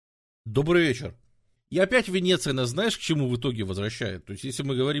Добрый вечер. И опять Венеция нас, знаешь, к чему в итоге возвращает? То есть, если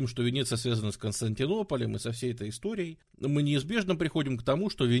мы говорим, что Венеция связана с Константинополем и со всей этой историей, мы неизбежно приходим к тому,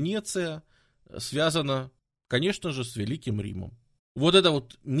 что Венеция связана, конечно же, с Великим Римом. Вот эта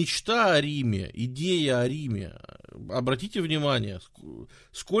вот мечта о Риме, идея о Риме, обратите внимание,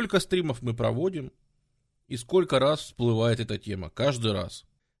 сколько стримов мы проводим и сколько раз всплывает эта тема, каждый раз.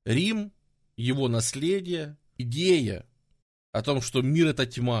 Рим, его наследие, идея о том, что мир это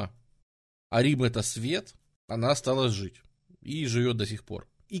тьма, а Рим это свет, она осталась жить и живет до сих пор.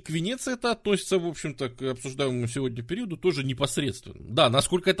 И к Венеции это относится, в общем-то, к обсуждаемому сегодня периоду тоже непосредственно. Да,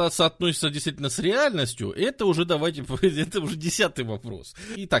 насколько это соотносится действительно с реальностью, это уже, давайте, это уже 10-й вопрос.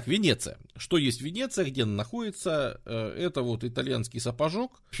 Итак, Венеция. Что есть Венеция, где она находится? Это вот итальянский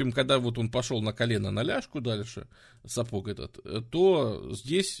сапожок. В общем, когда вот он пошел на колено на ляжку дальше, сапог этот, то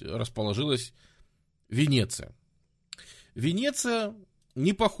здесь расположилась Венеция. Венеция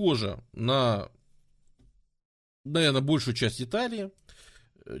не похожа на, наверное, большую часть Италии.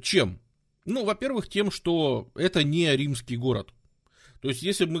 Чем? Ну, во-первых, тем, что это не римский город. То есть,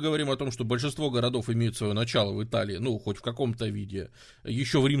 если мы говорим о том, что большинство городов имеют свое начало в Италии, ну, хоть в каком-то виде,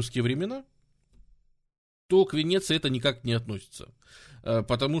 еще в римские времена, то к Венеции это никак не относится.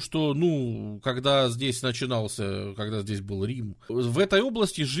 Потому что, ну, когда здесь начинался, когда здесь был Рим, в этой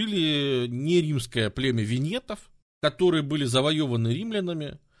области жили не римское племя венетов, которые были завоеваны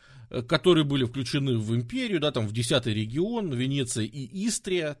римлянами, которые были включены в империю, да, там в 10-й регион, Венеция и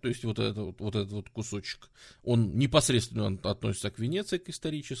Истрия, то есть вот этот кусочек, он непосредственно относится к Венеции, к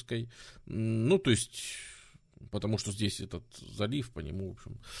исторической, ну, то есть, потому что здесь этот залив, по нему, в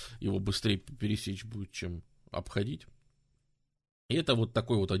общем, его быстрее пересечь будет, чем обходить. И это вот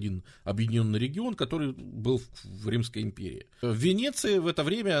такой вот один объединенный регион, который был в Римской империи. В Венеции в это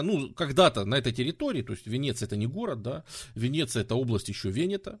время, ну, когда-то на этой территории, то есть Венеция это не город, да, Венеция это область еще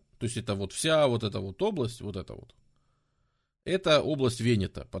Венета, то есть это вот вся вот эта вот область, вот это вот. Это область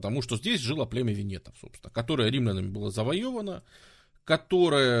Венета, потому что здесь жило племя венетов, собственно, которое римлянами было завоевано,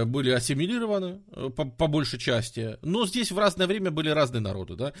 которые были ассимилированы по большей части, но здесь в разное время были разные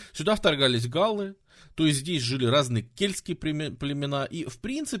народы, да, сюда вторгались галлы, то есть здесь жили разные кельтские племена, и в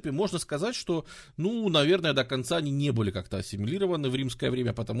принципе можно сказать, что, ну, наверное, до конца они не были как-то ассимилированы в римское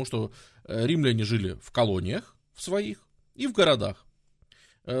время, потому что римляне жили в колониях в своих и в городах.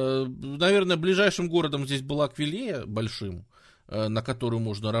 Наверное, ближайшим городом здесь была Аквилея, большим, на которую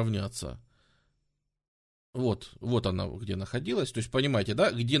можно равняться. Вот она где находилась, то есть понимаете,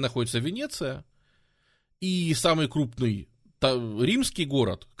 да, где находится Венеция, и самый крупный римский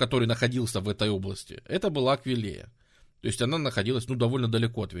город, который находился в этой области, это была Аквилея, то есть она находилась, ну, довольно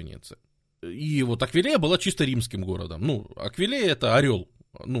далеко от Венеции, и вот Аквилея была чисто римским городом, ну, Аквилея это орел,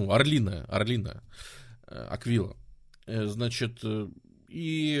 ну, орлиная, Аквила, значит,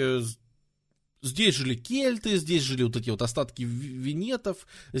 и здесь жили кельты, здесь жили вот эти вот остатки венетов,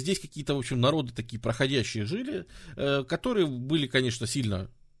 здесь какие-то, в общем, народы такие проходящие жили, которые были, конечно, сильно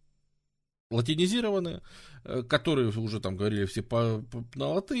латинизированы, которые уже там говорили все на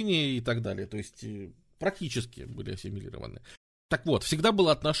латыни и так далее, то есть практически были ассимилированы. Так вот, всегда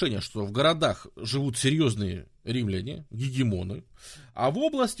было отношение, что в городах живут серьезные римляне, гегемоны, а в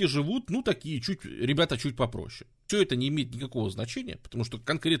области живут, ну, такие ребята чуть попроще. Все это не имеет никакого значения, потому что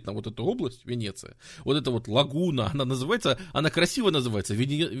конкретно вот эта область, Венеция, вот эта вот лагуна, она красиво называется,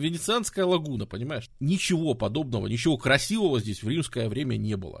 Венецианская лагуна, понимаешь? Ничего подобного, ничего красивого здесь в римское время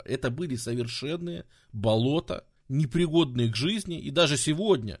не было. Это были совершенные болота, непригодные к жизни, и даже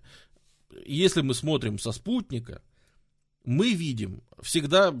сегодня, если мы смотрим со спутника, мы видим,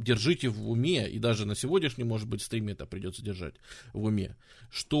 всегда держите в уме, и даже на сегодняшнем, может быть, стриме это придется держать в уме,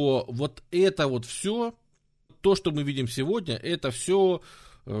 что вот это вот все, то, что мы видим сегодня, это все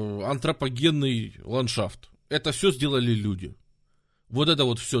антропогенный ландшафт. Это все сделали люди. Вот это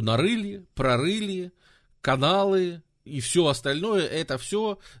вот все нарыли, прорыли, каналы и все остальное, это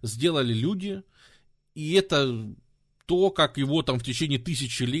все сделали люди. И это то, как его там в течение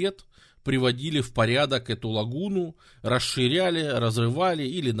 1000 лет приводили в порядок эту лагуну, расширяли, разрывали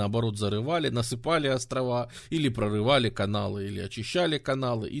или наоборот зарывали, насыпали острова, или прорывали каналы, или очищали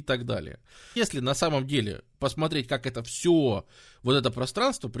каналы и так далее. Если на самом деле посмотреть, как это все, вот это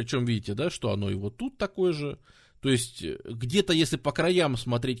пространство, причем видите, да, что оно и вот тут такое же, то есть где-то если по краям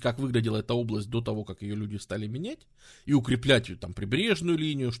смотреть, как выглядела эта область до того, как ее люди стали менять и укреплять там прибрежную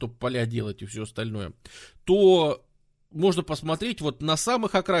линию, чтобы поля делать и все остальное, то можно посмотреть вот на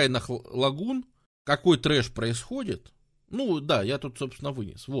самых окраинах лагун, какой трэш происходит. Ну, да, я тут, собственно,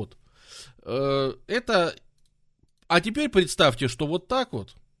 вынес. Вот. Это... А теперь представьте, что вот так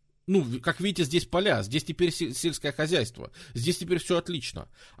вот Ну, как видите, здесь поля, здесь теперь сельское хозяйство, здесь теперь все отлично.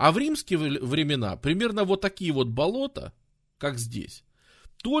 А в римские времена примерно вот такие вот болота, как здесь.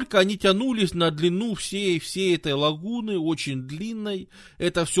 Только они тянулись на длину всей этой лагуны, очень длинной.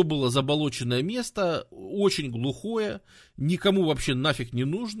 Это все было заболоченное место, очень глухое, никому вообще нафиг не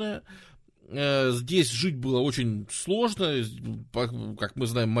нужное. Здесь жить было очень сложно, как мы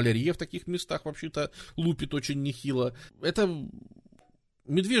знаем, малярия в таких местах вообще-то лупит очень нехило. Это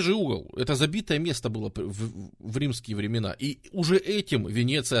медвежий угол, это забитое место было в римские времена. И уже этим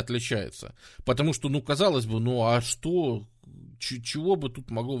Венеция отличается. Потому что, ну, казалось бы, ну а что... Чего бы тут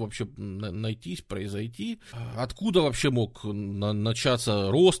могло вообще найтись, произойти? Откуда вообще мог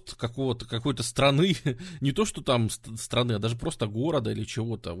начаться рост какой-то страны? Не то, что там страны, а даже просто города или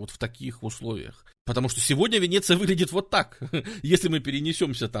чего-то, вот в таких условиях. Потому что сегодня Венеция выглядит вот так. Если мы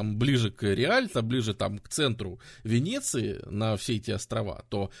перенесемся там ближе к Риальто, ближе там к центру Венеции, на все эти острова,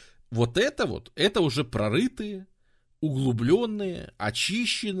 то это уже прорытые, углубленные,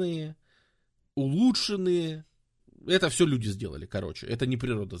 очищенные, улучшенные. Это все люди сделали, короче, это не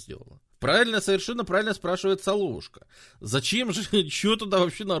природа сделала. Совершенно правильно спрашивает Соловушка. Зачем же, что туда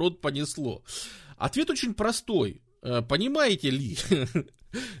вообще народ понесло? Ответ очень простой. Понимаете ли,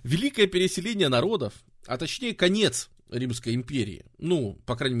 великое переселение народов, а точнее конец Римской империи, ну,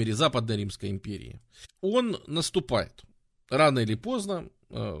 по крайней мере, Западной Римской империи, он наступает. Рано или поздно,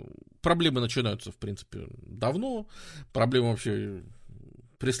 проблемы начинаются, в принципе, давно, проблемы вообще...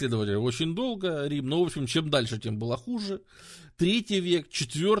 преследовали очень долго Рим, но, в общем, чем дальше, тем было хуже. 3 век,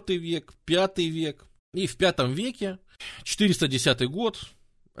 4 век, 5 век. И в 5 веке, 410 год,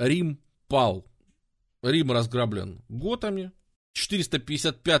 Рим пал. Рим разграблен готами. В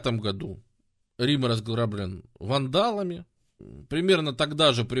 455 году Рим разграблен вандалами. Примерно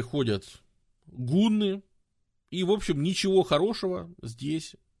тогда же приходят гунны. И, в общем, ничего хорошего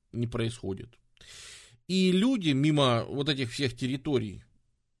здесь не происходит. И люди мимо вот этих всех территорий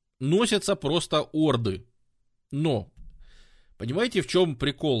носятся просто орды. Но, понимаете, в чем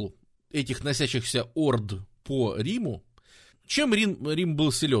прикол этих носящихся орд по Риму? Чем Рим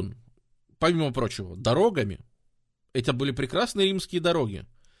был силен? Помимо прочего, дорогами. Это были прекрасные римские дороги.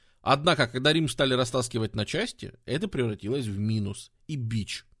 Однако, когда Рим стали растаскивать на части, это превратилось в минус и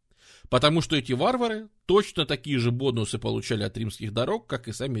бич. Потому что эти варвары точно такие же бонусы получали от римских дорог, как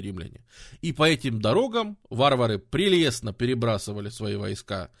и сами римляне. И по этим дорогам варвары прелестно перебрасывали свои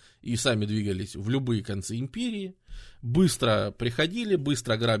войска и сами двигались в любые концы империи, быстро приходили,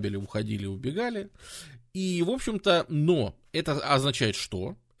 быстро грабили, уходили, убегали. И, в общем-то, но это означает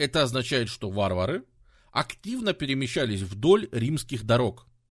что? Это означает, что варвары активно перемещались вдоль римских дорог.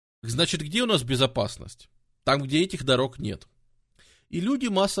 Значит, где у нас безопасность? Там, где этих дорог нет. И люди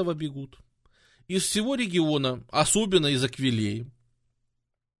массово бегут. Из всего региона, особенно из Аквилеи,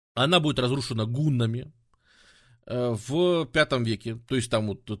 она будет разрушена гуннами в 5 веке. То есть там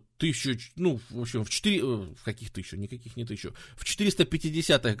вот в общем, в каких тысячу, никаких не тысячу. В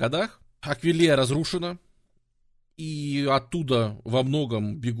 450-х годах Аквилея разрушена, и оттуда во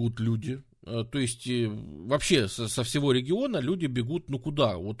многом бегут люди. То есть вообще со всего региона люди бегут, ну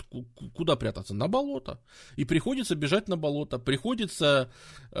куда? Вот куда прятаться? На болото. И приходится бежать на болото. Приходится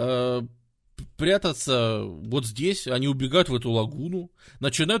прятаться вот здесь. Они убегают в эту лагуну.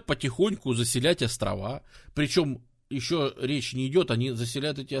 Начинают потихоньку заселять острова. Причем еще речь не идет. Они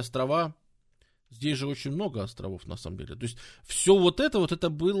заселяют эти острова. Здесь же очень много островов на самом деле. То есть все вот это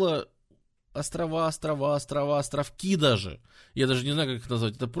было... островки даже. Я даже не знаю, как их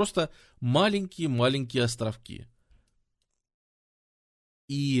назвать. Это просто маленькие островки.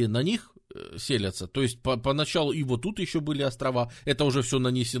 И на них селятся. То есть поначалу и вот тут еще были острова. Это уже все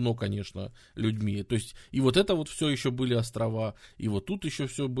нанесено, конечно, людьми. То есть и вот это вот все еще были острова. И вот тут еще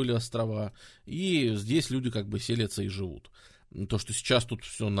все были острова. И здесь люди как бы селятся и живут. То, что сейчас тут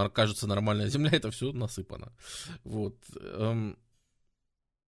все кажется нормальная земля, это все насыпано. Вот.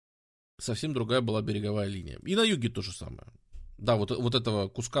 Совсем другая была береговая линия. И на юге то же самое. Да, вот этого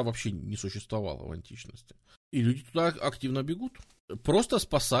куска вообще не существовало в античности. И люди туда активно бегут, просто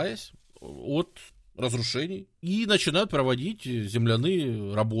спасаясь от разрушений. И начинают проводить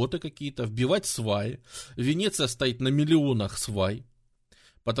земляные работы какие-то, вбивать сваи. Венеция стоит на миллионах свай.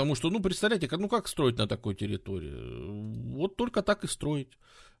 Потому что, представляете, как строить на такой территории? Вот только так и строить.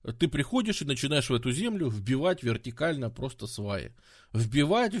 Ты приходишь и начинаешь в эту землю вбивать вертикально просто сваи.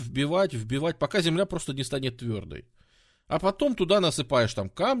 Вбивать, пока земля просто не станет твердой. А потом туда насыпаешь там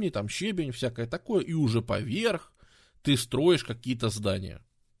камни, там щебень, всякое такое, и уже поверх ты строишь какие-то здания,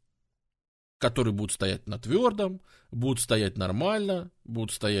 которые будут стоять на твердом, будут стоять нормально,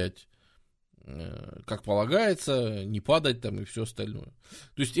 будут стоять как полагается, не падать там и все остальное.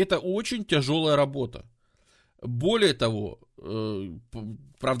 То есть это очень тяжелая работа. Более того,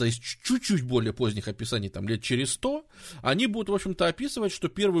 правда, из чуть-чуть более поздних описаний, там лет через 100, они будут, в общем-то, описывать, что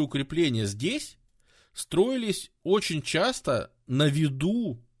первые укрепления здесь строились очень часто на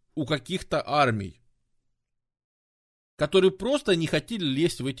виду у каких-то армий, которые просто не хотели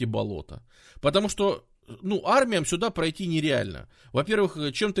лезть в эти болота. Потому что, армиям сюда пройти нереально. Во-первых,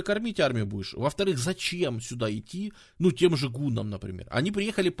 чем ты кормить армию будешь? Во-вторых, зачем сюда идти, тем же гуннам, например? Они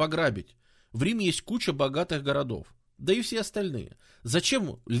приехали пограбить. В Риме есть куча богатых городов, да и все остальные.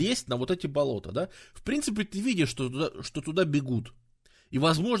 Зачем лезть на вот эти болота, да? В принципе, ты видишь, что туда бегут. И,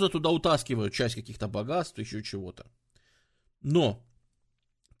 возможно, туда утаскивают часть каких-то богатств, еще чего-то. Но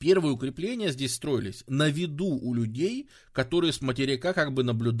первые укрепления здесь строились на виду у людей, которые с материка как бы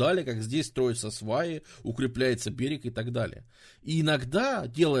наблюдали, как здесь строятся сваи, укрепляется берег и так далее. И иногда,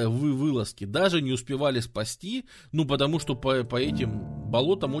 делая вылазки, даже не успевали спасти, потому что по этим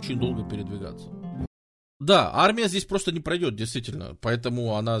болотам очень долго передвигаться. Да, армия здесь просто не пройдет, действительно,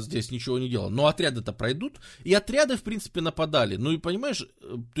 поэтому она здесь ничего не делала. Но отряды-то пройдут, и отряды, в принципе, нападали. И понимаешь,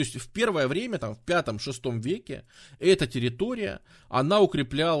 то есть в первое время, там, в 5-6 веке, эта территория, она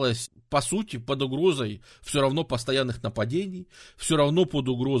укреплялась, по сути, под угрозой все равно постоянных нападений, все равно под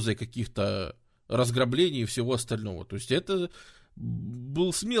угрозой каких-то разграблений и всего остального. То есть это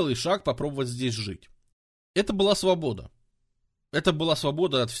был смелый шаг попробовать здесь жить. Это была свобода. Это была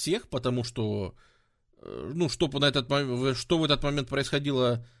свобода от всех, потому что что в этот момент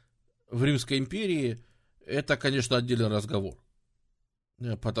происходило в Римской империи, это, конечно, отдельный разговор.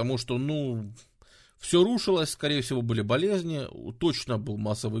 Потому что, все рушилось, скорее всего, были болезни, точно был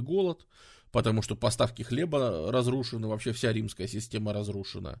массовый голод, потому что поставки хлеба разрушены, вообще вся римская система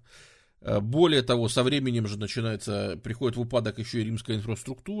разрушена. Более того, со временем же приходит в упадок еще и римская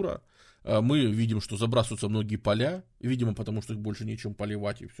инфраструктура. Мы видим, что забрасываются многие поля, видимо, потому что их больше нечем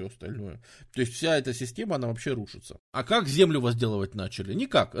поливать и все остальное. То есть вся эта система, она вообще рушится. А как землю возделывать начали?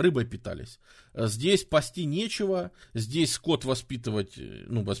 Никак, рыбой питались. Здесь пасти нечего, здесь скот воспитывать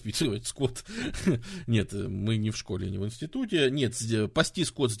скот. Нет, мы не в школе, не в институте. Нет, пасти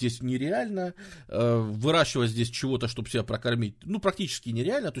скот здесь нереально. Выращивать здесь чего-то, чтобы себя прокормить, практически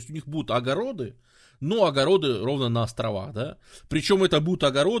нереально. То есть у них будут огороды, но огороды ровно на островах, да. Причем это будут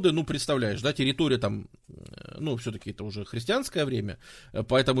огороды, представляешь, да, территория там, все-таки это уже христианское время,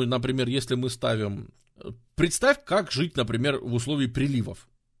 поэтому, например, если мы ставим... Представь, как жить, например, в условии приливов.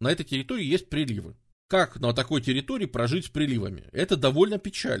 На этой территории есть приливы. Как на такой территории прожить с приливами? Это довольно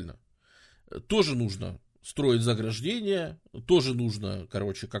печально. Тоже нужно строить заграждения, тоже нужно,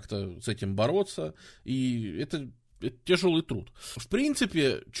 как-то с этим бороться, и это тяжелый труд. В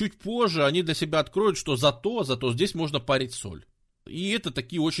принципе, чуть позже они для себя откроют, что зато здесь можно парить соль. И это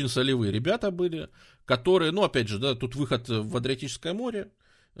такие очень солевые ребята были, которые, опять же, да, тут выход в Адриатическое море.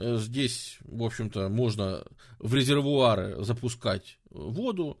 Здесь, в общем-то, можно в резервуары запускать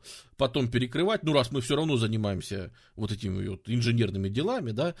воду, потом перекрывать. Раз мы все равно занимаемся вот этими инженерными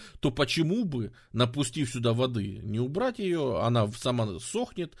делами, да, то почему бы, напустив сюда воды, не убрать ее, она сама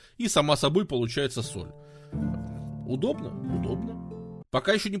сохнет, и сама собой получается соль. Удобно? Удобно.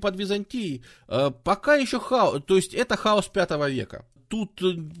 Пока еще не под Византией, пока еще хаос, то есть это хаос 5 века. Тут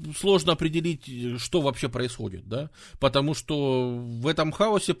сложно определить, что вообще происходит, да, потому что в этом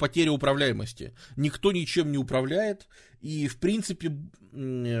хаосе потеря управляемости. Никто ничем не управляет, и, в принципе,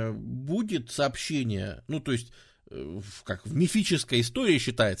 будет сообщение, то есть, как в мифической истории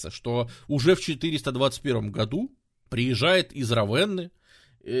считается, что уже в 421 году приезжает из Равенны,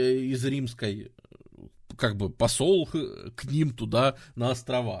 из римской, посол к ним туда, на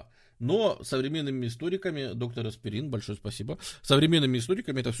острова. Но современными историками, доктор Аспирин, большое спасибо, современными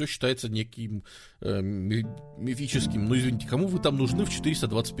историками это все считается неким мифическим. Извините, кому вы там нужны в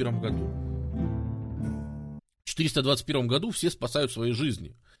 421 году? В 421 году все спасают свои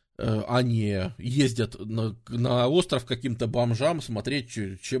жизни. Они ездят на остров каким-то бомжам смотреть,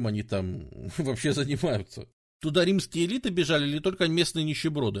 чем они там вообще занимаются. Туда римские элиты бежали или только местные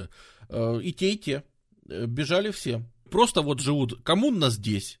нищеброды? И те. Бежали все. Просто живут коммуна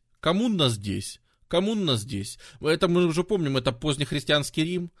здесь, коммуна здесь, коммуна здесь. Это мы уже помним, это позднехристианский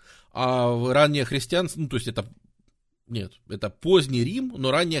Рим, а раннее христианство, то есть это поздний Рим,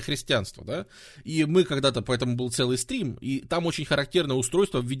 но раннее христианство, да. И мы когда-то, поэтому был целый стрим, и там очень характерное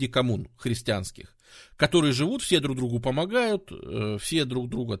устройство в виде коммун христианских, которые живут, все друг другу помогают, все друг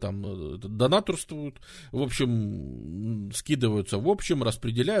друга там донаторствуют, в общем, скидываются в общем,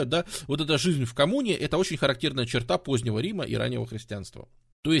 распределяют, да. Вот эта жизнь в коммуне, это очень характерная черта позднего Рима и раннего христианства.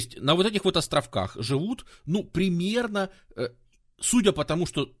 То есть на вот этих островках живут, примерно судя по тому,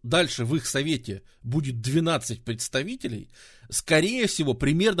 что дальше в их совете будет 12 представителей, скорее всего,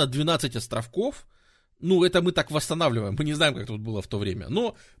 примерно 12 островков, ну, это мы так восстанавливаем, мы не знаем, как тут было в то время,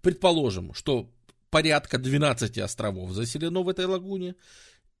 но предположим, что порядка 12 островов заселено в этой лагуне,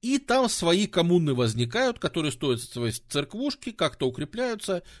 и там свои коммуны возникают, которые строят свои церквушки, как-то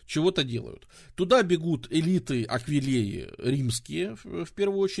укрепляются, чего-то делают. Туда бегут элиты аквилеи римские, в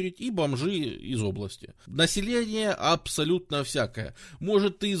первую очередь, и бомжи из области. Население абсолютно всякое.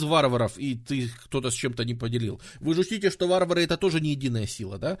 Может, ты из варваров, и ты кто-то с чем-то не поделил. Вы же учтите, что варвары это тоже не единая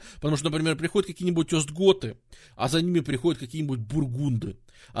сила, да? Потому что, например, приходят какие-нибудь остготы, а за ними приходят какие-нибудь бургунды,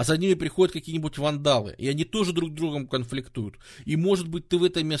 а за ними приходят какие-нибудь вандалы, и они тоже друг с другом конфликтуют. И, может быть, ты в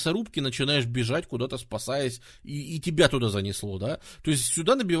этой мясорубке начинаешь бежать куда-то, спасаясь, и тебя туда занесло, да? То есть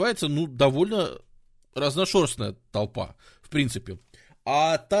сюда набивается, ну, довольно разношерстная толпа, в принципе.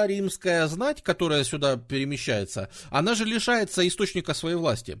 А та римская знать, которая сюда перемещается, она же лишается источника своей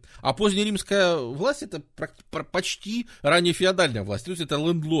власти. А позднеримская власть это почти раннефеодальная власть. То есть это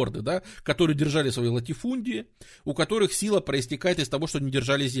лендлорды, да, которые держали свои латифундии, у которых сила проистекает из того, что они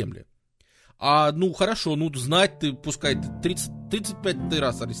держали земли. А, ну, хорошо, ну, знать ты, пускай 35 ты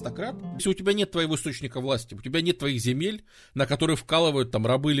раз аристократ, если у тебя нет твоего источника власти, у тебя нет твоих земель, на которые вкалывают там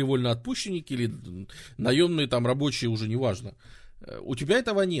рабы или вольноотпущенники, или наемные там рабочие, уже неважно. У тебя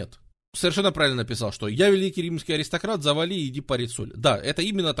этого нет. Совершенно правильно написал, что я великий римский аристократ, завали и иди парить соль. Да, это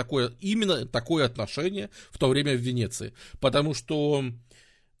именно такое отношение в то время в Венеции. Потому что,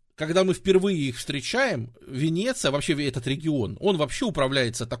 когда мы впервые их встречаем, Венеция, вообще этот регион, он вообще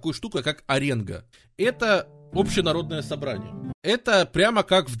управляется такой штукой, как аренга. Это общенародное собрание. Это прямо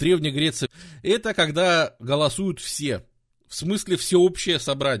как в Древней Греции. Это когда голосуют все. В смысле всеобщее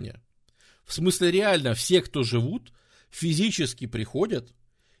собрание. В смысле реально все, кто живут, физически приходят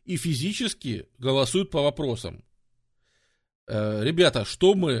и физически голосуют по вопросам. Ребята,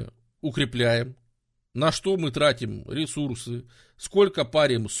 что мы укрепляем, на что мы тратим ресурсы, сколько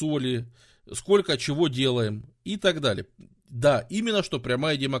парим соли, сколько чего делаем и так далее. Да, именно что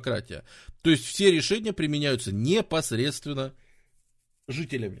прямая демократия. То есть все решения применяются непосредственно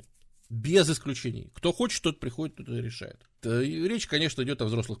жителями. Без исключений. Кто хочет, тот приходит, тот и решает. Речь, конечно, идет о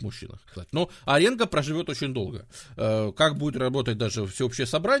взрослых мужчинах. Но аренга проживет очень долго. Как будет работать даже всеобщее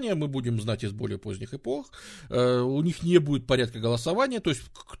собрание, мы будем знать из более поздних эпох. У них не будет порядка голосования, то есть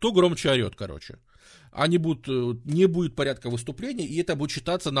кто громче орет, короче. Не будет порядка выступления, и это будет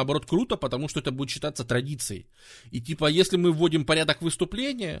считаться, наоборот, круто, потому что это будет считаться традицией. И типа, если мы вводим порядок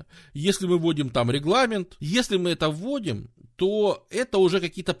выступления, если мы вводим там регламент, если мы это вводим, то это уже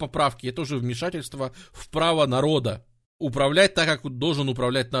какие-то поправки, это уже вмешательство в право народа управлять так, как должен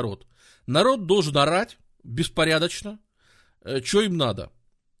управлять народ. Народ должен орать беспорядочно, что им надо.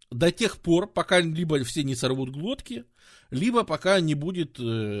 До тех пор, пока либо все не сорвут глотки, либо пока не будет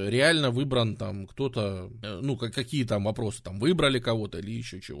реально выбран там кто-то, ну, какие там вопросы, там, выбрали кого-то или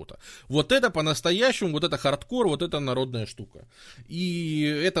еще чего-то. Вот это по-настоящему, вот это хардкор, вот это народная штука. И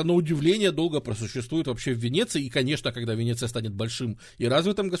это, на удивление, долго просуществует вообще в Венеции, и, конечно, когда Венеция станет большим и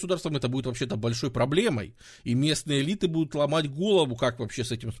развитым государством, это будет вообще-то большой проблемой, и местные элиты будут ломать голову, как вообще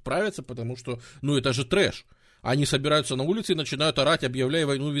с этим справиться, потому что, ну, это же трэш. Они собираются на улице и начинают орать, объявляя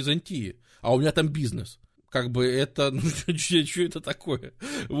войну Византии, а у меня там бизнес. Как бы это, ну, что это такое?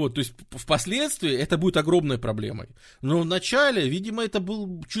 Вот, то есть, впоследствии это будет огромной проблемой. Но вначале, видимо, это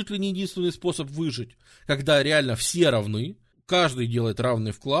был чуть ли не единственный способ выжить, когда реально все равны, каждый делает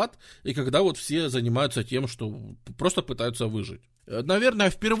равный вклад, и когда вот все занимаются тем, что просто пытаются выжить. Наверное,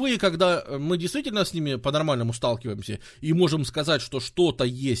 впервые, когда мы действительно с ними по-нормальному сталкиваемся и можем сказать, что что-то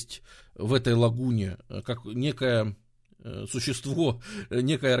есть в этой лагуне, как некое существо,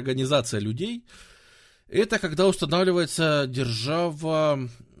 некая организация людей, это когда устанавливается держава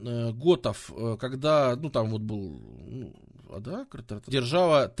готов, когда, ну, там вот был,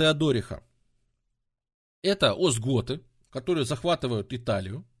 держава Теодориха. Это остготы, которые захватывают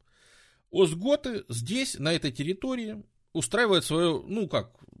Италию. Остготы здесь, на этой территории, устраивают свое, ну,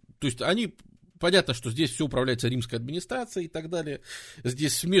 как, то есть они, понятно, что здесь все управляется римской администрацией и так далее.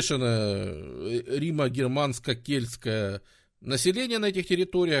 Здесь смешано римо-германско-кельтское население на этих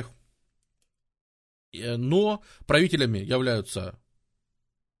территориях. Но правителями являются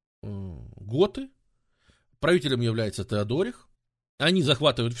готы, правителем является Теодорих. Они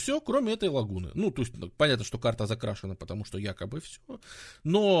захватывают все, кроме этой лагуны. Ну, то есть, понятно, что карта закрашена, потому что якобы все.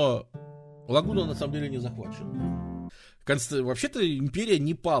 Но лагуна на самом деле не захвачена. Вообще-то империя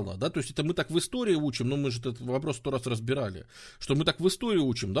не пала, да, то есть это мы так в истории учим, но мы же этот вопрос 100 раз разбирали, что мы так в истории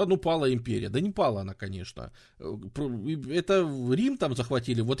учим, да, ну пала империя, да не пала она, конечно. Это Рим там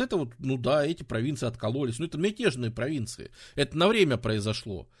захватили, вот это вот, ну да, эти провинции откололись, ну это мятежные провинции, это на время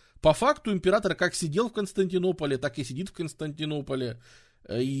произошло. По факту император как сидел в Константинополе, так и сидит в Константинополе.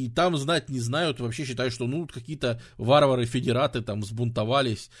 И там знать не знают, вообще считают, что ну какие-то варвары-федераты там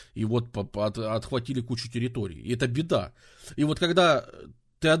взбунтовались и вот отхватили кучу территорий. И это беда. И вот когда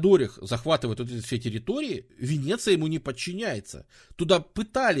Теодорих захватывает вот эти все территории, Венеция ему не подчиняется. Туда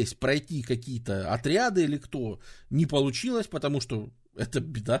пытались пройти какие-то отряды или кто, не получилось, потому что это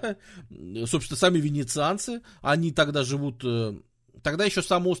беда. Собственно, сами венецианцы, они тогда живут... Тогда еще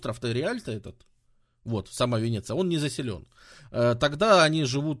сам остров-то Реаль-то этот, вот, сама Венеция, он не заселен. Тогда они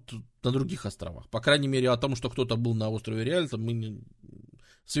живут на других островах. По крайней мере, о том, что кто-то был на острове Реаль,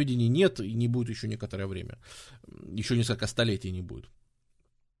 сведений нет и не будет еще некоторое время. Еще несколько столетий не будет.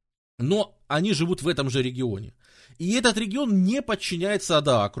 Но они живут в этом же регионе. И этот регион не подчиняется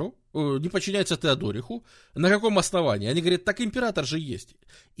Адаакру, не подчиняется Теодориху. На каком основании? Они говорят, так император же есть.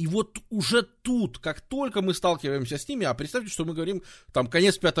 И вот уже тут, как только мы сталкиваемся с ними, а представьте, что мы говорим, там,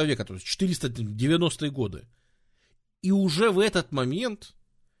 конец 5 века, то есть 490-е годы. И уже в этот момент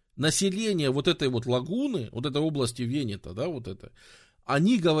население вот этой вот лагуны, вот этой области Венета, да, вот это,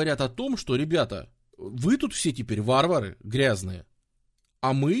 они говорят о том, что, ребята, вы тут все теперь варвары грязные,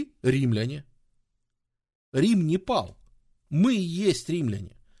 а мы римляне. Рим не пал. Мы и есть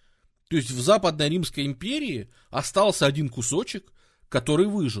римляне. То есть в Западной Римской империи остался один кусочек, который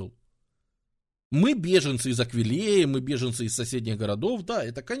выжил. Мы беженцы из Аквилеи, мы беженцы из соседних городов, да,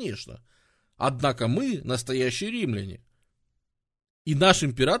 это конечно. Однако мы настоящие римляне. И наш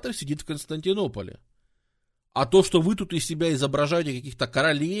император сидит в Константинополе. А то, что вы тут из себя изображаете каких-то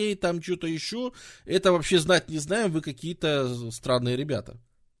королей, там что-то еще, это вообще знать не знаем, вы какие-то странные ребята.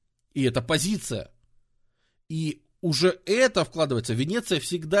 И это позиция. И уже это вкладывается. Венеция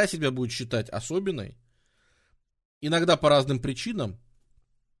всегда себя будет считать особенной. Иногда по разным причинам.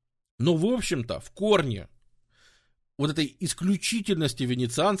 Но, в общем-то, в корне вот этой исключительности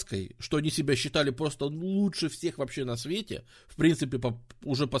венецианской, что они себя считали просто лучше всех вообще на свете, в принципе,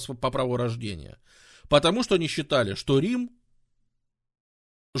 уже по праву рождения. Потому что они считали, что Рим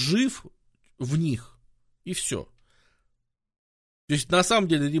жив в них. И все. То есть, на самом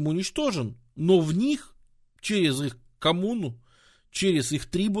деле, Рим уничтожен, но в них, через их коммуну, через их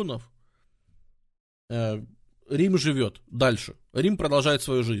трибунов, Рим живет дальше. Рим продолжает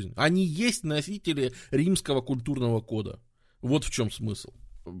свою жизнь. Они есть носители римского культурного кода. Вот в чем смысл.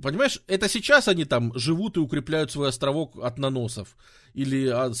 Понимаешь, это сейчас они там живут и укрепляют свой островок от наносов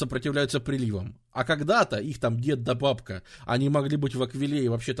или сопротивляются приливам. А когда-то их там дед да бабка, они могли быть в Аквилее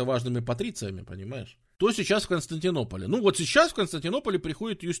вообще-то важными патрициями, понимаешь? То сейчас в Константинополе. Ну вот сейчас в Константинополе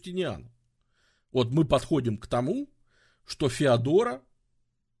приходит Юстиниан. Вот мы подходим к тому, что Феодора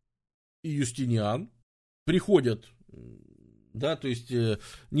и Юстиниан приходят, да, то есть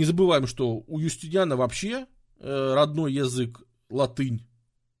не забываем, что у Юстиниана вообще родной язык латынь.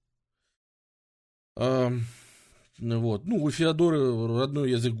 Вот. Ну, у Феодоры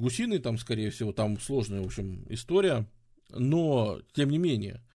родной язык гусиный, там, скорее всего, там сложная, в общем, история. Но, тем не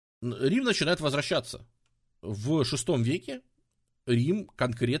менее, Рим начинает возвращаться. В VI веке Рим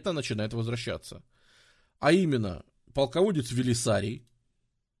конкретно начинает возвращаться. А именно, полководец Велисарий,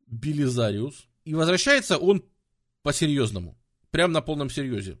 Белизариус. И возвращается он по-серьезному. Прям на полном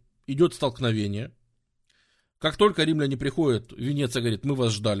серьезе. Идет столкновение. Как только римляне приходят, Венеция говорит, мы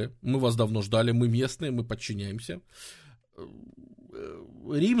вас ждали, мы вас давно ждали, мы местные, мы подчиняемся.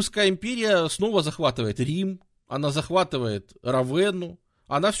 Римская империя снова захватывает Рим, она захватывает Равенну,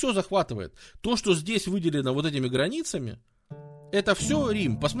 она все захватывает. То, что здесь выделено вот этими границами, это все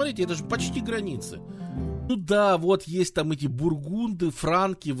Рим. Посмотрите, это же почти границы. Ну да, вот есть там эти бургунды,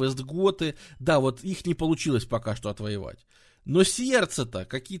 франки, вестготы. Да, вот их не получилось пока что отвоевать. Но сердце-то,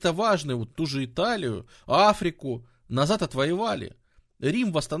 какие-то важные, вот ту же Италию, Африку, назад отвоевали.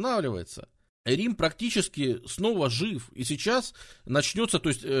 Рим восстанавливается. Рим практически снова жив. И сейчас начнется, то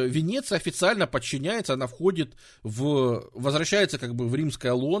есть Венеция официально подчиняется, она входит возвращается как бы в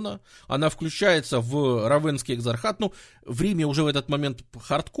римское лоно, она включается в Равенский экзархат. Ну, в Риме уже в этот момент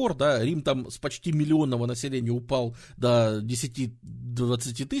хардкор, да, Рим там с почти миллионного населения упал до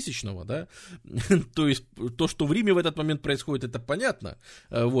 10-20 тысячного, да. То есть то, что в Риме в этот момент происходит, это понятно.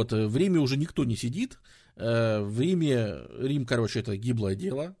 Вот, в Риме уже никто не сидит. В Рим, короче, это гиблое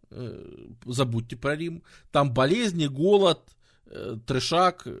дело, забудьте про Рим, там болезни, голод,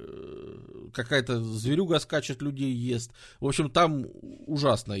 трешак, какая-то зверюга скачет, людей ест, в общем, там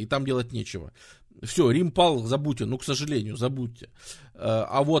ужасно, и там делать нечего. Все, Рим пал, забудьте, к сожалению, забудьте.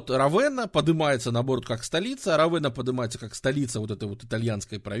 А вот Равенна поднимается, наоборот, как столица, Равенна поднимается как столица вот этой вот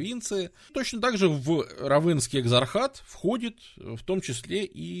итальянской провинции. Точно так же в Равенский экзархат входит в том числе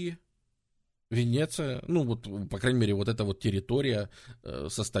и Венеция, по крайней мере, вот эта вот территория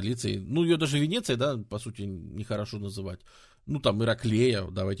со столицей, ее даже Венецией, да, по сути, нехорошо называть. Там Ираклея,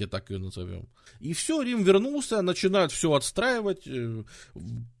 давайте так ее назовем. И все, Рим вернулся, начинают все отстраивать. В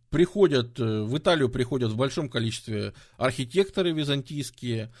Италию приходят в большом количестве архитекторы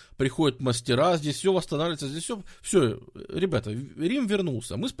византийские, приходят мастера, здесь все восстанавливается, здесь все, ребята, Рим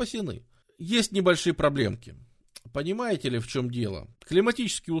вернулся, мы спасены. Есть небольшие проблемки. Понимаете ли, в чем дело?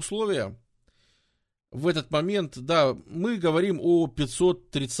 Климатические условия в этот момент, да, мы говорим о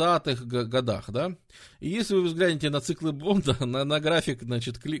 530-х годах, да, и если вы взглянете на циклы Бонда, на график,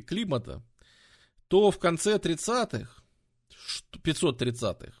 значит, климата, то в конце 30-х,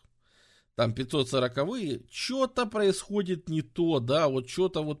 530-х, там 540-е, что-то происходит не то, да, вот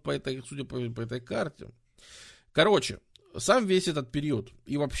что-то вот судя по этой карте. Короче, сам весь этот период,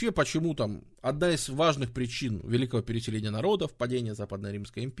 и вообще почему там одна из важных причин великого переселения народов, падения Западной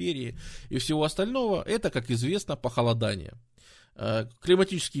Римской империи и всего остального, это, как известно, похолодание.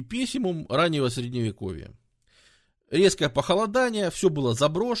 Климатический пессимум раннего средневековья. Резкое похолодание, все было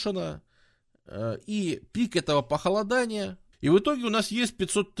заброшено, и пик этого похолодания. И в итоге у нас есть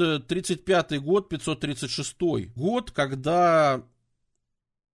 535 год, 536 год, когда,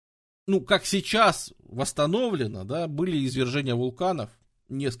 как сейчас восстановлено, да, были извержения вулканов,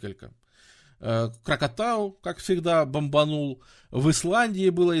 несколько. Кракатау, как всегда, бомбанул. В Исландии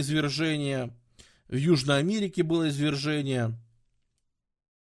было извержение, в Южной Америке было извержение.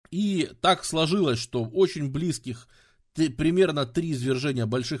 И так сложилось, что в очень близких, примерно 3 извержения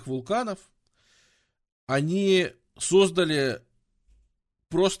больших вулканов, они создали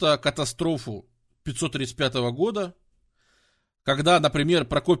просто катастрофу 535 года, когда, например,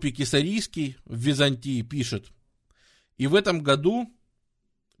 Прокопий Кесарийский в Византии пишет: «И в этом году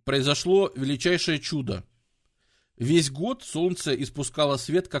произошло величайшее чудо. Весь год солнце испускало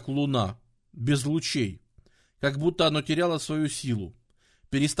свет, как луна, без лучей, как будто оно теряло свою силу,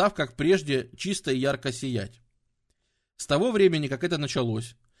 перестав, как прежде, чисто и ярко сиять. С того времени, как это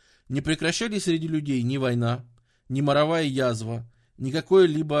началось, не прекращались среди людей ни война, ни моровая язва, ни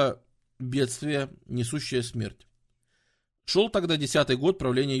какое-либо бедствие, несущее смерть. Шел тогда 10-й год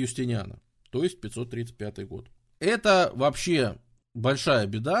правления Юстиниана, то есть 535 год. Это вообще большая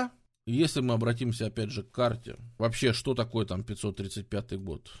беда. Если мы обратимся опять же к карте, вообще что такое там 535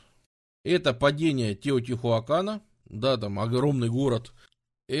 год? Это падение Теотихуакана, да, там огромный город.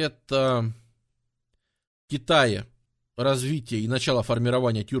 Это в Китае развитие и начало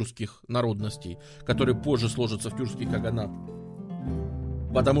формирования тюркских народностей, которые позже сложатся в тюркский каганат.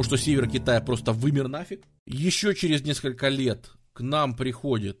 Потому что север Китая просто вымер нафиг. Еще через несколько лет к нам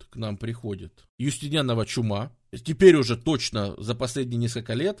приходит Юстинианова чума. Теперь уже точно за последние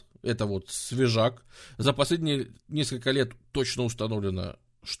несколько лет, это вот свежак, за последние несколько лет точно установлено,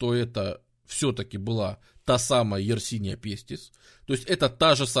 что это все-таки была та самая Yersinia pestis. То есть это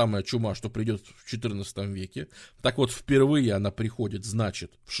та же самая чума, что придет в 14 веке. Так вот, впервые она приходит,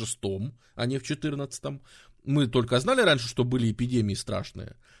 значит, в 6, а не в 14. Мы только знали раньше, что были эпидемии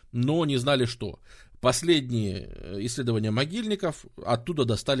страшные, но не знали, что. Последние исследования могильников оттуда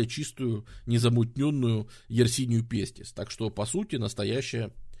достали чистую, незамутненную Yersinia pestis. Так что, по сути,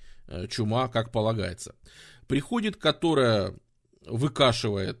 настоящая чума, как полагается. Приходит, которая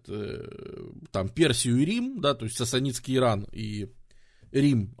выкашивает там Персию и Рим, да, то есть сасанидский Иран и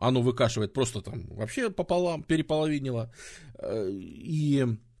Рим, оно выкашивает просто там вообще пополам, переполовинило. И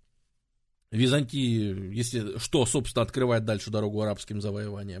Византии, если что, собственно, открывает дальше дорогу арабским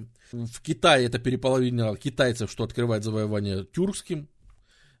завоеваниям. В Китае это переполовинило китайцев, что открывает завоевание тюркским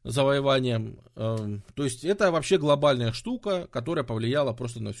завоеванием. То есть это вообще глобальная штука, которая повлияла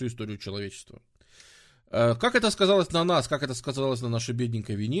просто на всю историю человечества. Как это сказалось на нас, как это сказалось на нашей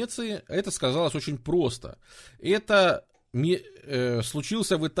бедненькой Венеции? Это сказалось очень просто. Это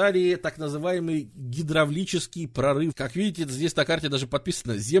случился в Италии так называемый гидравлический прорыв. Как видите, здесь на карте даже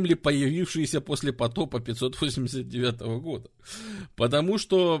подписано «Земли, появившиеся после потопа 589 года». Потому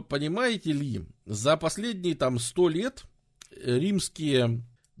что, понимаете ли, за последние там 100 лет римские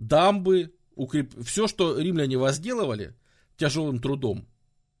дамбы, все, что римляне возделывали тяжелым трудом,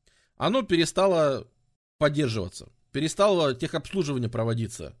 оно перестало поддерживаться, перестало техобслуживание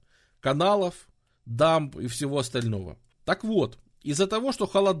проводиться, каналов, дамб и всего остального. Так вот, из-за того, что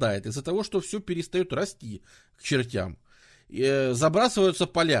холодает, из-за того, что все перестает расти к чертям, забрасываются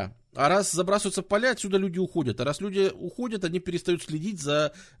поля. А раз забрасываются поля, отсюда люди уходят. А раз люди уходят, они перестают следить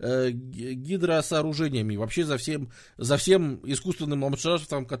за гидросооружениями, вообще за всем искусственным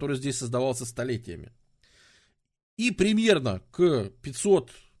ландшафтом, который здесь создавался столетиями. И примерно к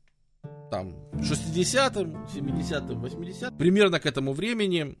 560-м, 70-м, 80-м, примерно к этому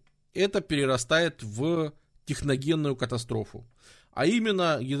времени это перерастает в техногенную катастрофу. А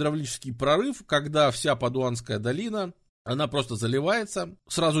именно гидравлический прорыв, когда вся Падуанская долина, она просто заливается,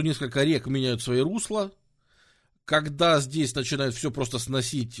 сразу несколько рек меняют свои русла, когда здесь начинают все просто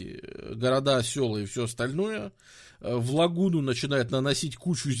сносить, города, села и все остальное, в лагуну начинает наносить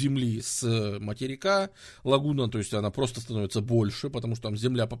кучу земли с материка, лагуна, то есть она просто становится больше, потому что там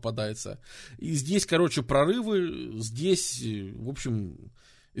земля попадается, и здесь, короче, прорывы, здесь, в общем,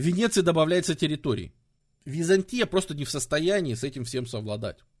 Венеции добавляется территорий. Византия просто не в состоянии с этим всем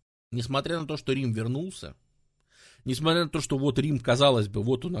совладать. Несмотря на то, что Рим вернулся, несмотря на то, что вот Рим, казалось бы,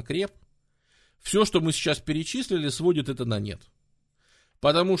 вот он окреп, все, что мы сейчас перечислили, сводит это на нет.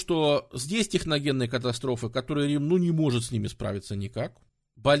 Потому что здесь техногенные катастрофы, которые Рим, не может с ними справиться никак.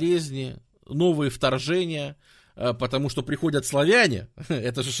 Болезни, новые вторжения, потому что приходят славяне,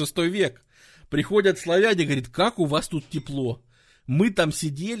 это же 6 век, приходят славяне, говорят, как у вас тут тепло. Мы там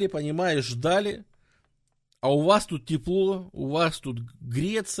сидели, понимаешь, ждали, а у вас тут тепло, у вас тут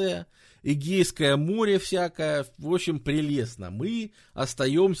Греция, Эгейское море всякое, в общем, прелестно. Мы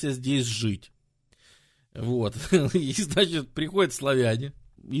остаемся здесь жить. Вот. И, значит, приходят славяне.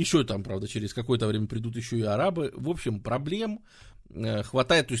 Еще там, правда, через какое-то время придут еще и арабы. В общем, проблем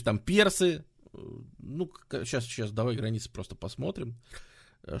хватает. То есть там персы. Сейчас давай границы просто посмотрим,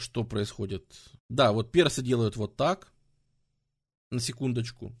 что происходит. Да, вот персы делают вот так. На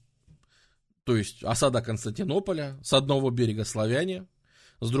секундочку. То есть осада Константинополя. С одного берега славяне,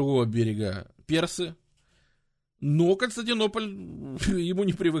 с другого берега персы. Но Константинополь, ему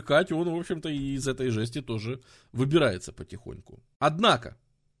не привыкать, он, в общем-то, и из этой жести тоже выбирается потихоньку. Однако,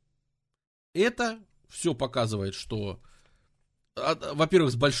 это все показывает, что,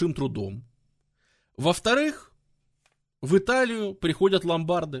 во-первых, с большим трудом. Во-вторых, в Италию приходят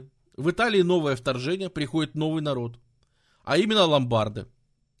ломбарды. В Италии новое вторжение, приходит новый народ. А именно ломбарды.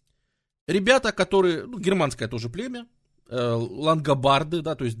 Ребята, которые, германское тоже племя, лангобарды,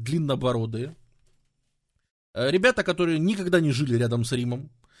 да, то есть длиннобородые. Ребята, которые никогда не жили рядом с Римом,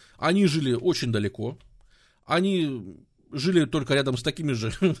 они жили очень далеко, они жили только рядом с такими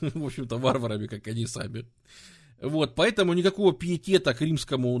же, в общем-то, варварами, как они сами. Вот, поэтому никакого пиетета к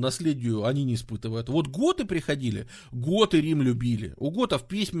римскому наследию они не испытывают. Вот готы приходили, готы Рим любили, у готов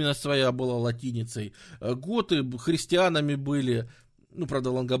письменность своя была латиницей, готы христианами были,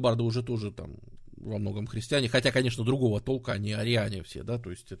 правда, лангобарды уже тоже там во многом христиане, хотя, конечно, другого толка, они ариане все, да, то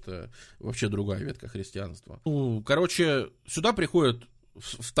есть это вообще другая ветка христианства. Сюда приходят,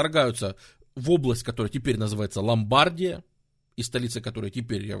 вторгаются в область, которая теперь называется Ломбардия, и столица которой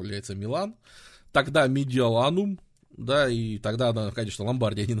теперь является Милан, тогда Медиоланум, да, и тогда она, конечно,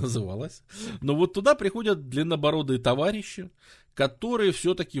 Ломбардия не называлась, но вот туда приходят длиннобородые товарищи, которые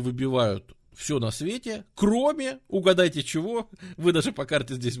все-таки выбивают все на свете, кроме, угадайте чего, вы даже по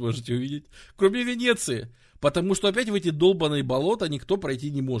карте здесь можете увидеть, кроме Венеции, потому что опять в эти долбаные болота никто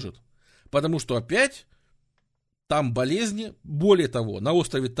пройти не может, потому что опять там болезни, более того, на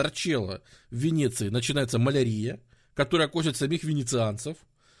острове Торчелло в Венеции начинается малярия, которая косит самих венецианцев,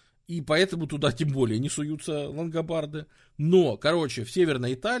 и поэтому туда тем более не суются лангобарды, но, в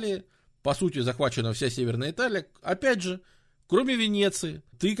Северной Италии, по сути, захвачена вся Северная Италия, опять же, кроме Венеции.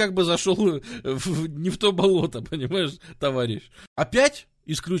 Ты как бы зашел не в то болото, понимаешь, товарищ. Опять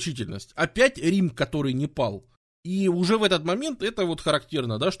исключительность. Опять Рим, который не пал. И уже в этот момент это вот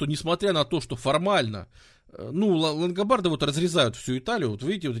характерно, да, что несмотря на то, что формально, лангобарды вот разрезают всю Италию, вот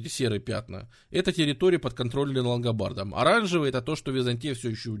видите, вот эти серые пятна, это территория подконтрольная лангобардам. Оранжевый это то, что Византия все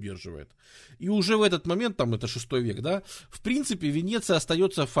еще удерживает. И уже в этот момент, там это 6 век, да, в принципе Венеция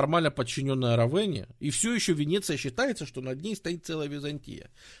остается формально подчиненная Равенне, и все еще Венеция считается, что над ней стоит целая Византия.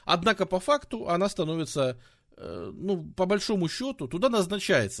 Однако по факту она становится, по большому счету, туда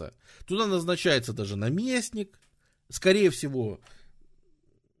назначается даже наместник, скорее всего.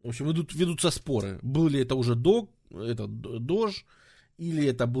 В общем, ведутся споры, был ли это уже дож, или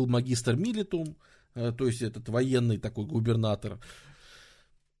это был магистр милитум, то есть этот военный такой губернатор.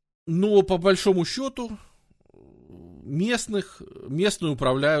 Но по большому счету местные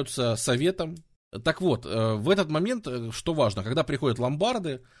управляются советом. Так вот, в этот момент, что важно, когда приходят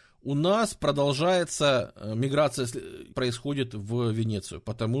ломбарды, у нас продолжается миграция, происходит в Венецию,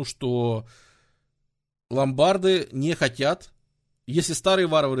 потому что ломбарды не хотят Если старые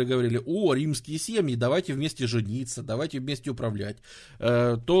варвары говорили: о, римские семьи, давайте вместе жениться, давайте вместе управлять,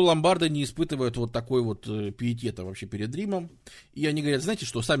 то ломбарды не испытывают вот такой вот пиетета вообще перед Римом. И они говорят: знаете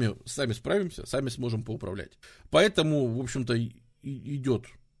что, сами справимся, сами сможем поуправлять. Поэтому, в общем-то, идет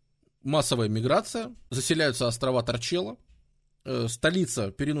массовая миграция, заселяются острова Торчелло,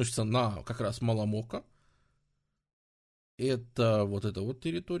 столица переносится на как раз Маламокко. Это вот эта вот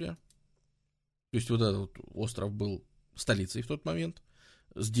территория. То есть вот этот остров был столицей в тот момент.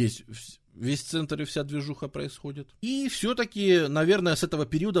 Здесь весь центр и вся движуха происходит. И все-таки, наверное, с этого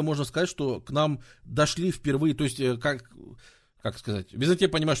периода можно сказать, что к нам дошли впервые, то есть, как сказать, Византия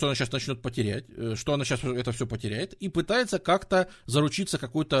понимает, что она сейчас начнет потерять, что она сейчас это все потеряет, и пытается как-то заручиться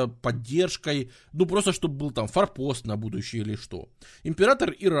какой-то поддержкой, ну, просто чтобы был там форпост на будущее или что.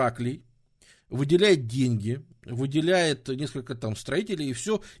 Император Ираклий выделяет деньги, выделяет несколько там строителей и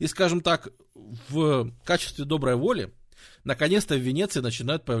все, и, скажем так, в качестве доброй воли наконец-то в Венеции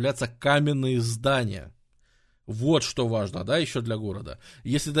начинают появляться каменные здания. Вот что важно, да, еще для города.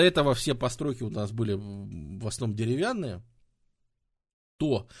 Если до этого все постройки у нас были в основном деревянные,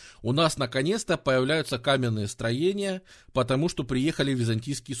 то у нас наконец-то появляются каменные строения, потому что приехали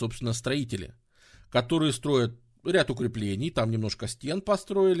византийские, собственно, строители, которые строят ряд укреплений, там немножко стен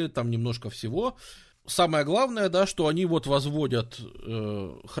построили, там немножко всего. Самое главное, да, что они вот возводят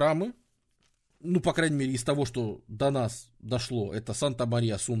храмы, ну, по крайней мере, из того, что до нас дошло, это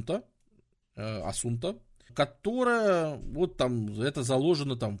Санта-Мария-Асунта, которая, вот там, это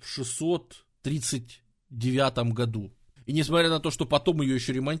заложено там в 639 году. И несмотря на то, что потом ее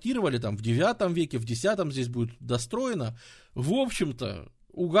еще ремонтировали, там, в 9 веке, в 10 здесь будет достроено, в общем-то,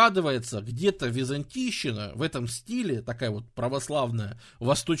 угадывается где-то византийщина в этом стиле, такая вот православная,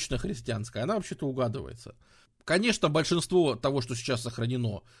 восточно-христианская, она вообще-то угадывается. Конечно, большинство того, что сейчас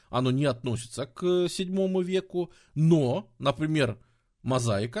сохранено, оно не относится к 7 веку, но, например,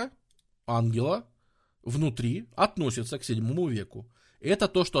 мозаика ангела внутри относится к 7 веку. Это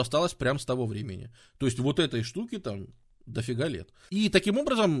то, что осталось прямо с того времени. То есть вот этой штуки там дофига лет. И таким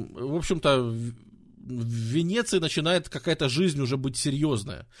образом, в общем-то, в Венеции начинает какая-то жизнь уже быть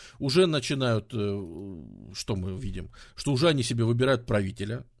серьезная. Уже начинают, что мы видим, что уже они себе выбирают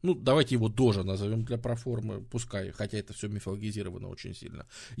правителя. Ну, давайте его дожа назовем для проформы, пускай, хотя это все мифологизировано очень сильно.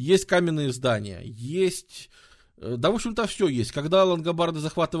 Есть каменные здания, есть, да, в общем-то, все есть. Когда лангобарды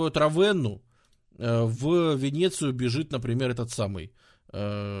захватывают Равенну, в Венецию бежит, например, этот самый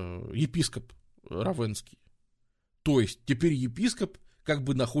епископ равенский. То есть теперь епископ как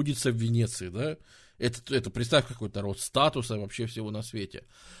бы находится в Венеции, да? Это представь, какой-то рост статуса вообще всего на свете.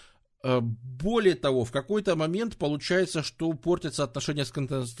 Более того, в какой-то момент получается, что портятся отношения с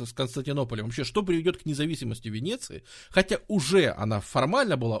Константинополем. Вообще, что приведет к независимости Венеции? Хотя уже она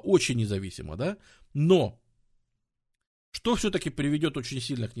формально была очень независима, да? Но что все-таки приведет очень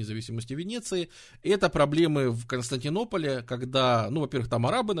сильно к независимости Венеции? Это проблемы в Константинополе, когда, ну, во-первых, там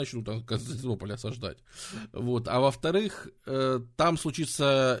арабы начнут Константинополь осаждать, вот, а во-вторых, там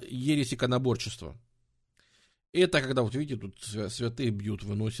случится ересь иконоборчества. Это когда, вот видите, тут святые бьют,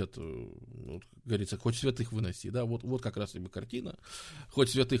 выносят, вот, говорится, хоть святых выноси, да, вот как раз и картина, хоть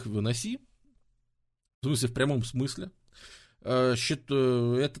святых выноси, в смысле, в прямом смысле.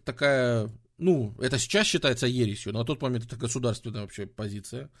 Это такая, ну, это сейчас считается ересью, но на тот момент это государственная вообще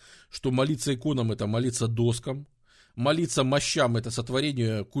позиция, что молиться иконам — это молиться доскам, молиться мощам — это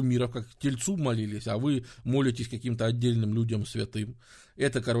сотворение кумиров, как тельцу молились, а вы молитесь каким-то отдельным людям святым.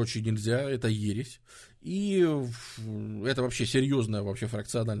 Это, короче, нельзя, это ересь. И это вообще серьезная вообще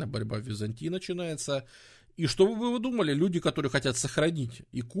фракциональная борьба в Византии начинается. И что бы вы думали, люди, которые хотят сохранить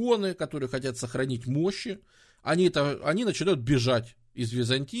иконы, которые хотят сохранить мощи, они начинают бежать из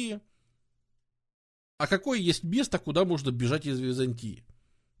Византии. А какое есть место, куда можно бежать из Византии?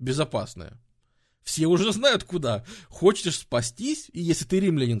 Безопасное. Все уже знают куда. Хочешь спастись, и если ты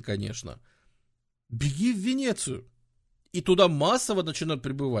римлянин, конечно, беги в Венецию. И туда массово начинают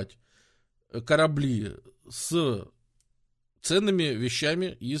прибывать корабли с ценными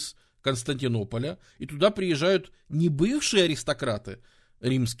вещами из Константинополя. И туда приезжают не бывшие аристократы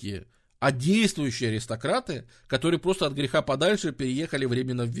римские, а действующие аристократы, которые просто от греха подальше переехали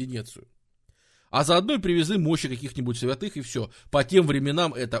временно в Венецию. А заодно и привезли мощи каких-нибудь святых, и все. По тем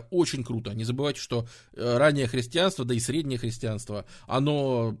временам это очень круто. Не забывайте, что раннее христианство, да и среднее христианство,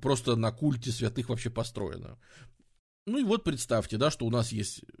 оно просто на культе святых вообще построено. Ну и вот представьте, да, что у нас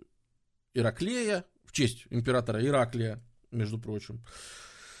есть Ираклея, в честь императора Ираклия, между прочим.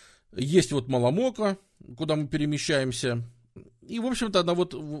 Есть вот Маламокко, куда мы перемещаемся. И, в общем-то,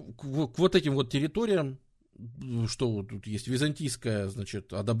 к вот этим вот территориям, что тут есть византийское,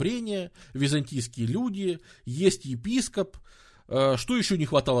 значит, одобрение, византийские люди, есть епископ, Что еще не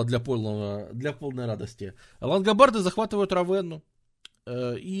хватало для полной радости? Лангобарды захватывают Равенну.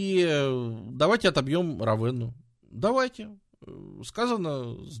 И давайте отобьем Равенну. Давайте.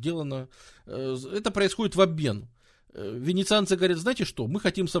 Сказано, сделано. Это происходит в обмен. Венецианцы говорят, знаете что, мы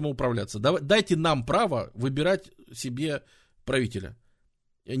хотим самоуправляться. Дайте нам право выбирать себе правителя.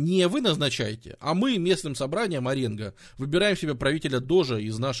 Не вы назначаете, а мы местным собранием Оренго выбираем себе правителя Дожа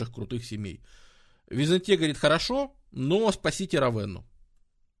из наших крутых семей. Византия говорит, хорошо, но спасите Равенну.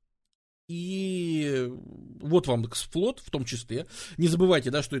 И вот вам флот в том числе. Не забывайте,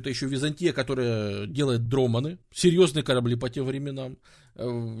 да, что это еще Византия, которая делает дроманы, серьезные корабли по тем временам,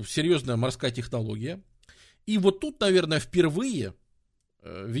 серьезная морская технология. И вот тут, наверное, впервые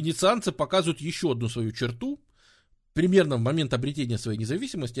венецианцы показывают еще одну свою черту, примерно в момент обретения своей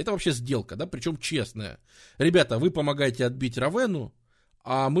независимости. Это вообще сделка, да, причем честная. Ребята, вы помогаете отбить Равенну,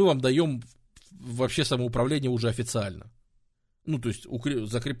 а мы вам даем вообще самоуправление уже официально. Ну, то есть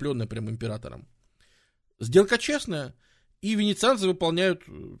закрепленное прям императором. Сделка честная, и венецианцы выполняют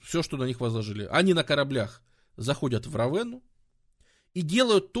все, что на них возложили. Они на кораблях заходят в Равенну и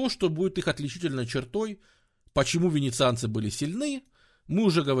делают то, что будет их отличительной чертой. Почему венецианцы были сильны, мы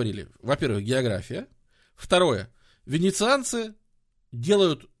уже говорили. Во-первых, география. Второе, венецианцы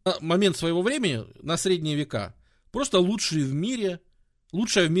делают на момент своего времени, на средние века, просто лучшая в мире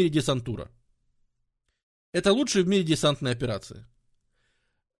десантура. Это лучшие в мире десантные операции.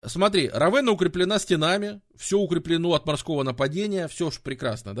 Смотри, Равенна укреплена стенами, все укреплено от морского нападения, все уж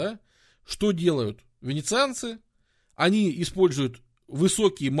прекрасно, да? Что делают венецианцы? Они используют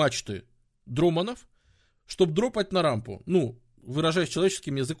высокие мачты дроманов, чтобы дропать на рампу. Ну, выражаясь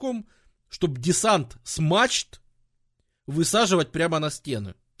человеческим языком, чтобы десант с мачт высаживать прямо на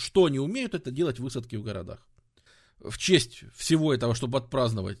стены. Что они умеют, это делать высадки в городах. В честь всего этого, чтобы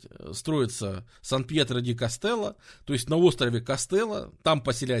отпраздновать, строится Сан-Пьетро-ди-Кастелло, то есть на острове Кастелло, там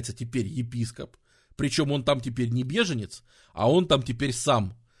поселяется теперь епископ, причем он там теперь не беженец, а он там теперь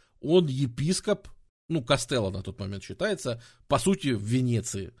сам. Он епископ, ну, Кастелло на тот момент считается, по сути, в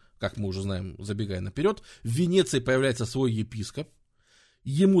Венеции, как мы уже знаем, забегая наперед, в Венеции появляется свой епископ,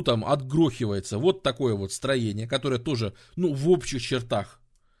 ему там отгрохивается вот такое вот строение, которое тоже, ну, в общих чертах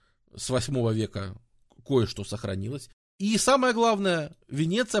с 8 века кое-что сохранилось. И самое главное,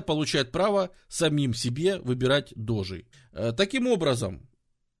 Венеция получает право самим себе выбирать дожей. Таким образом,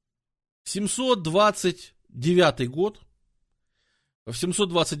 729 год, в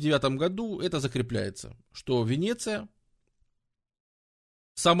 729 году это закрепляется, что Венеция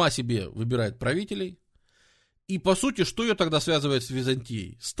сама себе выбирает правителей. И по сути, что ее тогда связывает с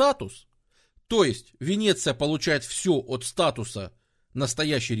Византией? Статус. То есть Венеция получает все от статуса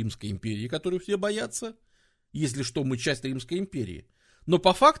настоящей Римской империи, которую все боятся. Если что, мы часть Римской империи. Но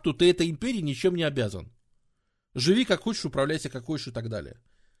по факту ты этой империи ничем не обязан. Живи как хочешь, управляйся как хочешь и так далее.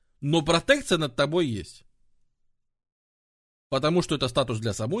 Но протекция над тобой есть. Потому что это статус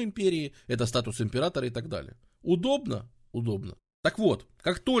для самой империи, это статус императора и так далее. Удобно? Удобно. Так вот,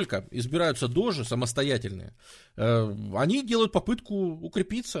 как только избираются дожи самостоятельные, они делают попытку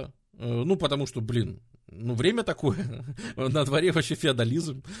укрепиться. Ну, потому что, время такое, на дворе вообще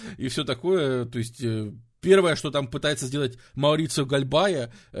феодализм и все такое. То есть, первое, что там пытается сделать Маурицио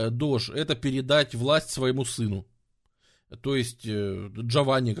Гальбая, дож, это передать власть своему сыну. То есть,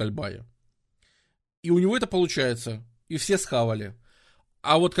 Джованни Гальбая. И у него это получается. И все схавали.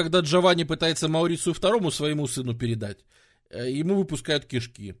 А вот когда Джованни пытается Маурицию II своему сыну передать, ему выпускают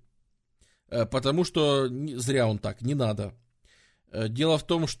кишки. Потому что зря он так, не надо. Дело в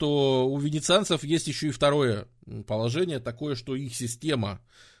том, что у венецианцев есть еще и второе положение, такое, что их система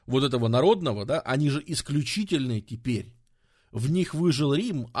вот этого народного, да, они же исключительные теперь. В них выжил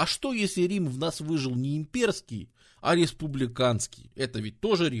Рим. А что, если Рим в нас выжил не имперский, а республиканский? Это ведь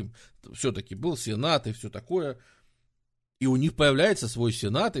тоже Рим. Все-таки был сенат и все такое. И у них появляется свой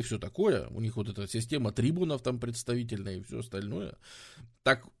сенат и все такое. У них вот эта система трибунов там представительная и все остальное.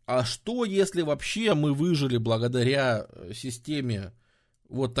 Так, а что, если вообще мы выжили благодаря системе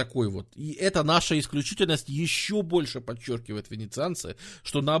вот такой вот? И это наша исключительность еще больше подчеркивает венецианцы,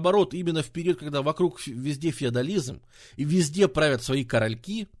 что наоборот, именно в период, когда вокруг везде феодализм и везде правят свои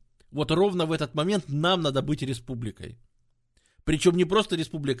корольки, вот ровно в этот момент нам надо быть республикой. Причем не просто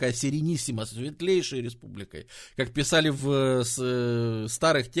республика, а Серениссима, Светлейшей Республикой. Как писали в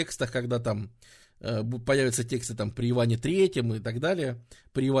старых текстах, когда там появятся тексты там, при Иване III и так далее,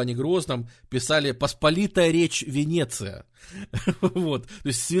 при Иване Грозном, писали «Посполитая речь Венеция». Вот. То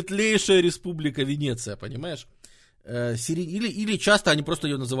есть Светлейшая Республика Венеция, понимаешь? Или часто они просто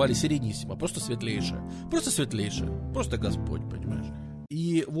ее называли Серениссима, просто Светлейшая. Просто Светлейшая, просто Господь, понимаешь? И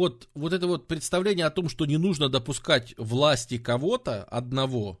И вот это вот представление о том, что не нужно допускать власти кого-то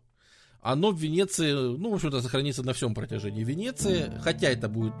одного, оно в Венеции, ну, в общем-то, сохранится на всем протяжении Венеции, хотя это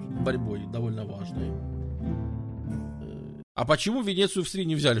будет борьбой довольно важной. А почему Венецию в Сри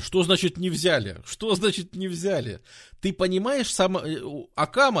не взяли? Что значит не взяли? Что значит не взяли? Ты понимаешь,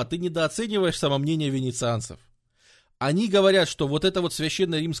 Акама, ты недооцениваешь самомнение венецианцев. Они говорят, что вот эта вот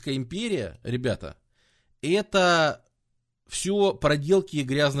Священная Римская империя, ребята, это все проделки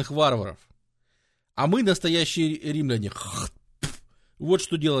грязных варваров. А мы настоящие римляне. Вот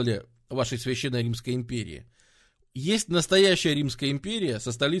что делали в вашей Священной Римской империи. Есть настоящая Римская империя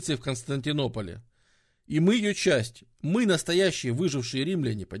со столицей в Константинополе. И мы ее часть. Мы настоящие выжившие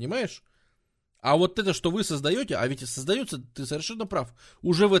римляне, понимаешь? А вот это, что вы создаете, а ведь создается, ты совершенно прав.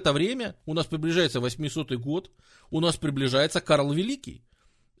 Уже в это время у нас приближается 800 год, у нас приближается Карл Великий.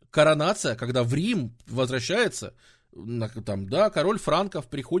 Коронация, когда в Рим возвращается, там, да, король франков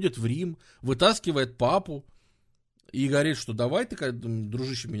приходит в Рим, вытаскивает папу и говорит, что давай ты,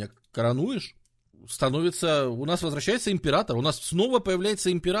 дружище, меня коронуешь. Становится, у нас возвращается император, у нас снова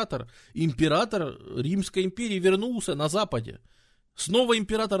появляется император. Император Римской империи вернулся на Западе. Снова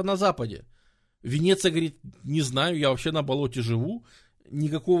император на Западе. Венеция говорит, не знаю, я вообще на болоте живу,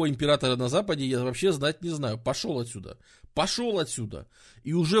 никакого императора на Западе я вообще знать не знаю. Пошел отсюда. Пошел отсюда.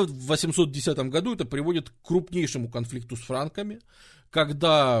 И уже в 810 году это приводит к крупнейшему конфликту с франками,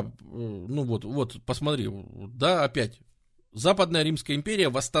 когда, ну вот, посмотри, да, опять, Западная Римская империя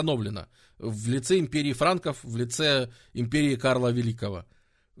восстановлена в лице империи франков, в лице империи Карла Великого.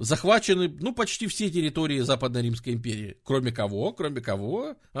 Захвачены, ну, почти все территории Западной Римской империи. Кроме кого? Кроме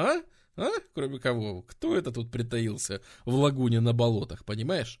кого? Кроме кого? Кто это тут притаился в лагуне на болотах,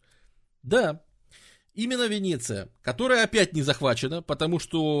 понимаешь? Да, именно Венеция, которая опять не захвачена, потому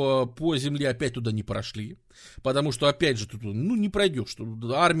что по земле опять туда не прошли, потому что опять же тут, ну, не пройдешь,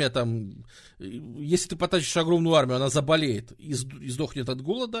 армия там, если ты потащишь огромную армию, она заболеет и сдохнет от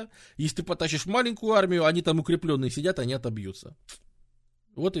голода, если ты потащишь маленькую армию, они там укрепленные сидят, они отобьются.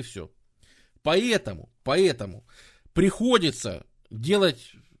 Вот и все. Поэтому приходится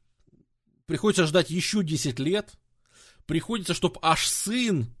ждать еще 10 лет, приходится, чтобы аж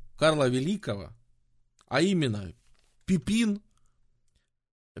сын Карла Великого, а именно Пипин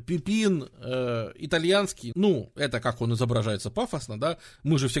итальянский, ну, это как он изображается пафосно, да,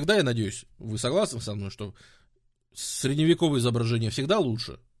 мы же всегда, я надеюсь, вы согласны со мной, что средневековые изображения всегда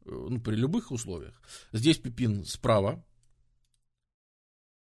лучше, ну, при любых условиях. Здесь Пипин справа.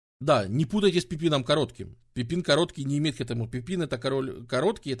 Да, не путайте с Пипином Коротким. Пипин Короткий не имеет к этому. Пипин это король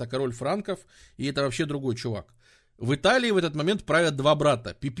Короткий, это король франков, и это вообще другой чувак. В Италии в этот момент правят два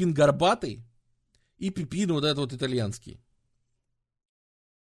брата. Пипин Горбатый и Пипин вот этот вот итальянский.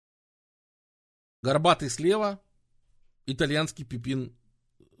 Горбатый слева, итальянский Пипин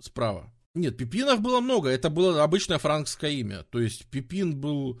справа. Нет, Пипинов было много, это было обычное франкское имя. То есть Пипин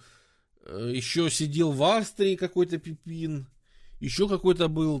был, еще сидел в Австрии какой-то Пипин, еще какой-то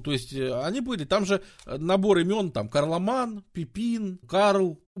был, то есть они были, там же набор имен, там Карломан, Пипин,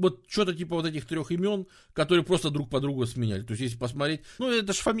 Карл, вот что-то типа вот этих трех имен, которые просто друг по другу сменяли. То есть если посмотреть, ну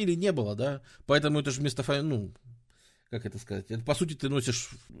это же фамилии не было, да, поэтому это же вместо фамилии, ну, как это сказать, это, по сути ты носишь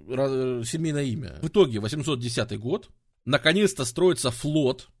семейное имя. В итоге 810 год, наконец-то строится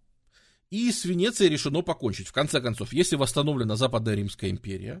флот, и с Венецией решено покончить. В конце концов, если восстановлена Западная Римская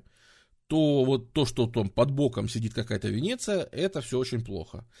империя, то вот то, что там под боком сидит какая-то Венеция, это все очень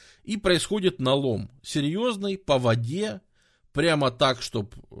плохо. И происходит налом серьезный, по воде, прямо так,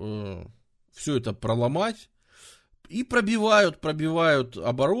 чтобы все это проломать. И пробивают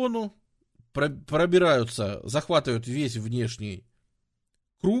оборону, пробираются, захватывают весь внешний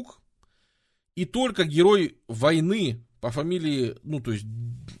круг. И только герой войны по фамилии, ну то есть,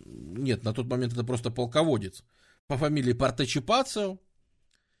 нет, на тот момент это просто полководец, по фамилии Партечипацио,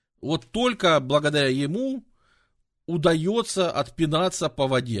 вот только благодаря ему удается отпинаться по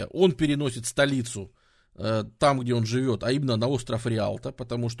воде. Он переносит столицу там, где он живет, а именно на остров Риалто,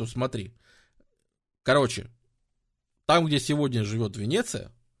 потому что, смотри, короче, там, где сегодня живет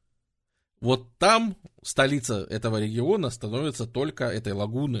Венеция, вот там столица этого региона становится только этой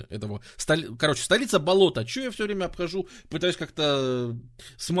лагуны, короче, столица болота. Чего я все время обхожу, пытаюсь как-то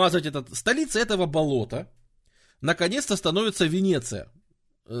смазать столица этого болота, наконец-то становится Венеция.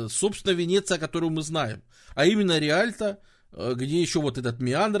 Собственно, Венеция, которую мы знаем. А именно Риальто, где еще вот этот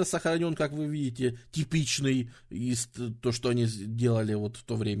меандр сохранен, как вы видите, типичный из то, что они делали вот в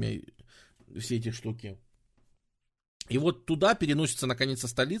то время, все эти штуки. И вот туда переносится наконец-то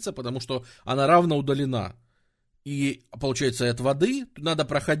столица, потому что она равно удалена И, получается, от воды надо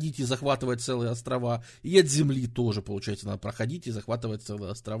проходить и захватывать целые острова, и от земли тоже, получается, надо проходить и захватывать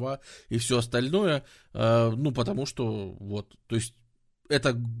целые острова, и все остальное, потому что, вот, то есть,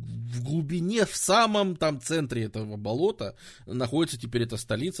 это в глубине, в самом там центре этого болота находится теперь эта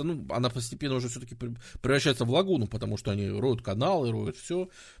столица, она постепенно уже все-таки превращается в лагуну, потому что они роют каналы, роют все,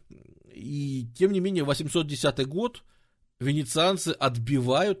 и, тем не менее, 810 год венецианцы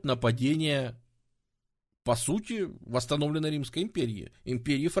отбивают нападение, по сути, восстановленной Римской империи,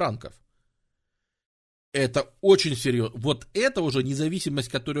 империи франков. Это очень серьезно. Вот это уже независимость,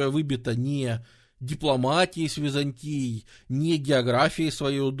 которая выбита не дипломатией с Византией, не географией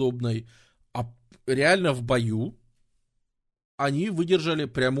своей удобной, а реально в бою они выдержали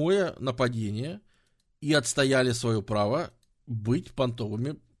прямое нападение и отстояли свое право быть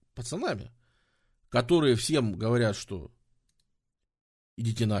понтовыми пацанами, которые всем говорят, что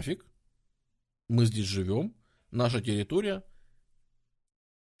идите нафиг, мы здесь живем, наша территория,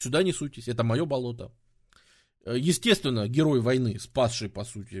 сюда не суйтесь, это мое болото. Естественно, герой войны, спасший, по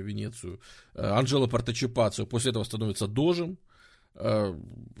сути, Венецию, Анджело Партечипацио, после этого становится дожем,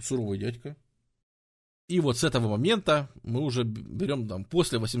 суровый дядька. И вот с этого момента мы уже берем там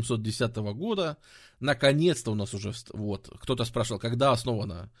после 810 года, наконец-то у нас уже, вот, кто-то спрашивал, когда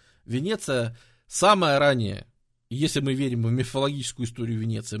основана Венеция, самое раннее, если мы верим в мифологическую историю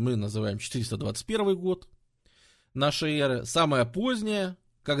Венеции, мы называем 421 год нашей эры. Самое позднее,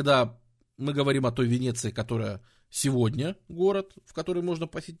 когда мы говорим о той Венеции, которая сегодня город, в который можно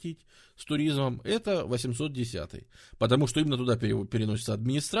посетить с туризмом, это 810. Потому что именно туда переносится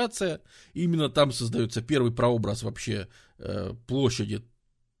администрация, именно там создается первый прообраз вообще площади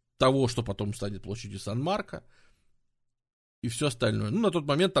того, что потом станет площадью Сан-Марко. И все остальное. На тот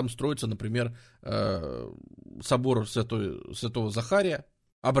момент там строится, например, собор Святого Захария.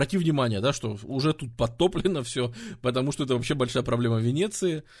 Обрати внимание, да, что уже тут подтоплено все, потому что это вообще большая проблема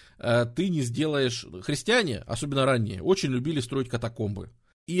Венеции. Ты не сделаешь... Христиане, особенно ранние, очень любили строить катакомбы.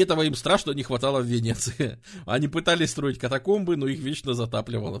 И этого им страшно не хватало в Венеции. Они пытались строить катакомбы, но их вечно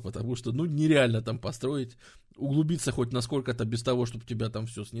затапливало, потому что, нереально там построить, углубиться хоть насколько-то без того, чтобы тебя там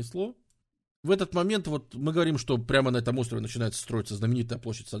все снесло. В этот момент вот мы говорим, что прямо на этом острове начинается строиться знаменитая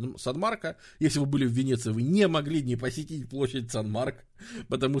площадь Сан-Марко. Если вы были в Венеции, вы не могли не посетить площадь Сан-Марко,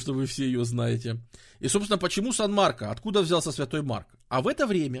 потому что вы все ее знаете. И, собственно, почему Сан-Марко? Откуда взялся Святой Марк? А в это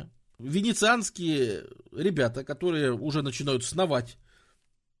время венецианские ребята, которые уже начинают сновать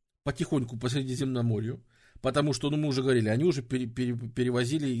потихоньку по Средиземноморью, потому что, мы уже говорили, они уже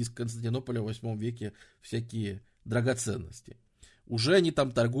перевозили из Константинополя в 8 веке всякие драгоценности. Уже они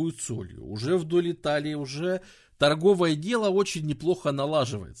там торгуют солью, уже вдоль Италии, уже торговое дело очень неплохо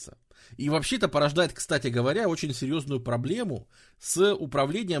налаживается. И вообще это порождает, кстати говоря, очень серьезную проблему с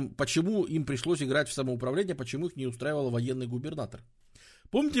управлением, почему им пришлось играть в самоуправление, почему их не устраивал военный губернатор.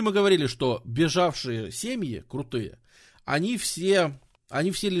 Помните, мы говорили, что бежавшие семьи, крутые, они все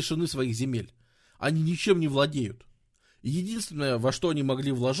лишены своих земель, они ничем не владеют. Единственное, во что они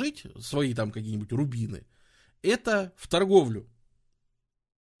могли вложить свои там какие-нибудь рубины, это в торговлю.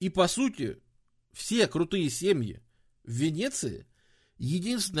 И, по сути, все крутые семьи в Венеции,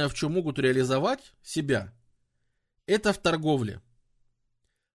 единственное, в чем могут реализовать себя, это в торговле.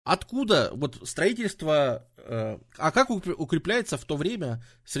 Откуда вот строительство... как укрепляется в то время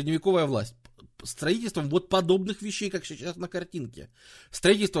средневековая власть? Строительством вот подобных вещей, как сейчас на картинке.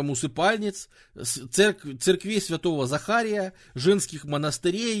 Строительством усыпальниц, церквей Святого Захария, женских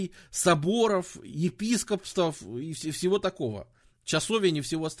монастырей, соборов, епископств и всего такого. Часовен и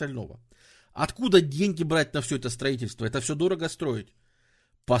всего остального. Откуда деньги брать на все это строительство? Это все дорого строить.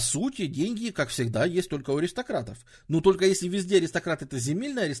 По сути, деньги, как всегда, есть только у аристократов. Но только если везде аристократ это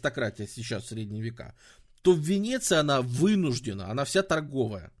земельная аристократия, сейчас в средние века, то в Венеции она вынуждена, она вся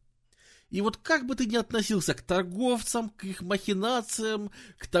торговая. И вот как бы ты ни относился к торговцам, к их махинациям,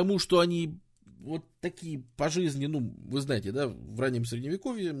 к тому, что они вот такие по жизни, вы знаете, да, в раннем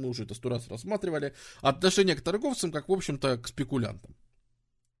средневековье, мы уже это 100 раз рассматривали, отношение к торговцам, как, в общем-то, к спекулянтам.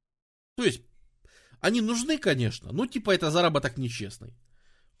 То есть, они нужны, конечно, но типа это заработок нечестный.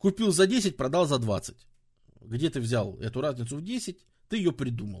 Купил за 10, продал за 20. Где ты взял эту разницу в 10? Ты ее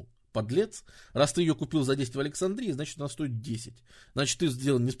придумал. Подлец. Раз ты ее купил за 10 в Александрии, значит, она стоит 10. Значит, ты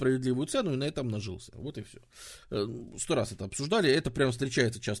сделал несправедливую цену и на этом нажился. Вот и все. 100 раз это обсуждали. Это прямо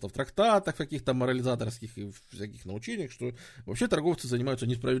встречается часто в трактатах, каких-то морализаторских и в всяких научениях, что вообще торговцы занимаются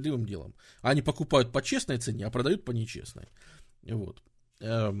несправедливым делом. Они покупают по честной цене, а продают по нечестной. Вот.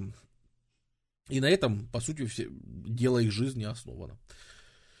 И на этом, по сути, дело их жизни основано.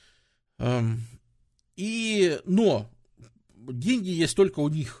 Но деньги есть только у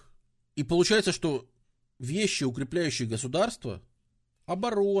них. И получается, что вещи, укрепляющие государство,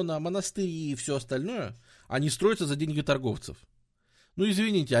 оборона, монастыри и все остальное, они строятся за деньги торговцев. Ну,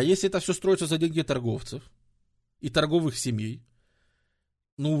 извините, а если это все строится за деньги торговцев и торговых семей,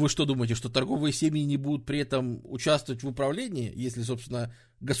 ну, вы что думаете, что торговые семьи не будут при этом участвовать в управлении, если, собственно,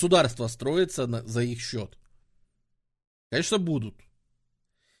 государство строится за их счет? Конечно, будут.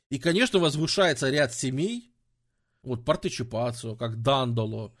 И, конечно, возвышается ряд семей, вот Партечипацио, как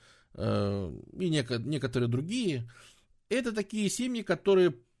Дандоло и некоторые другие. Это такие семьи,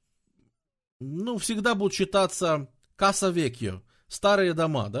 которые, ну, всегда будут считаться Каса Векьо, старые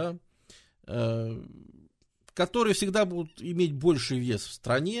дома, да, которые всегда будут иметь больший вес в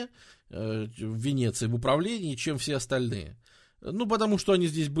стране, в Венеции, в управлении, чем все остальные. Ну, потому что они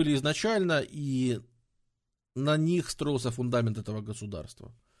здесь были изначально, и на них строился фундамент этого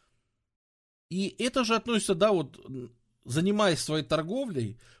государства. И это же относится, да, вот, занимаясь своей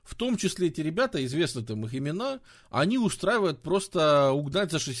торговлей, в том числе эти ребята, известны там их имена, они устраивают просто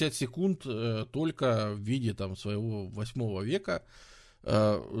угнать за 60 секунд только в виде там своего 8 века,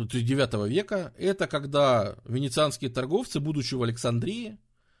 9 века. Это когда венецианские торговцы, будучи в Александрии,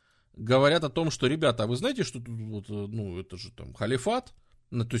 говорят о том, что, ребята, а вы знаете, что тут вот, ну, это же там халифат,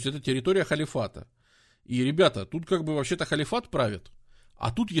 то есть это территория халифата. И, ребята, тут как бы вообще-то халифат правит,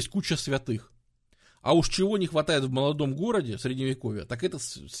 а тут есть куча святых. А уж чего не хватает в молодом городе средневековья, так это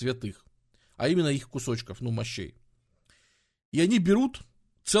святых. А именно их кусочков, ну, мощей. И они берут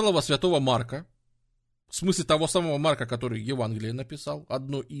целого святого Марка, в смысле того самого Марка, который Евангелие написал,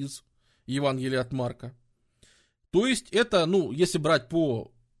 одно из Евангелий от Марка. То есть это, ну, если брать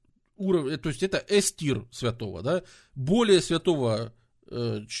по уровню, то есть это эстир святого, да, более святого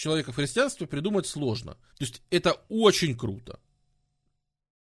человека в христианстве придумать сложно. То есть это очень круто.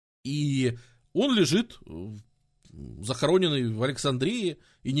 И он лежит захороненный в Александрии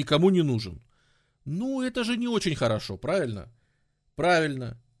и никому не нужен. Ну, это же не очень хорошо, правильно?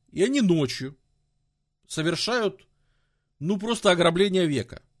 Правильно. И они ночью совершают, ну, просто ограбление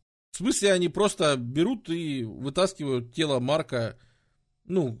века. В смысле, они просто берут и вытаскивают тело Марка,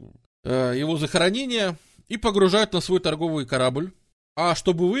 ну, его захоронения, и погружают на свой торговый корабль. А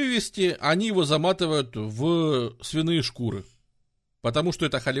чтобы вывести, они его заматывают в свиные шкуры. Потому что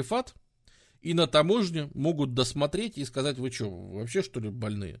это халифат, и на таможне могут досмотреть и сказать: вы что, вообще что ли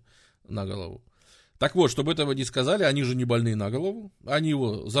больные на голову? Так вот, чтобы этого не сказали, они же не больные на голову, они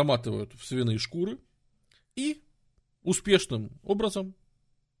его заматывают в свиные шкуры и успешным образом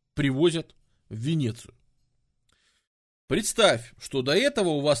привозят в Венецию. Представь, что до этого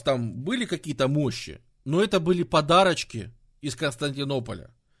у вас там были какие-то мощи, но это были подарочки из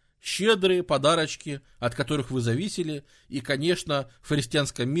Константинополя. Щедрые подарочки, от которых вы зависели, и, конечно, в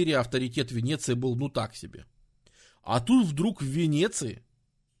христианском мире авторитет Венеции был ну так себе. А тут вдруг в Венеции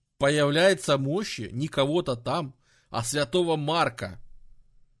появляется мощи не кого-то там, а святого Марка.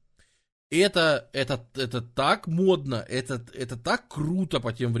 Это так модно, это так круто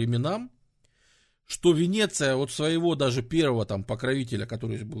по тем временам, что Венеция от своего даже первого там покровителя,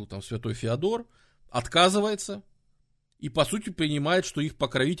 который был там святой Феодор, отказывается и, по сути, принимает, что их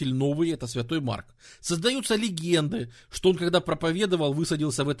покровитель новый — это святой Марк. Создаются легенды, что он, когда проповедовал,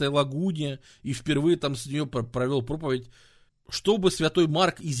 высадился в этой лагуне и впервые там с нее провел проповедь. Что бы святой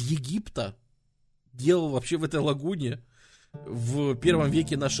Марк из Египта делал вообще в этой лагуне в 1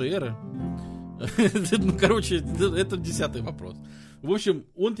 веке нашей эры? Ну, короче, это 10-й вопрос. В общем,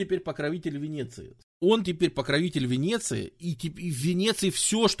 он теперь покровитель Венеции. Он теперь покровитель Венеции, и в Венеции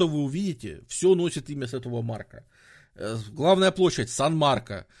все, что вы увидите, все носит имя святого Марка. Главная площадь —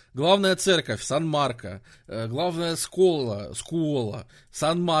 Сан-Марко, главная церковь — Сан-Марко, главная скола —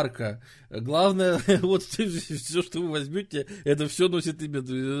 Сан-Марко, главное, вот все, что вы возьмете, это все носит имя.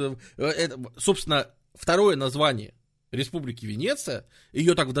 Это, собственно, второе название Республики Венеция,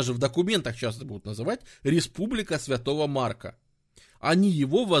 ее так даже в документах часто будут называть Республика Святого Марка. Они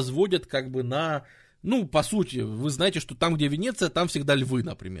его возводят как бы на, ну, по сути, вы знаете, что там, где Венеция, там всегда львы,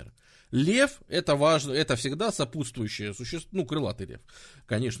 например. Лев — это важно, это всегда сопутствующее существо, ну, крылатый лев.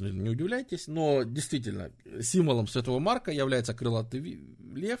 Конечно, не удивляйтесь, но действительно символом святого Марка является крылатый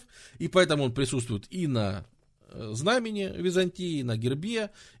лев, и поэтому он присутствует и на знамени Византии, на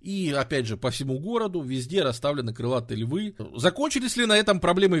гербе, и, опять же, по всему городу везде расставлены крылатые львы. Закончились ли на этом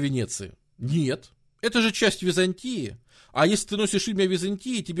проблемы Венеции? Нет. Это же часть Византии. А если ты носишь имя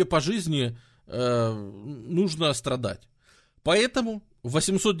Византии, тебе по жизни нужно страдать. Поэтому в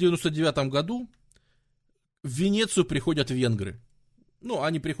 899 году в Венецию приходят венгры. Ну,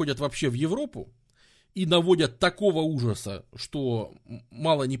 они приходят вообще в Европу. и наводят такого ужаса, что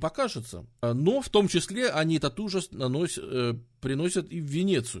мало не покажется, но в том числе они этот ужас приносят и в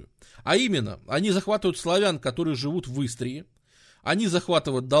Венецию. А именно, они захватывают славян, которые живут в Истрии, они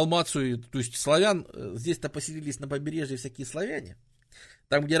захватывают Далмацию, то есть славян, здесь-то поселились на побережье всякие славяне,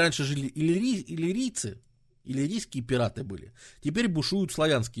 там, где раньше жили иллирийцы, иллирийские пираты были, теперь бушуют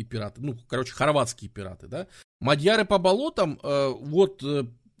славянские пираты, хорватские пираты, да. Мадьяры по болотам,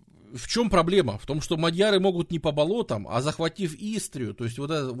 в чем проблема? В том, что мадьяры могут не по болотам, а захватив Истрию, то есть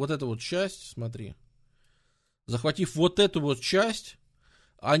вот эту вот часть, смотри, захватив вот эту вот часть,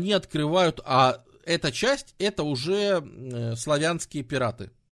 они открывают, а эта часть, это уже славянские пираты,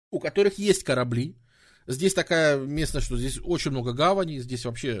 у которых есть корабли. Здесь такая местность, что здесь очень много гаваней, здесь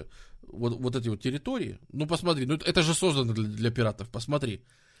вообще вот эти вот территории. Посмотри, это же создано для пиратов, посмотри.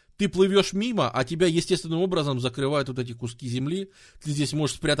 Ты плывешь мимо, а тебя естественным образом закрывают вот эти куски земли. Ты здесь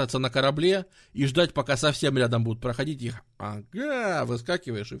можешь спрятаться на корабле и ждать, пока совсем рядом будут проходить их. Ага,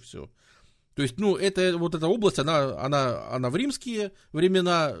 выскакиваешь и все. То есть, эта область, она в римские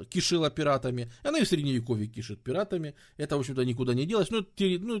времена кишила пиратами, она и в средневековье кишит пиратами. Это, в общем-то, никуда не делось.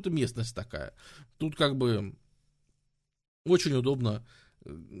 Это местность такая. Тут как бы очень удобно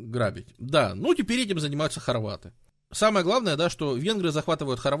грабить. Да, теперь этим занимаются хорваты. Самое главное, да, что венгры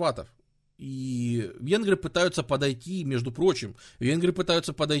захватывают хорватов. И венгры пытаются подойти, между прочим,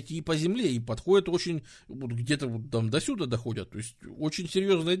 и по земле, и подходят очень, где-то там до сюда доходят, то есть очень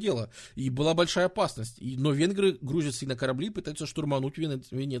серьезное дело, и была большая опасность, но венгры грузятся и на корабли, пытаются штурмануть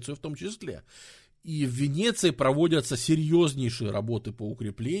Венецию в том числе. И в Венеции проводятся серьезнейшие работы по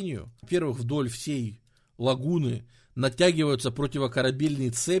укреплению. Во-первых, вдоль всей лагуны натягиваются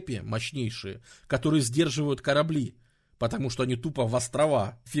противокорабельные цепи мощнейшие, которые сдерживают корабли, потому что они тупо в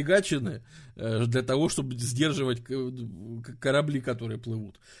острова фигачены для того, чтобы сдерживать корабли, которые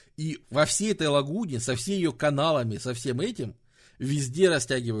плывут. И во всей этой лагуне, со всеми ее каналами, со всем этим, везде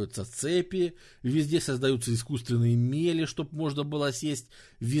растягиваются цепи, везде создаются искусственные мели, чтобы можно было сесть,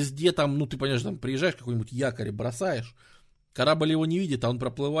 везде там, ты понимаешь, там приезжаешь, какой-нибудь якорь и бросаешь, корабль его не видит, а он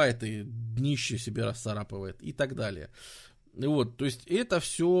проплывает и днище себе расцарапывает и так далее. То есть это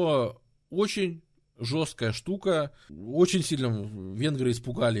все очень жесткая штука, очень сильно венгры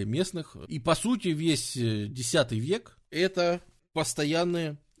испугали местных, и по сути весь X век это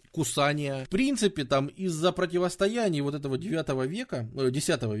постоянные кусания. В принципе, там из-за противостояний вот этого 9 века,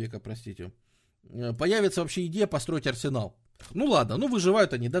 10 века, простите, появится вообще идея построить арсенал.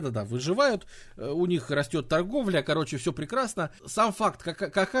 Выживают они, да-да-да, выживают, у них растет торговля, все прекрасно. Сам факт,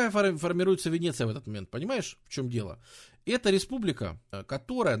 какая формируется Венеция в этот момент, понимаешь, в чем дело? Это республика,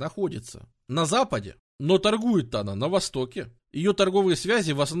 которая находится на западе, но торгует она на востоке. Ее торговые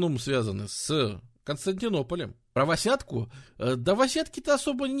связи в основном связаны с Константинополем. Про Восятку, да Восятки-то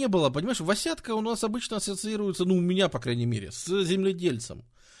особо не было, понимаешь, Восятка у нас обычно ассоциируется, у меня, по крайней мере, с земледельцем.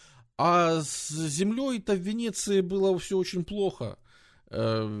 А с землей-то в Венеции было все очень плохо.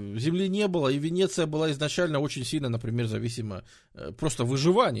 Земли не было, и Венеция была изначально очень сильно, например, зависима, просто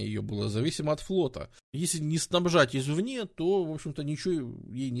выживание ее было зависимо от флота. Если не снабжать извне, то, в общем-то, ничего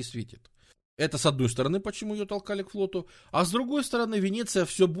ей не светит. Это с одной стороны, почему ее толкали к флоту, а с другой стороны, Венеция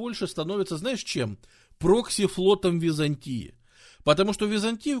все больше становится, знаешь чем? Прокси-флотом Византии. Потому что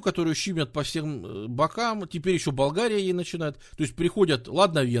Византию, которую щемят по всем бокам, теперь еще Болгария ей начинает. То есть приходят,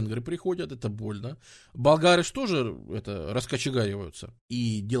 ладно, венгры приходят, это больно. Болгары же тоже раскочегариваются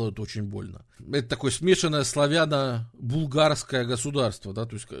и делают очень больно. Это такое смешанное славяно-булгарское государство, да,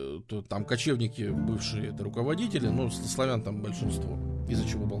 то есть там кочевники бывшие, это руководители, но славян там большинство, из-за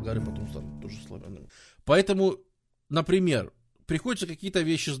чего болгары потом станут тоже славянами. Поэтому, например, приходится какие-то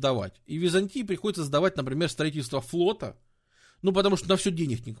вещи сдавать. И Византии приходится сдавать, например, строительство флота, потому что на все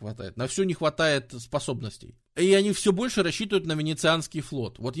денег не хватает, на все не хватает способностей. И они все больше рассчитывают на венецианский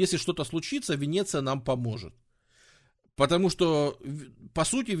флот. Вот если что-то случится, Венеция нам поможет. Потому что, по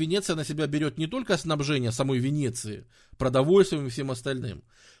сути, Венеция на себя берет не только снабжение самой Венеции, продовольствием и всем остальным.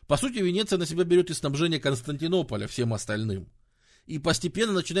 По сути, Венеция на себя берет и снабжение Константинополя всем остальным. И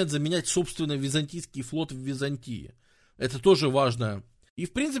постепенно начинает заменять собственный византийский флот в Византии. Это тоже важно. И,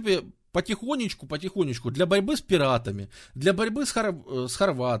 в принципе, потихонечку, для борьбы с пиратами, для борьбы с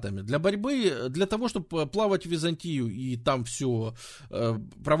хорватами, для того, чтобы плавать в Византию и там все,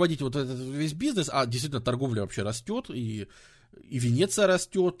 проводить вот этот весь бизнес, а действительно торговля вообще растет, и Венеция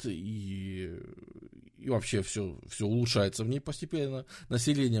растет, и вообще все улучшается в ней постепенно.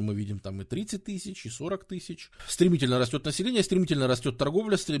 Население мы видим там и 30 тысяч, и 40 тысяч. Стремительно растет население, стремительно растет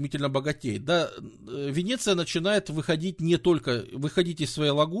торговля, стремительно богатеет. Да, Венеция начинает выходить из своей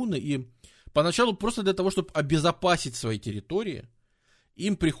лагуны, и поначалу просто для того, чтобы обезопасить свои территории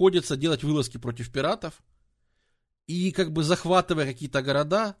им приходится делать вылазки против пиратов, и как бы захватывая какие-то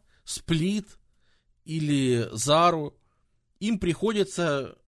города, Сплит или Зару, им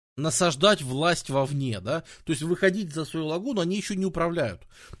приходится насаждать власть вовне, да, то есть выходить за свою лагуну они еще не управляют.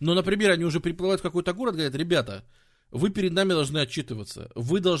 Но, например, они уже приплывают в какой-то город, говорят: ребята, вы перед нами должны отчитываться,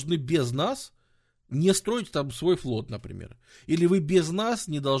 вы должны без нас не строить там свой флот, например, или вы без нас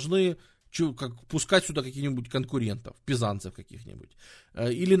не должны пускать сюда каких-нибудь конкурентов, пизанцев каких-нибудь.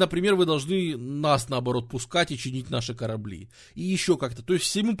 Или, например, вы должны нас, наоборот, пускать и чинить наши корабли. И еще как-то. То есть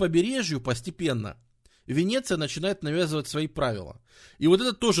всему побережью постепенно Венеция начинает навязывать свои правила. И вот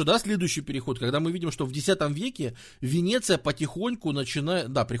это тоже, да, следующий переход, когда мы видим, что в X веке Венеция потихоньку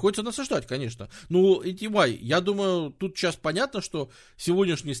начинает... Да, приходится насаждать, конечно. Ну, Этивай, я думаю, тут сейчас понятно, что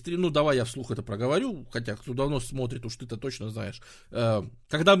сегодняшний стрим... Ну, давай я вслух это проговорю, хотя кто давно смотрит, уж ты-то точно знаешь.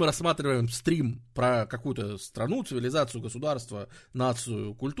 Когда мы рассматриваем стрим про какую-то страну, цивилизацию, государство,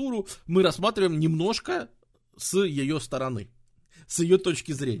 нацию, культуру, мы рассматриваем немножко с ее стороны, с ее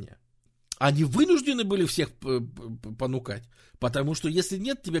точки зрения. Они вынуждены были всех понукать, потому что если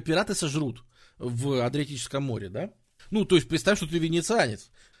нет, тебя пираты сожрут в Адриатическом море, да? Ну, то есть представь, что ты венецианец.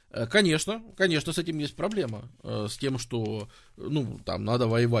 Конечно, с этим есть проблема. С тем, что, ну, там надо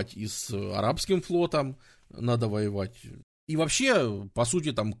воевать и с арабским флотом, надо воевать. И вообще, по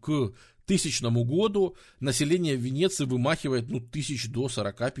сути, там к 1000 году население Венеции вымахивает, ну, 1000 до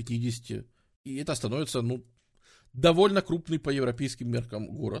 40-50. И это становится, ну, довольно крупный по европейским меркам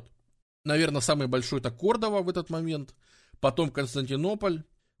город. Наверное, самый большой это Кордова в этот момент, потом Константинополь,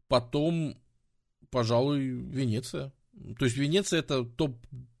 потом, пожалуй, Венеция. То есть Венеция это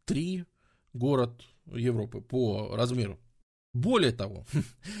топ-3 город Европы по размеру. Более того,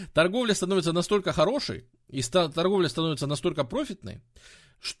 торговля становится настолько хорошей, и торговля становится настолько профитной,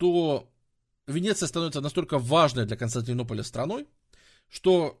 что Венеция становится настолько важной для Константинополя страной,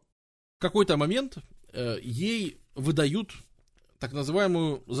 что в какой-то момент ей выдают так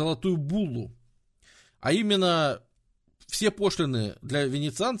называемую золотую буллу, а именно все пошлины для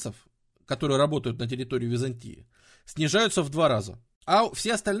венецианцев, которые работают на территории Византии, снижаются в 2 раза, а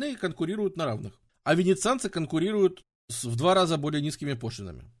все остальные конкурируют на равных. А венецианцы конкурируют с в 2 раза более низкими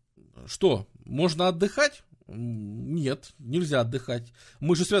пошлинами. Что, можно отдыхать? Нет, нельзя отдыхать.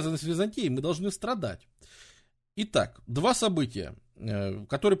 Мы же связаны с Византией, мы должны страдать. Итак, 2 события,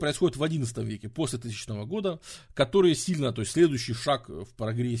 которые происходят в XI веке, после 1000 года, которые сильно, то есть следующий шаг в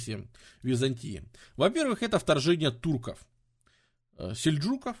прогрессе Византии. Во-первых, это вторжение турков,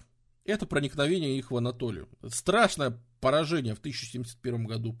 сельджуков, это проникновение их в Анатолию. Страшное поражение в 1071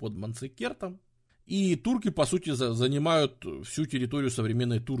 году под Манцикертом, и турки, по сути, занимают всю территорию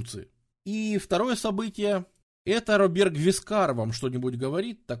современной Турции. И второе событие, это Робер Гвискар, вам что-нибудь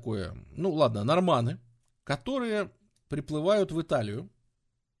говорит такое? Ну ладно, норманы, которые приплывают в Италию,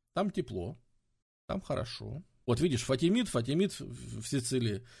 там тепло, там хорошо. Вот видишь, Фатимид в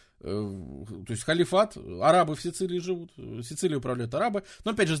Сицилии, то есть халифат, арабы в Сицилии живут, Сицилией управляют арабы.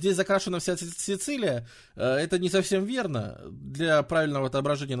 Но опять же, здесь закрашена вся Сицилия, это не совсем верно. Для правильного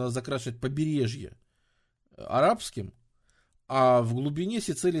отображения надо закрашивать побережье арабским, а в глубине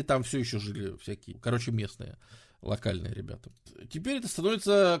Сицилии там все еще жили всякие, короче, местные. Локальные ребята. Теперь это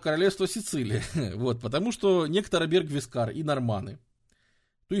становится королевство Сицилии. Вот, потому что некто Робер Гвискар и норманы,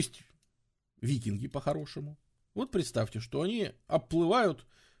 то есть викинги по-хорошему. Вот представьте, что они обплывают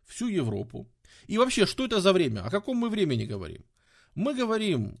всю Европу. И вообще, что это за время? О каком мы времени говорим? Мы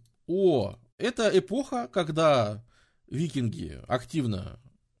говорим это эпоха, когда викинги активно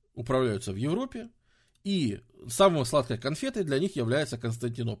управляются в Европе, и самой сладкой конфетой для них является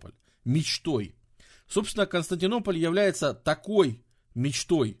Константинополь. Мечтой. Собственно, Константинополь является такой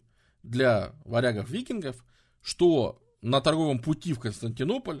мечтой для варягов-викингов, что на торговом пути в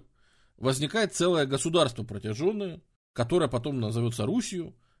Константинополь возникает целое государство протяженное, которое потом назовется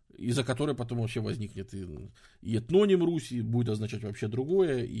Русью, из-за которой потом вообще возникнет и этноним Руси, будет означать вообще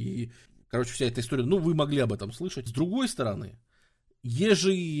другое, и, короче, вся эта история, ну, вы могли об этом слышать. С другой стороны, есть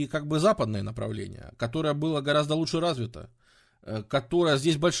же и как бы западное направление, которое было гораздо лучше развито, которая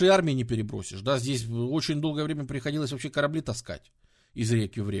здесь большие армии не перебросишь, да, здесь очень долгое время приходилось вообще корабли таскать из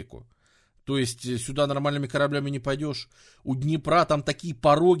реки в реку, то есть сюда нормальными кораблями не пойдешь, у Днепра там такие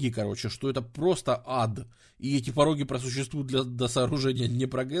пороги, короче, что это просто ад, и эти пороги просуществуют до сооружения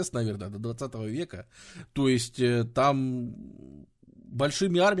Днепрогэс, наверное, до 20 века, то есть там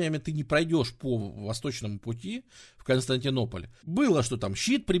большими армиями ты не пройдешь по восточному пути в Константинополь. Было, что там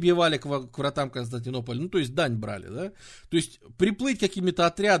щит прибивали к вратам Константинополя, ну, то есть дань брали, да. То есть приплыть какими-то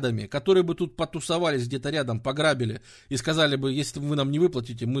отрядами, которые бы тут потусовались где-то рядом, пограбили и сказали бы, если вы нам не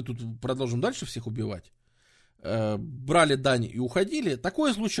выплатите, мы тут продолжим дальше всех убивать. брали дань и уходили,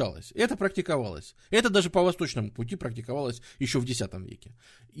 такое случалось, это практиковалось. Это даже по восточному пути практиковалось еще в X веке.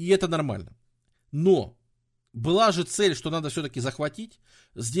 И это нормально. Но была же цель, что надо все-таки захватить.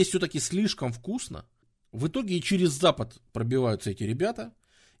 Здесь все-таки слишком вкусно. В итоге и через Запад пробиваются эти ребята.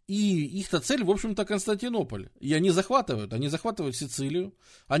 И их-то цель, в общем-то, Константинополь. И они захватывают Сицилию,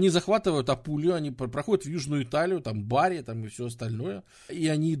 они захватывают Апулию, они проходят в Южную Италию, там Бари, там и все остальное. И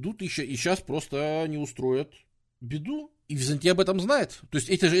они идут еще, и сейчас просто они устроят беду. И Византия об этом знает. То есть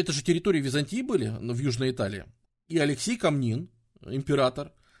это же территории Византии были в Южной Италии. И Алексей Комнин,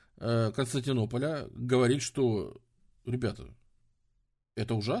 император Константинополя, говорит, что, ребята,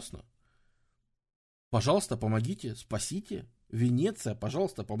 это ужасно. Пожалуйста, помогите, спасите. Венеция,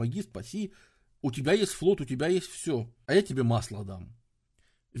 пожалуйста, помоги, спаси. У тебя есть флот, у тебя есть все. А я тебе масло дам.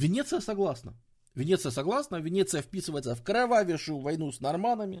 Венеция согласна. Венеция вписывается в кровавейшую войну с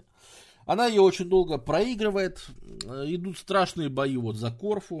норманнами. Она ее очень долго проигрывает. Идут страшные бои вот за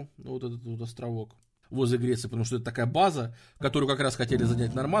Корфу, вот этот вот островок возле Греции, потому что это такая база, которую как раз хотели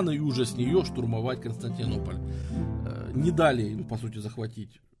занять норманы и уже с нее штурмовать Константинополь. Не дали им, по сути,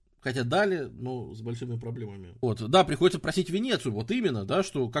 захватить. Хотя дали, но с большими проблемами. Вот, да, приходится просить Венецию, вот именно, да,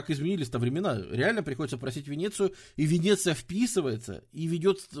 что как изменились-то времена. Реально приходится просить Венецию, и Венеция вписывается и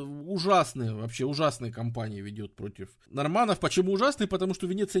ведет ужасные кампании ведет против норманнов. Почему ужасные? Потому что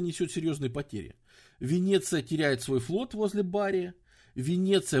Венеция несет серьезные потери. Венеция теряет свой флот возле Бари,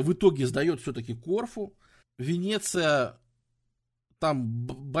 Венеция в итоге сдает все-таки Корфу, Венеция... Там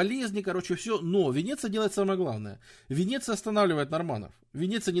болезни, все, но Венеция делает самое главное. Венеция останавливает норманов.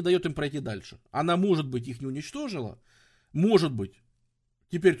 Венеция не дает им пройти дальше. Она, может быть, их не уничтожила. Может быть,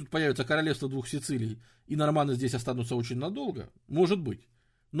 теперь тут появится королевство двух Сицилий, и норманы здесь останутся очень надолго. Может быть.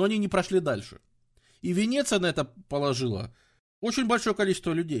 Но они не прошли дальше. И Венеция на это положила очень большое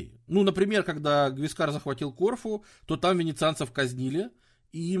количество людей. Ну, например, когда Гвискар захватил Корфу, то там венецианцев казнили,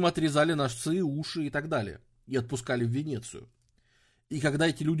 и им отрезали носы, уши и так далее. И отпускали в Венецию. И когда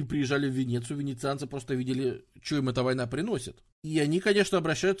эти люди приезжали в Венецию, венецианцы просто видели, что им эта война приносит. И они, конечно,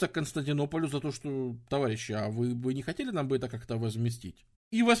 обращаются к Константинополю за то, что, товарищи, а вы бы не хотели нам бы это как-то возместить?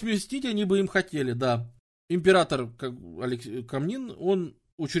 И возместить они бы им хотели, да. Император Комнин, он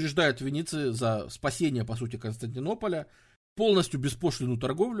учреждает в Венеции за спасение, по сути, Константинополя полностью беспошлинную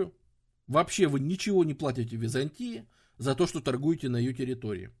торговлю. Вообще вы ничего не платите Византии за то, что торгуете на ее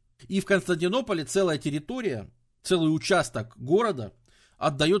территории. И в Константинополе целая территория, целый участок города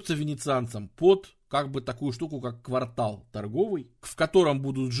отдается венецианцам под как бы такую штуку, как квартал торговый, в котором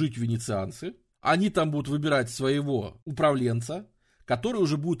будут жить венецианцы. Они там будут выбирать своего управленца, который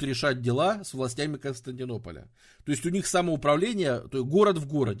уже будет решать дела с властями Константинополя. То есть у них самоуправление, то есть город в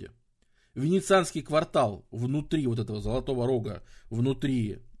городе. Венецианский квартал внутри вот этого Золотого Рога,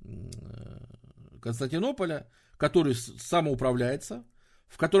 внутри Константинополя, который самоуправляется,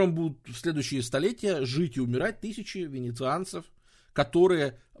 в котором будут в следующие столетия жить и умирать тысячи венецианцев,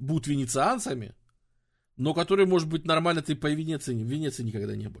 которые будут венецианцами, но которые, может быть, нормально-то в Венеции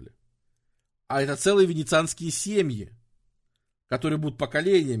никогда не были. А это целые венецианские семьи, которые будут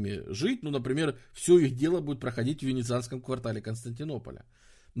поколениями жить, ну, например, все их дело будет проходить в венецианском квартале Константинополя.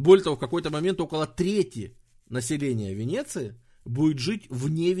 Более того, в какой-то момент около трети населения Венеции будет жить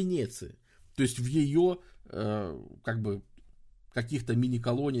вне Венеции, то есть в ее, каких-то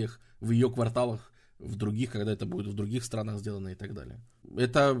мини-колониях, в ее кварталах, в других, когда это будет в других странах сделано и так далее.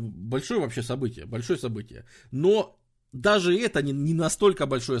 Это большое вообще событие, большое событие. Но даже это не настолько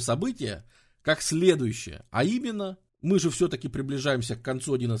большое событие, как следующее. А именно, мы же все-таки приближаемся к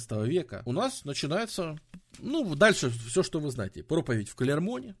концу XI века. У нас начинается, дальше все, что вы знаете. Проповедь в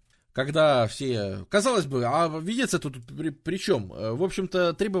Калермоне, когда все, казалось бы, а Венеция тут при чем? В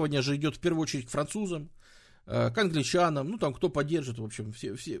общем-то, требование же идет в первую очередь к французам, к англичанам, там кто поддержит, в общем,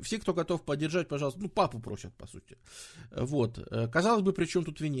 все, кто готов поддержать, пожалуйста, папу просят, по сути. Вот, казалось бы, при чем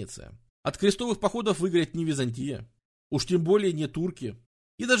тут Венеция? От крестовых походов выиграет не Византия, уж тем более не турки,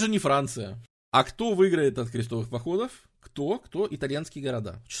 и даже не Франция. А кто выиграет от крестовых походов? Кто? Итальянские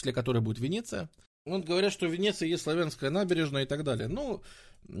города, в числе которых будет Венеция. Говорят, что в Венеции есть славянская набережная и так далее.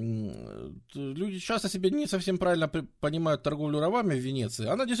 Люди часто себе не совсем правильно понимают торговлю рабами в Венеции.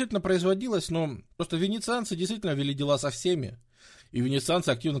 Она действительно производилась, но просто венецианцы действительно вели дела со всеми. И венецианцы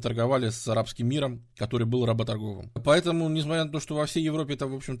активно торговали с арабским миром, который был работорговым. Поэтому, несмотря на то, что во всей Европе-то,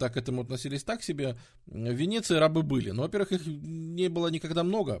 в общем-то, к этому относились так себе, в Венеции рабы были. Но, во-первых, их не было никогда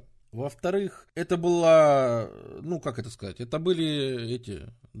много. Во-вторых, это была, это были эти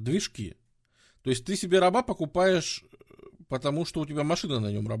движки. То есть ты себе раба покупаешь, потому что у тебя машина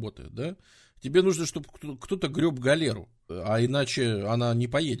на нем работает, да? Тебе нужно, чтобы кто-то греб галеру, а иначе она не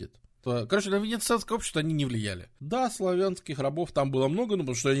поедет. Короче, на венецианское общество они не влияли. Да, славянских рабов там было много, но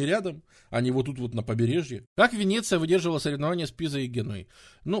потому что они рядом, они вот тут вот на побережье. Как Венеция выдерживала соревнования с Пизой и Генуей?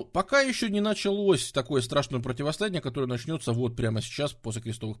 Ну, пока еще не началось такое страшное противостояние, которое начнется вот прямо сейчас, после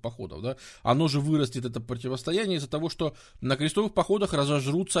крестовых походов, да. Оно же вырастет, это противостояние, из-за того, что на крестовых походах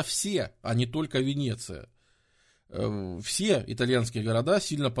разожрутся все, а не только Венеция. Все итальянские города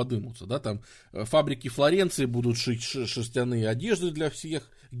сильно подымутся, да, там фабрики Флоренции будут шить шерстяные одежды для всех,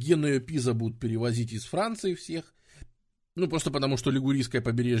 Генуя и Пиза будут перевозить из Франции всех, ну, просто потому, что Лигурийское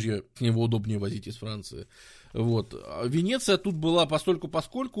побережье, к нему удобнее возить из Франции, вот. Венеция тут была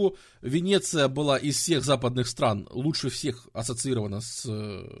поскольку Венеция была из всех западных стран лучше всех ассоциирована с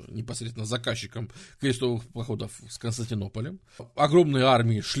непосредственно заказчиком крестовых походов с Константинополем. Огромные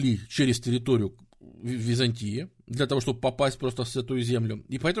армии шли через территорию Византии, для того, чтобы попасть просто в Святую Землю.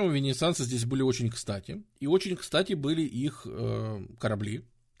 И поэтому венецианцы здесь были очень кстати. И очень кстати были их корабли,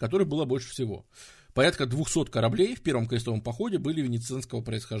 которых было больше всего. Порядка 200 кораблей в первом крестовом походе были венецианского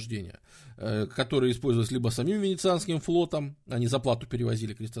происхождения, которые использовались либо самим венецианским флотом, они за плату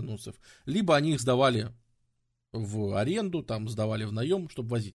перевозили крестоносцев, либо они их сдавали в аренду, там сдавали в наем, чтобы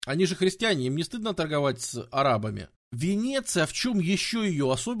возить. Они же христиане, им не стыдно торговать с арабами. Венеция, в чем еще ее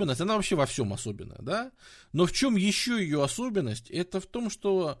особенность? Она вообще во всем особенная, да? Но в чем еще ее особенность? Это в том,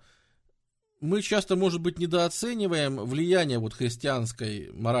 что мы часто, может быть, недооцениваем влияние вот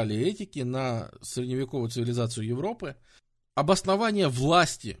христианской морали и этики на средневековую цивилизацию Европы. Обоснование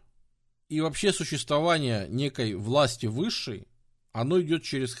власти и вообще существование некой власти высшей, оно идет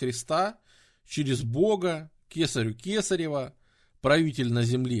через Христа, через Бога, кесарю Кесарева, правитель на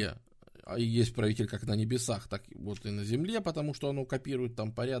земле. И есть правитель как на небесах, так вот и на земле, потому что оно копирует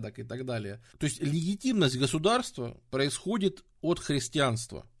там порядок и так далее. То есть легитимность государства происходит от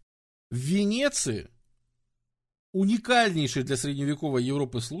христианства. В Венеции, уникальнейший для средневековой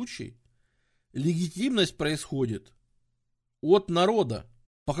Европы случай, легитимность происходит от народа.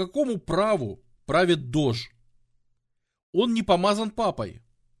 По какому праву правит дож? Он не помазан папой,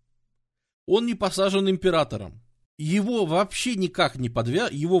 он не посажен императором. Его вообще никак не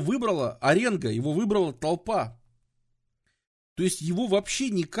его выбрала аренга, его выбрала толпа. То есть его вообще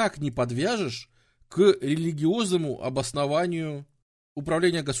никак не подвяжешь к религиозному обоснованию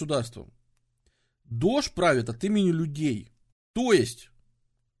управления государством. Дож правит от имени людей. То есть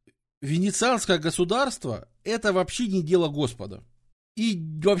венецианское государство это вообще не дело Господа. И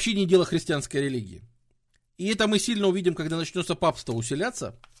вообще не дело христианской религии. И это мы сильно увидим, когда начнется папство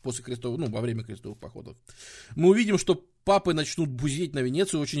усиляться после во время крестовых походов. Мы увидим, что папы начнут бузеть на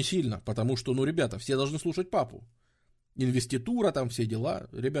Венецию очень сильно, потому что, ребята, все должны слушать папу. Инвеститура, там все дела,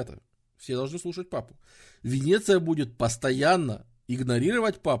 ребята, все должны слушать папу. Венеция будет постоянно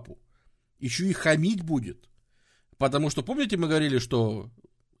игнорировать папу, еще и хамить будет. Потому что, помните, мы говорили, что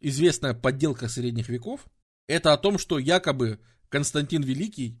известная подделка средних веков, это о том, что якобы Константин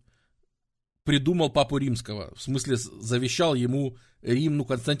Великий придумал папу римского, в смысле завещал ему Рим,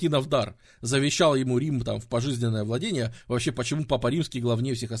 Константина в дар, завещал ему Рим там в пожизненное владение. Вообще, почему папа римский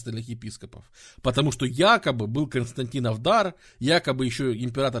главнее всех остальных епископов? Потому что якобы был Константинов дар, якобы еще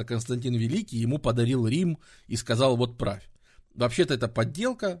император Константин Великий ему подарил Рим и сказал вот правь. Вообще-то это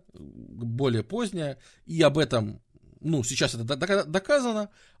подделка, более поздняя, и об этом, сейчас это доказано,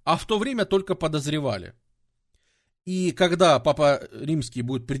 а в то время только подозревали. И когда папа римский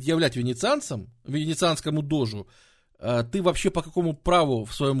будет предъявлять венецианцам, венецианскому дожу, ты вообще по какому праву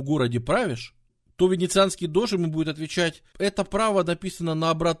в своем городе правишь, то венецианский дож ему будет отвечать, это право написано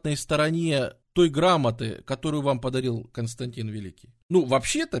на обратной стороне той грамоты, которую вам подарил Константин Великий.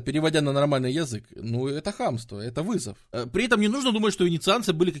 Вообще-то, переводя на нормальный язык, это хамство, это вызов. При этом не нужно думать, что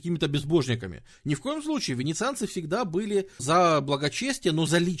венецианцы были какими-то безбожниками. Ни в коем случае, венецианцы всегда были за благочестие, но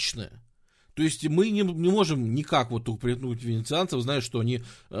за личное. То есть мы не можем никак упрекнуть венецианцев, зная, что они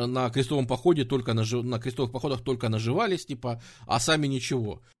на крестовом походе на крестовых походах только наживались, а сами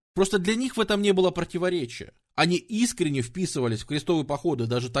ничего. Просто для них в этом не было противоречия. Они искренне вписывались в крестовые походы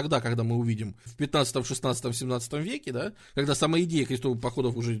даже тогда, когда мы увидим в 15, 16, 17 веке, да, когда сама идея крестовых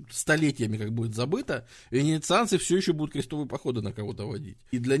походов уже столетиями будет забыта, венецианцы все еще будут крестовые походы на кого-то водить.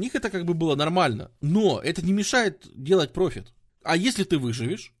 И для них это было нормально. Но это не мешает делать профит. А если ты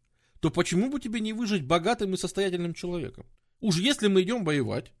выживешь, то почему бы тебе не выжить богатым и состоятельным человеком? Уж если мы идем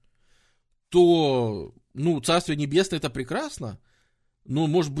воевать, то, Царствие Небесное это прекрасно, но,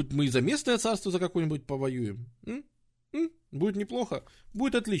 может быть, мы и за местное царство за какое-нибудь повоюем. Будет неплохо,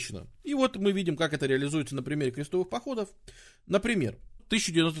 будет отлично. И вот мы видим, как это реализуется на примере крестовых походов. Например,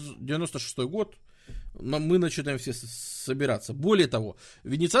 1096 год, мы начинаем все собираться. Более того,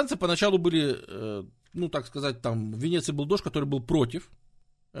 венецианцы поначалу были, в Венеции был дож, который был против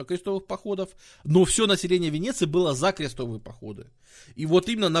крестовых походов, но все население Венеции было за крестовые походы. И вот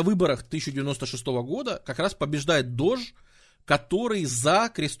именно на выборах 1096 года как раз побеждает дож, который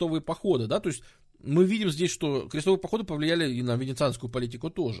за крестовые походы, да, то есть мы видим здесь, что крестовые походы повлияли и на венецианскую политику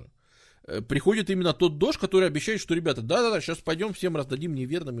тоже. Приходит именно тот дож, который обещает, что, ребята, да-да-да, сейчас пойдем, всем раздадим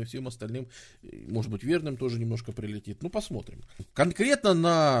неверным и всем остальным, может быть, верным тоже немножко прилетит, ну, посмотрим. Конкретно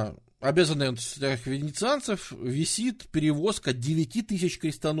на обязанностях венецианцев висит перевозка 9000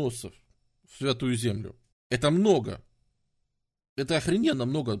 крестоносцев в Святую Землю. Это много. Это охрененно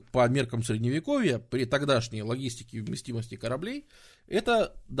много по меркам Средневековья, при тогдашней логистике и вместимости кораблей,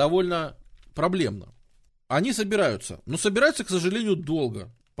 это довольно проблемно. Они собираются, но собираются, к сожалению,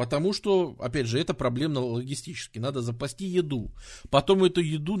 долго, потому что, опять же, это проблемно логистически, надо запасти еду, потом эту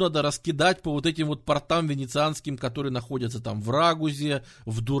еду надо раскидать по вот этим вот портам венецианским, которые находятся там в Рагузе,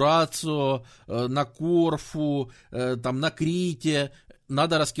 в Дурацио, на Корфу, там на Крите,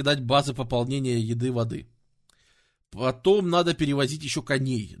 надо раскидать базы пополнения еды, воды. Потом надо перевозить еще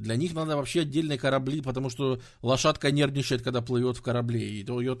коней. Для них надо вообще отдельные корабли, потому что лошадка нервничает, когда плывет в корабле. И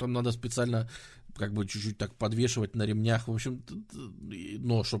то ее там надо специально как бы чуть-чуть так подвешивать на ремнях. В общем,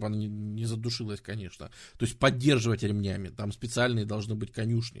 но чтобы она не задушилась, конечно. То есть поддерживать ремнями. Там специальные должны быть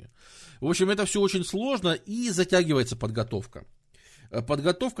конюшни. В общем, это все очень сложно и затягивается подготовка.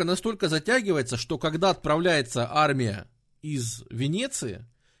 Подготовка настолько затягивается, что когда отправляется армия из Венеции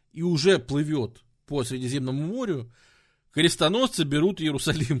и уже плывет по Средиземному морю, крестоносцы берут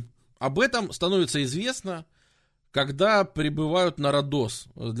Иерусалим. Об этом становится известно, когда прибывают на Родос,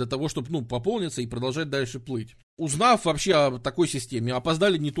 для того, чтобы пополниться и продолжать дальше плыть. Узнав вообще о такой системе,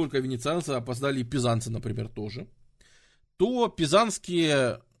 опоздали не только венецианцы, опоздали и пизанцы, например, тоже, то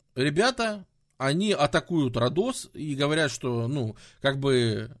пизанские ребята, они атакуют Родос и говорят, что,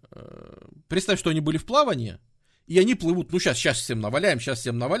 представь, что они были в плавании, и они плывут, сейчас всем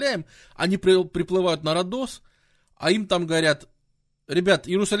наваляем, они приплывают на Родос, а им там говорят, ребят,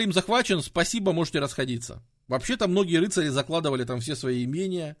 Иерусалим захвачен, спасибо, можете расходиться. Вообще-то многие рыцари закладывали там все свои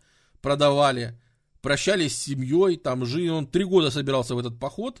имения, продавали, прощались с семьей, там жили, он 3 года собирался в этот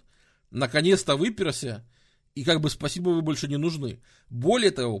поход, наконец-то выперся, и спасибо, вы больше не нужны.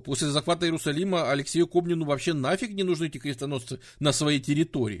 Более того, после захвата Иерусалима Алексею Комнину вообще нафиг не нужны эти крестоносцы на своей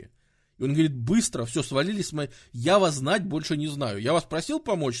территории. И он говорит, быстро, все, свалились мы, я вас знать больше не знаю. Я вас просил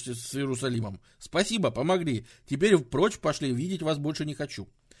помочь с Иерусалимом? Спасибо, помогли. Теперь прочь пошли, видеть вас больше не хочу.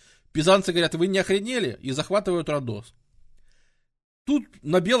 Пизанцы говорят, вы не охренели? И захватывают Родос. Тут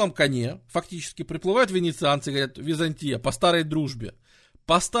на белом коне фактически приплывают венецианцы, говорят, Византия, по старой дружбе.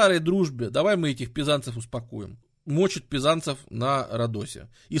 По старой дружбе, давай мы этих пизанцев успокоим. Мочат пизанцев на Родосе,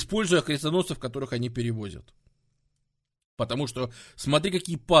 используя крестоносцев, которых они перевозят. Потому что, смотри,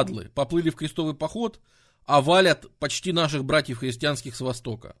 какие падлы, поплыли в крестовый поход, а валят почти наших братьев христианских с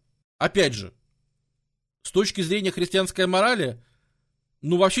востока. Опять же, с точки зрения христианской морали,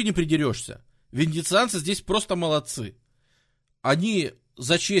 вообще не придерешься. Венецианцы здесь просто молодцы. Они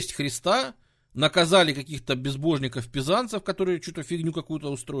за честь Христа наказали каких-то безбожников-пизанцев, которые что-то фигню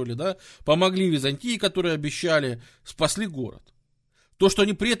какую-то устроили, да, помогли Византии, которые обещали, спасли город. То, что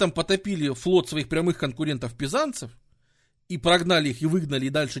они при этом потопили флот своих прямых конкурентов-пизанцев, и прогнали их, и выгнали, и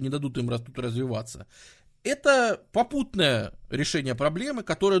дальше не дадут им тут развиваться. Это попутное решение проблемы,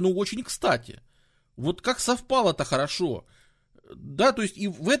 которое, очень кстати. Вот как совпало-то хорошо. Да, то есть и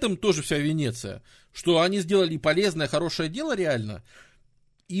в этом тоже вся Венеция, что они сделали полезное, хорошее дело реально,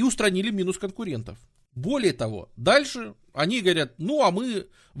 и устранили минус конкурентов. Более того, дальше они говорят,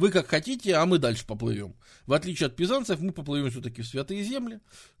 вы как хотите, а мы дальше поплывем. В отличие от пизанцев, мы поплывем все-таки в Святые Земли.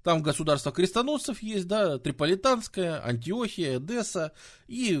 Там государство крестоносцев есть, да, Триполитанская, Антиохия, Эдесса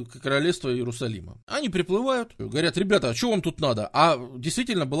и королевство Иерусалима. Они приплывают, говорят, ребята, а что вам тут надо? А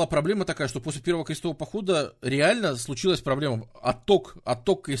действительно была проблема такая, что после первого крестового похода реально случилась проблема. Отток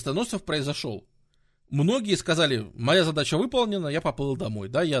крестоносцев произошел. Многие сказали, моя задача выполнена, я поплыл домой,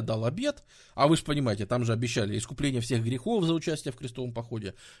 да, я дал обет, а вы же понимаете, там же обещали искупление всех грехов за участие в крестовом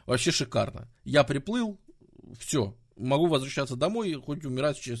походе, вообще шикарно. Я приплыл, все, могу возвращаться домой, хоть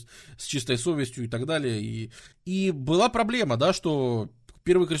умирать с чистой совестью и так далее. И была проблема, да, что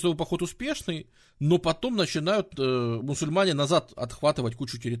первый крестовый поход успешный, но потом начинают мусульмане назад отхватывать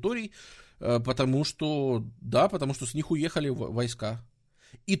кучу территорий, потому что с них уехали войска.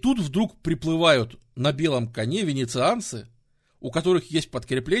 И тут вдруг приплывают на белом коне венецианцы, у которых есть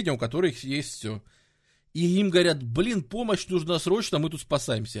подкрепление, у которых есть все. И им говорят, помощь нужна срочно, мы тут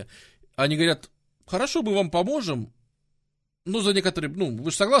спасаемся. Они говорят, хорошо, мы вам поможем, но за некоторые,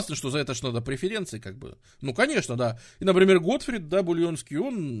 вы же согласны, что за это ж надо преференции, конечно, да. И, например, Готфрид, да, Бульонский,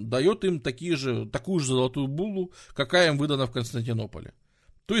 он дает им такую же золотую буллу, какая им выдана в Константинополе.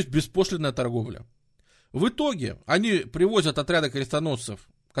 то есть беспошлинная торговля. В итоге они привозят отряды крестоносцев,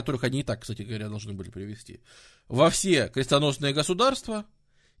 которых они и так, кстати говоря, должны были привезти, во все крестоносные государства,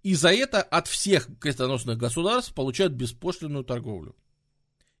 и за это от всех крестоносных государств получают беспошлинную торговлю.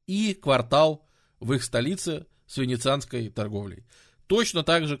 И квартал в их столице с венецианской торговлей. Точно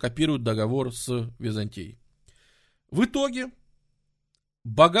так же копируют договор с Византией. В итоге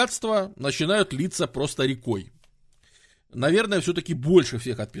богатства начинают литься просто рекой. Наверное, все-таки больше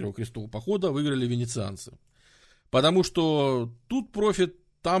всех от первого крестового похода выиграли венецианцы. Потому что тут профит,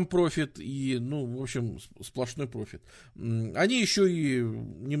 там профит и, ну, в общем, сплошной профит. Они еще и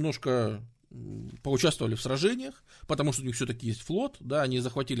немножко поучаствовали в сражениях, потому что у них все-таки есть флот, да, они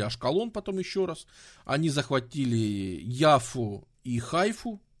захватили Ашкалон потом еще раз, они захватили Яффу и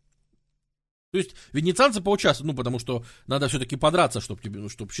Хайфу. То есть венецианцы поучаствовали, ну, потому что надо все-таки подраться, чтобы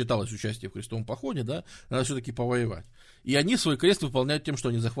считалось участие в крестовом походе, да, надо все-таки повоевать. И они свой крест выполняют тем, что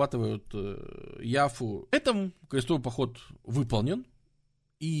они захватывают Яффу. Этом крестовый поход выполнен,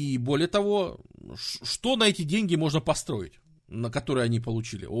 и более того, что на эти деньги можно построить, на которые они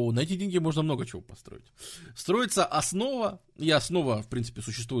получили? На эти деньги можно много чего построить. Строится основа, и основа, в принципе,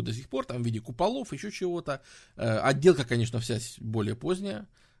 существует до сих пор, там в виде куполов, еще чего-то. Отделка, конечно, вся более поздняя.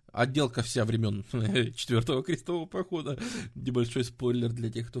 Отделка вся времен 4-го крестового похода. Небольшой спойлер для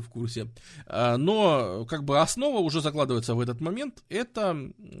тех, кто в курсе. Но как бы основа уже закладывается в этот момент.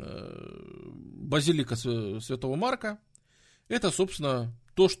 Это базилика Святого Марка. Это, собственно,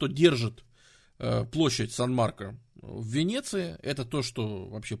 то, что держит площадь Сан-Марко в Венеции. Это то, что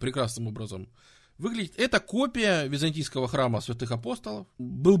вообще прекрасным образом выглядит. Это копия византийского храма святых апостолов.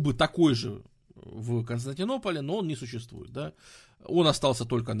 Был бы такой же в Константинополе, но он не существует, да. Он остался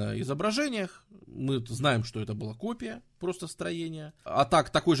только на изображениях. Мы знаем, что это была копия, просто строения. А так,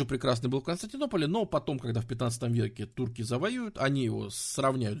 такой же прекрасный был в Константинополе, но потом, когда в 15 веке турки завоюют, они его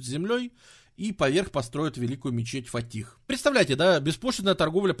сравняют с землей и поверх построят великую мечеть Фатих. Представляете, да, беспошлинная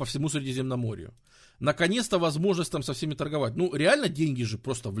торговля по всему Средиземноморью. Наконец-то возможность там со всеми торговать. Ну, реально деньги же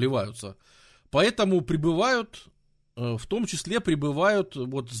просто вливаются. Поэтому прибывают... В том числе прибывают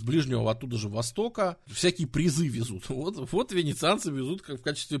вот с Ближнего, оттуда же Востока, всякие призы везут. Вот венецианцы везут как в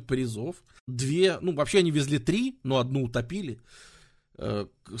качестве призов 2, ну вообще они везли 3, но одну утопили,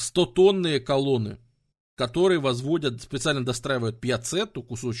 100-тонные колонны, которые возводят, специально достраивают пьяцетту,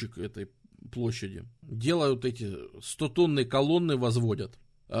 кусочек этой площади, делают эти 100-тонные колонны, возводят.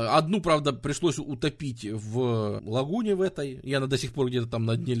 Одну, правда, пришлось утопить в лагуне в этой, и она до сих пор где-то там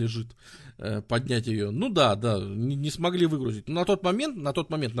на дне лежит, поднять ее. Ну да, не смогли выгрузить. Но на тот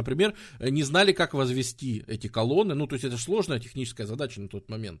момент, например, не знали, как возвести эти колонны, ну то есть это сложная техническая задача на тот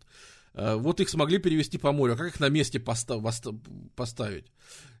момент. Вот их смогли перевести по морю, а как их на месте поставить?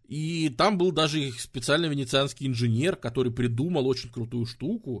 И там был даже их специальный венецианский инженер, который придумал очень крутую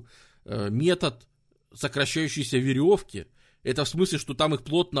штуку, метод сокращающейся веревки. Это в смысле, что там их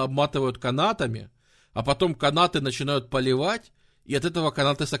плотно обматывают канатами, а потом канаты начинают поливать, и от этого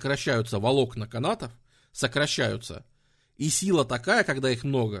канаты сокращаются, волокна канатов сокращаются. И сила такая, когда их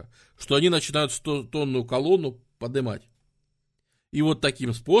много, что они начинают 100-тонную колонну поднимать. И вот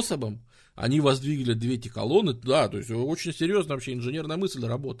таким способом они воздвигли 2 эти колонны, да, то есть очень серьезно вообще инженерная мысль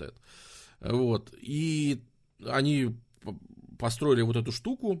работает. Вот, и они построили вот эту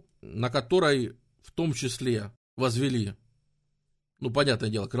штуку, на которой в том числе возвели, ну, понятное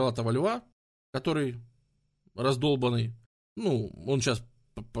дело, крылатого льва, который раздолбанный. Ну, он сейчас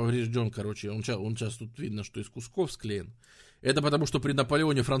поврежден, короче. Он сейчас тут видно, что из кусков склеен. Это потому, что при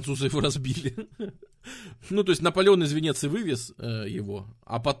Наполеоне французы его разбили. Ну, то есть Наполеон из Венеции вывез его,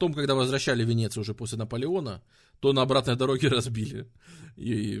 а потом, когда возвращали Венецию уже после Наполеона, то на обратной дороге разбили.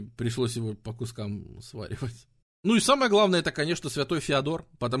 И пришлось его по кускам сваривать. Ну и самое главное, это, конечно, святой Феодор,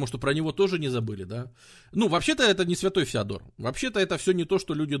 потому что про него тоже не забыли, да. Ну, вообще-то это не святой Феодор, вообще-то это все не то,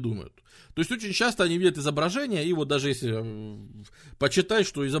 что люди думают. То есть очень часто они видят изображение, и вот даже если почитать,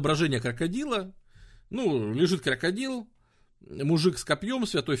 что изображение крокодила, ну, лежит крокодил, мужик с копьем,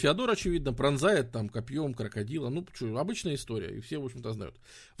 святой Феодор, очевидно, пронзает там копьем крокодила, ну, что, обычная история, и все, в общем-то, знают.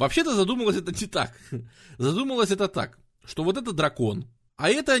 Вообще-то задумалось это не так, задумалось это так, что вот это дракон,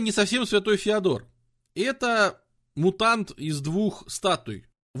 а это не совсем святой Феодор, это... мутант из 2 статуй.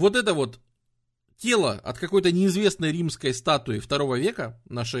 Вот это вот тело от какой-то неизвестной римской статуи 2 века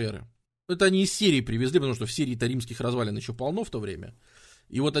нашей эры. Это они из Сирии привезли, потому что в Сирии-то римских развалин еще полно в то время.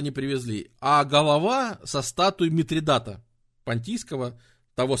 И вот они привезли. А голова со статуей Митридата Понтийского,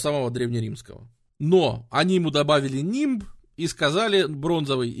 того самого древнеримского. Но они ему добавили нимб и сказали,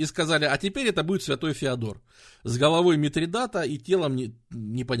 бронзовый, и сказали, а теперь это будет святой Феодор. С головой Митридата и телом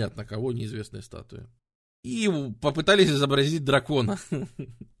непонятно кого, неизвестной статуи. и попытались изобразить дракона.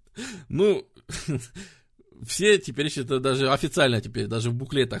 Ну, все теперь считают, даже официально теперь, даже в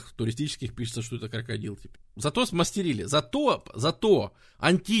буклетах туристических пишется, что это крокодил теперь. Зато смастерили, зато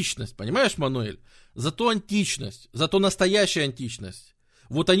античность, понимаешь, Мануэль? Зато античность, зато настоящая античность.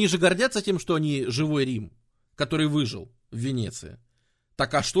 Вот они же гордятся тем, что они живой Рим, который выжил в Венеции.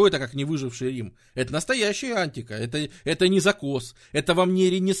 Так а что это, как не выживший Рим? Это настоящая антика, это не закос, это вам не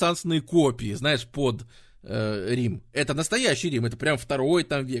ренессансные копии, знаешь, под Рим. Это настоящий Рим, это прям 2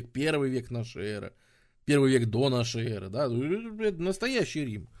 там век, 1 век нашей эры, 1 век до нашей эры, да, это настоящий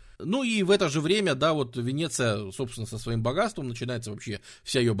Рим. Ну и в это же время, да, вот Венеция, собственно, со своим богатством, начинается вообще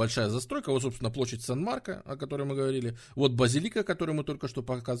вся ее большая застройка. Вот, собственно, площадь Сан-Марко, о которой мы говорили, вот базилика, которую мы только что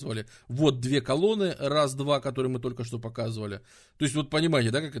показывали, вот 2 колонны, 1-2, которые мы только что показывали. То есть, вот понимаете,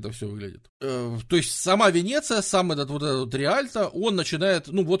 да, как это все выглядит? То есть, сама Венеция, сам этот Риальто, он начинает,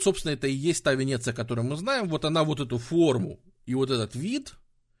 ну вот, собственно, это и есть та Венеция, которую мы знаем, вот она вот эту форму и вот этот вид,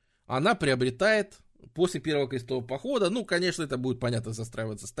 она приобретает после первого крестового похода. Ну, конечно, это будет, понятно,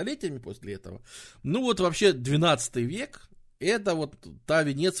 застраиваться столетиями после этого. Ну, вот вообще 12 век, это вот та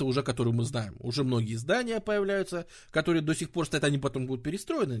Венеция уже, которую мы знаем. Уже многие здания появляются, которые до сих пор стоят, они потом будут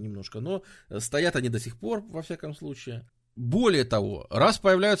перестроены немножко, но стоят они до сих пор, во всяком случае. Более того, раз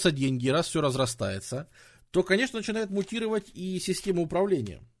появляются деньги, раз все разрастается, то, конечно, начинает мутировать и система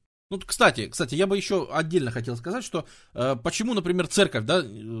управления. Ну, кстати, я бы еще отдельно хотел сказать, что почему, например, церковь, да,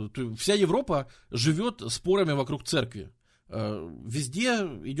 вся Европа живет спорами вокруг церкви. Везде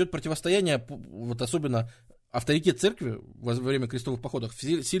идет противостояние, вот особенно авторитет церкви во время крестовых походов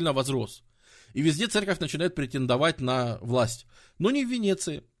сильно возрос. И везде церковь начинает претендовать на власть. Но не в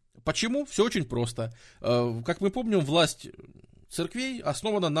Венеции. Почему? Все очень просто. Как мы помним, власть церквей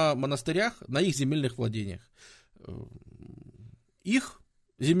основана на монастырях, на их земельных владениях. Их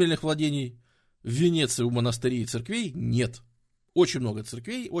земельных владений в Венеции у монастырей и церквей нет. Очень много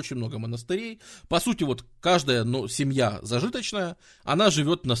церквей, очень много монастырей. По сути, вот каждая семья зажиточная, она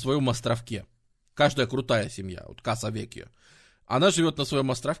живет на своем островке. Каждая крутая семья, вот Каса Векия, она живет на своем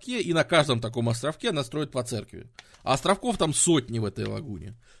островке, и на каждом таком островке она строит по церкви. А островков там сотни в этой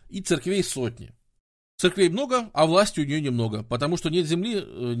лагуне, и церквей сотни. Церквей много, а власти у нее немного, потому что нет земли,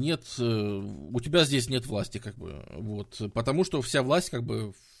 нет, у тебя здесь нет власти, как бы, вот, потому что вся власть, как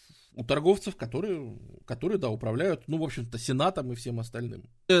бы, у торговцев, которые, да, управляют, ну, в общем-то, сенатом и всем остальным.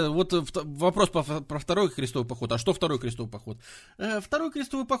 Вот вопрос про второй крестовый поход. А что второй крестовый поход? Второй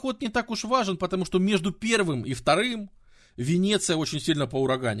крестовый поход не так уж важен, потому что между первым и вторым Венеция очень сильно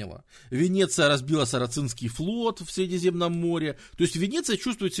поураганила. Венеция разбила Сарацинский флот в Средиземном море. То есть Венеция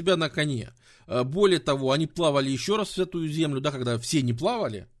чувствует себя на коне. Более того, они плавали еще раз в Святую Землю, да, когда все не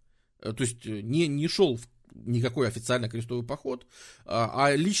плавали. То есть не шел никакой официальный крестовый поход,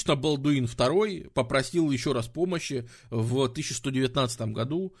 а лично Балдуин II попросил еще раз помощи в 1119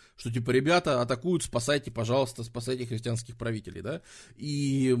 году, что типа, ребята атакуют, спасайте, пожалуйста, спасайте христианских правителей, да,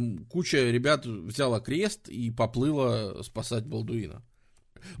 и куча ребят взяла крест и поплыла спасать Балдуина.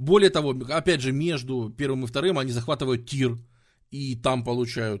 Более того, опять же, между первым и вторым они захватывают Тир, и там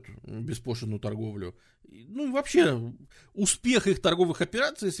получают беспошлинную торговлю. Ну, вообще, успех их торговых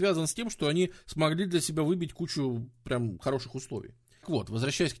операций связан с тем, что они смогли для себя выбить кучу прям хороших условий. Так вот,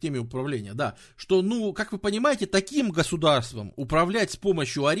 возвращаясь к теме управления, да, что, ну, как вы понимаете, таким государством управлять с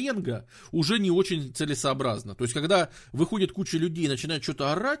помощью аренга уже не очень целесообразно. То есть, когда выходит куча людей и начинает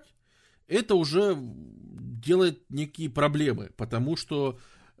что-то орать, это уже делает некие проблемы, потому что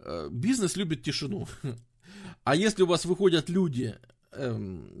бизнес любит тишину. А если у вас выходят люди,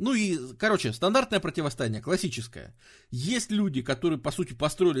 ну и, короче, стандартное противостояние, классическое. Есть люди, которые, по сути,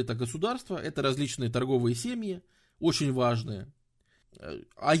 построили это государство, это различные торговые семьи, очень важные.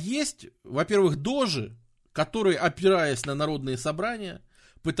 А есть, во-первых, дожи, которые, опираясь на народные собрания,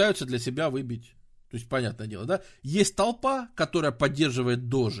 пытаются для себя выбить, то есть, понятное дело, да, есть толпа, которая поддерживает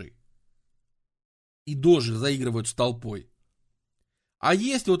дожей, и дожи заигрывают с толпой. А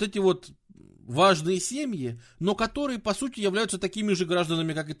есть вот эти вот важные семьи, но которые, по сути, являются такими же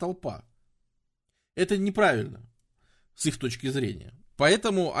гражданами, как и толпа. Это неправильно, с их точки зрения.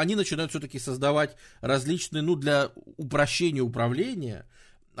 Поэтому они начинают все-таки создавать различные, ну, для упрощения управления,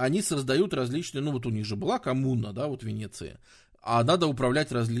 они создают различные, ну, вот у них же была коммуна, да, вот в Венеции, а надо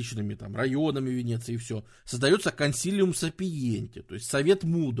управлять различными там районами Венеции и все. Создается консилиум сапиенти, то есть совет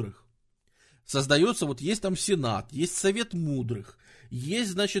мудрых. Создается, вот есть там сенат, есть совет мудрых,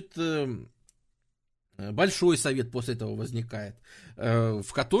 есть, значит, большой совет после этого возникает, в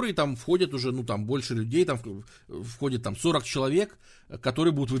который там входят уже, ну, там больше людей, там входит там 40 человек,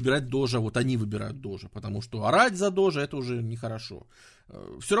 которые будут выбирать дожа, вот они выбирают дожа, потому что орать за дожа это уже нехорошо.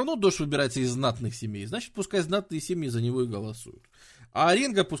 Все равно дождь выбирается из знатных семей, значит, пускай знатные семьи за него и голосуют. А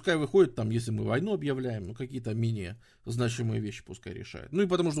аренга пускай выходит, там, если мы войну объявляем, ну, какие-то менее значимые вещи пускай решает. Ну, и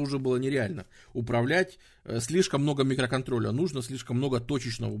потому что уже было нереально управлять, слишком много микроконтроля нужно, слишком много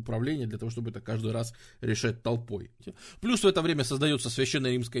точечного управления для того, чтобы это каждый раз решать толпой. Плюс в это время создается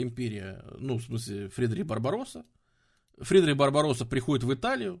Священная Римская империя, ну, в смысле, Фридрих Барбаросса. Фридрих Барбаросса приходит в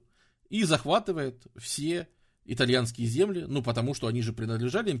Италию и захватывает все итальянские земли, ну, потому что они же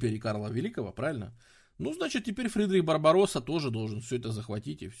принадлежали империи Карла Великого, правильно? Ну, значит, теперь Фридрих Барбаросса тоже должен все это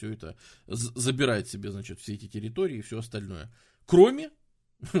захватить и все это забирать себе, значит, все эти территории и все остальное. Кроме,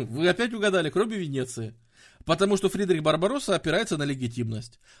 вы опять угадали, кроме Венеции. Потому что Фридрих Барбаросса опирается на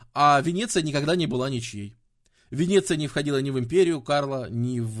легитимность, а Венеция никогда не была ничьей. Венеция не входила ни в империю Карла,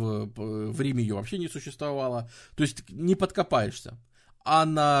 ни в Риме ее вообще не существовало. То есть не подкопаешься. А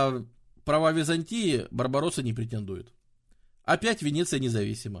на права Византии Барбаросса не претендует. Опять Венеция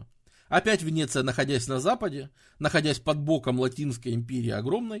независима. Опять Венеция, находясь на западе, находясь под боком Латинской империи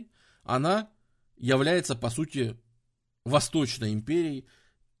огромной, она является, по сути, Восточной империей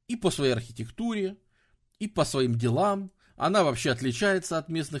и по своей архитектуре, и по своим делам. Она вообще отличается от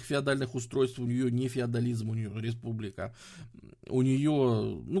местных феодальных устройств, у нее не феодализм, у нее республика. У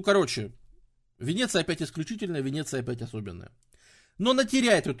нее, ну, короче, Венеция опять исключительная, Венеция опять особенная. Но она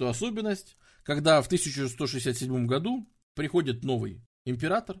теряет эту особенность, когда в 1167 году приходит новый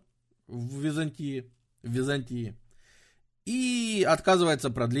император в Византии и отказывается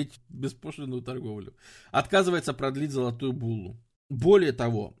продлить беспошлинную торговлю, отказывается продлить золотую буллу. Более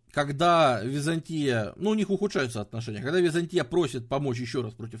того, когда Византия, ну, у них ухудшаются отношения, когда Византия просит помочь еще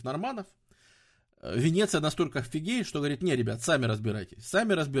раз против норманнов, Венеция настолько офигеет, что говорит: не, ребят, сами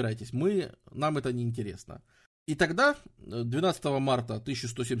разбирайтесь, нам это не интересно. И тогда, 12 марта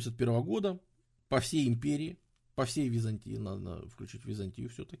 1171 года, по всей империи, по всей Византии, надо включить Византию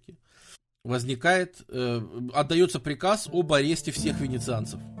все-таки, отдается приказ об аресте всех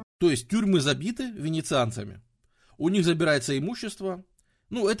венецианцев. То есть тюрьмы забиты венецианцами, у них забирается имущество.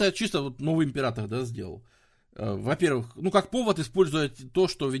 Ну, это чисто вот новый император, да, сделал. Во-первых, ну, как повод использовать то,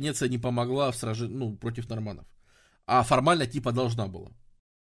 что Венеция не помогла в сражении, против норманнов. А формально типа должна была.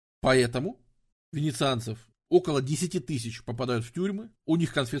 Поэтому венецианцев около 10 тысяч попадают в тюрьмы, у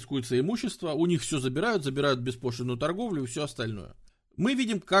них конфискуется имущество, у них все забирают беспошлинную торговлю и все остальное. Мы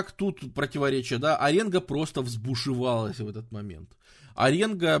видим, как тут противоречие, да, Аренга просто взбушевалась в этот момент.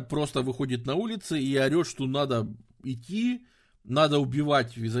 Аренга просто выходит на улицы и орет, что надо идти, надо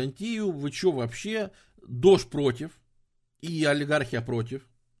убивать Византию, вы что вообще, дождь против, и олигархия против.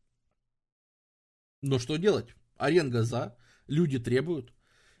 Но что делать? Аренга за, люди требуют.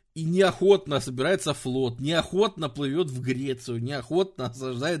 И неохотно собирается флот, неохотно плывет в Грецию, неохотно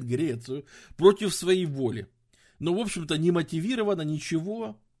осаждает Грецию против своей воли. Но, в общем-то, не мотивировано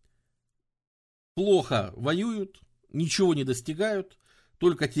ничего. Плохо воюют, ничего не достигают,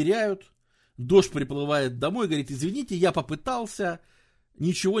 только теряют. Дождь приплывает домой, говорит: извините, я попытался,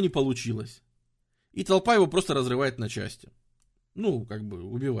 ничего не получилось. И толпа его просто разрывает на части. Ну, как бы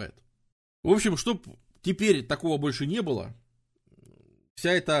убивает. В общем, чтоб теперь такого больше не было,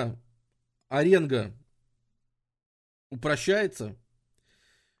 вся эта аренга упрощается.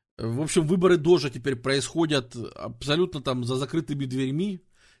 В общем, выборы дождя теперь происходят абсолютно там за закрытыми дверьми.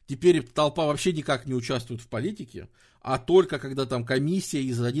 Теперь толпа вообще никак не участвует в политике, а только когда там комиссия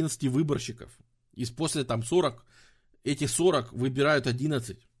из 11 выборщиков. И после там 40, эти 40 выбирают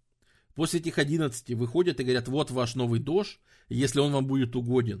 11. После этих 11 выходят и говорят: вот ваш новый дож, если он вам будет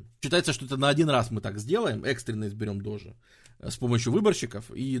угоден. Считается, что это на один раз мы так сделаем, экстренно изберем дожа с помощью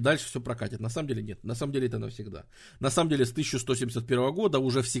выборщиков, и дальше все прокатит. На самом деле нет, на самом деле это навсегда. На самом деле с 1171 года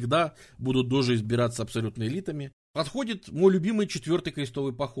уже всегда будут дожи избираться абсолютно элитами. Подходит мой любимый 4-й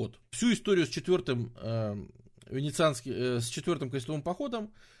крестовый поход. Всю историю с 4-м крестовым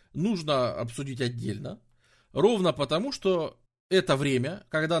походом нужно обсудить отдельно. Ровно потому, что это время,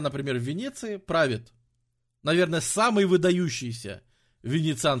 когда, например, в Венеции правит, наверное, самый выдающийся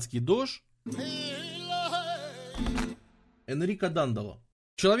венецианский дож Энрико Дандало.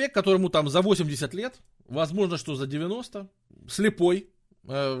 Человек, которому там за 80 лет, возможно, что за 90, слепой.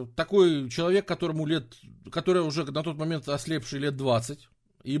 Такой человек, который уже на тот момент ослепший лет 20.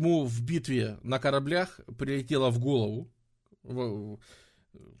 Ему в битве на кораблях прилетело в голову,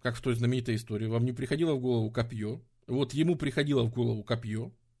 как в той знаменитой истории, вам не приходило в голову копье. Вот ему приходило в голову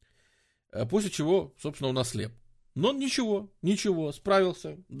копье, после чего, собственно, он ослеп. Но ничего,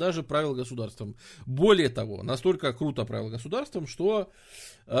 справился, даже правил государством. Более того, настолько круто правил государством, что,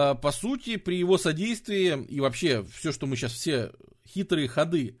 по сути, при его содействии и вообще все, что мы сейчас, все хитрые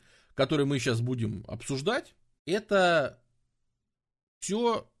ходы, которые мы сейчас будем обсуждать, это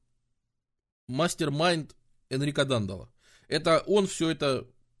все мастер-майнд Энрико Дандало. Это он все это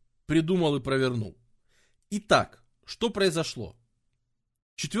придумал и провернул. Итак, что произошло?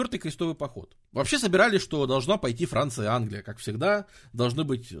 4-й крестовый поход. Вообще собирались, что должна пойти Франция и Англия, как всегда, должны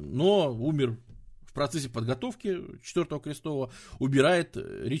быть, но умер в процессе подготовки 4-го крестового, умирает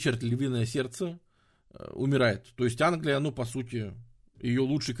Ричард Львиное Сердце, умирает. То есть Англия, ну, по сути, ее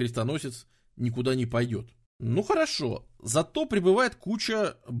лучший крестоносец никуда не пойдет. Ну, хорошо. Зато прибывает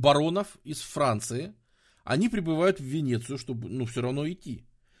куча баронов из Франции. Они прибывают в Венецию, чтобы, ну, все равно идти.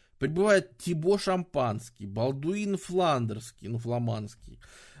 Прибывает Тибо Шампанский, Балдуин Фландерский, ну, фламандский.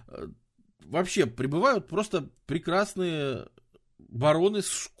 Вообще, прибывают просто прекрасные бароны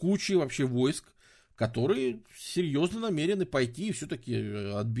с кучей вообще войск, которые серьезно намерены пойти и все-таки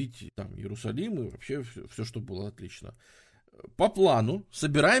отбить там Иерусалим и вообще все, что было отлично. По плану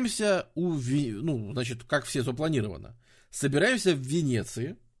собираемся ну, значит, как все запланировано. Собираемся в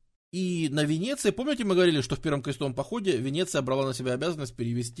Венеции. И на Венеции, помните, мы говорили, что в первом крестовом походе Венеция брала на себя обязанность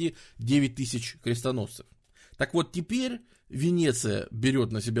перевести 9 тысяч крестоносцев. Так вот, теперь Венеция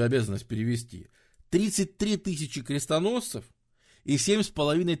берет на себя обязанность перевести 33 тысячи крестоносцев и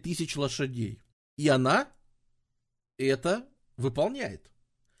 7,5 тысяч лошадей. И она это выполняет.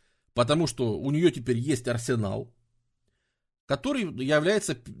 Потому что у нее теперь есть арсенал, который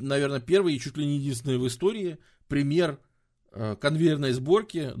является, наверное, первый и чуть ли не единственный в истории пример конвейерной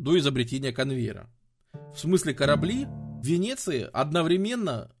сборки до изобретения конвейера. В смысле, корабли в Венеции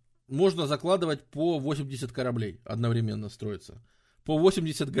одновременно можно закладывать по 80 кораблей, одновременно строится. По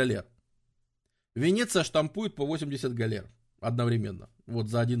 80 галер. Венеция штампует по 80 галер одновременно, вот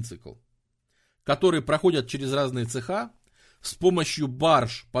за один цикл, которые проходят через разные цеха, с помощью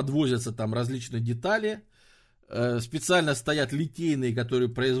барж подвозятся там различные детали, специально стоят литейные, которые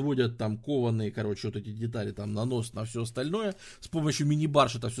производят там кованые, короче, вот эти детали, там нанос на все остальное. С помощью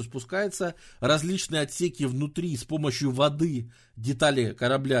мини-барж это все спускается. Различные отсеки внутри с помощью воды детали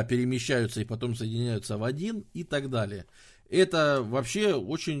корабля перемещаются и потом соединяются в один и так далее. Это вообще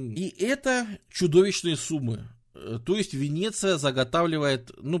очень... И это чудовищные суммы. То есть Венеция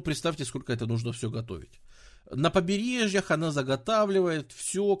заготавливает, ну, представьте, сколько это нужно все готовить. На побережьях она заготавливает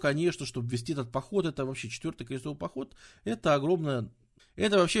все, конечно, чтобы вести этот поход. Это вообще 4-й крестовый поход. Это огромное...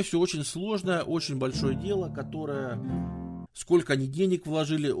 Это вообще все очень сложное, очень большое дело, которое... Сколько они денег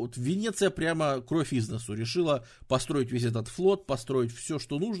вложили. Вот Венеция прямо кровь из носу. Решила построить весь этот флот, построить все,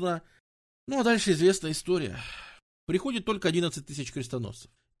 что нужно. Ну, а дальше известная история. Приходит только 11 тысяч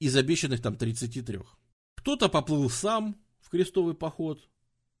крестоносцев. Из обещанных там 33. Кто-то поплыл сам в крестовый поход.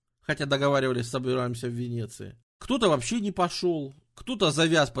 Хотя договаривались, собираемся в Венеции. Кто-то вообще не пошел. Кто-то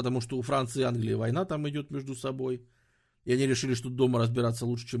завяз, потому что у Франции и Англии война там идет между собой. И они решили, что дома разбираться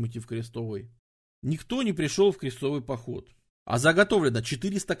лучше, чем идти в крестовый. Никто не пришел в крестовый поход. А заготовлено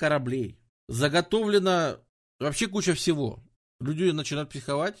 400 кораблей. Заготовлено вообще куча всего. Люди начинают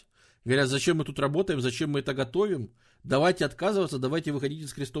психовать. Говорят, зачем мы тут работаем, зачем мы это готовим. Давайте отказываться, давайте выходить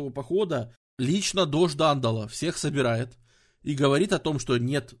из крестового похода. Лично дождь Дандало всех собирает. И говорит о том, что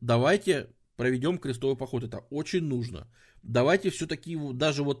нет, давайте проведем крестовый поход. Это очень нужно. Давайте все-таки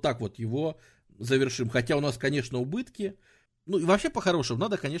даже вот так вот его завершим. Хотя у нас, конечно, убытки. Ну и вообще по-хорошему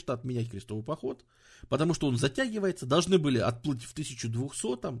надо, конечно, отменять крестовый поход. Потому что он затягивается. Должны были отплыть в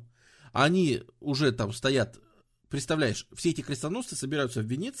 1200-м. Они уже там стоят. Представляешь, все эти крестоносцы собираются в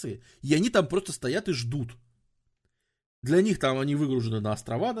Венеции. И они там просто стоят и ждут. Для них там они выгружены на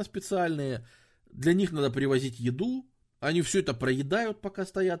острова на специальные. Для них надо привозить еду. Они все это проедают, пока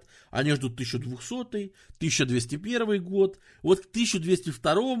стоят. Они ждут 1200-й, 1201 год. Вот к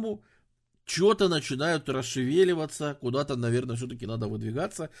 1202-му что-то начинают расшевеливаться. Куда-то, наверное, все-таки надо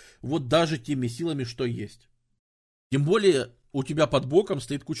выдвигаться. Вот даже теми силами, что есть. Тем более, у тебя под боком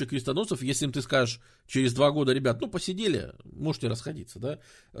стоит куча крестоносцев. Если им ты скажешь через 2 года, ребят, ну посидели, можете расходиться, да?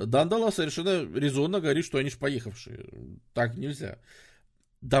 Дандало совершенно резонно говорит, что они ж поехавшие. Так нельзя.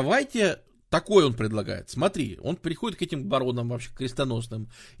 Давайте... Такой он предлагает. Смотри, он приходит к этим баронам вообще крестоносным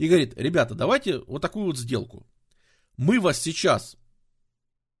и говорит, ребята, давайте вот такую вот сделку. Мы вас сейчас,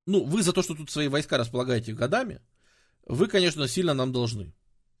 ну, вы за то, что тут свои войска располагаете годами, вы, конечно, сильно нам должны.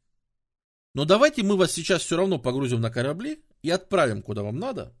 Но давайте мы вас сейчас все равно погрузим на корабли и отправим, куда вам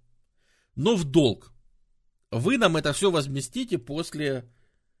надо, но в долг. Вы нам это все возместите после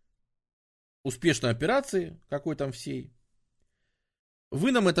успешной операции, какой там всей.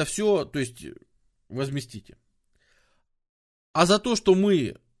 Вы нам это все, то есть, возместите. А за то, что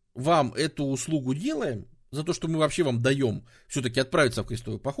мы вам эту услугу делаем, за то, что мы вообще вам даем все-таки отправиться в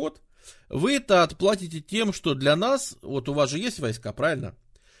крестовый поход, вы это отплатите тем, что для нас, вот у вас же есть войска, правильно?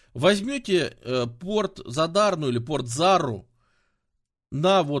 Возьмете порт Задарну или порт Зару,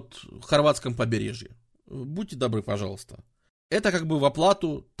 на вот хорватском побережье. Будьте добры, пожалуйста. Это как бы в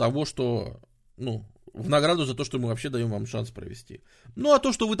оплату того, что, ну, в награду за то, что мы вообще даем вам шанс провести. Ну, а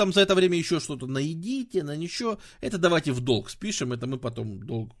то, что вы там за это время еще что-то наедите, на ничего, это давайте в долг спишем, это мы потом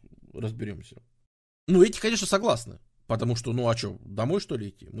долг разберемся. Ну, эти, конечно, согласны. Потому что, ну, а что, домой, что ли,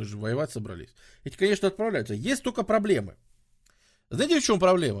 идти? Мы же воевать собрались. Эти, конечно, отправляются. Есть только проблемы. Знаете, в чем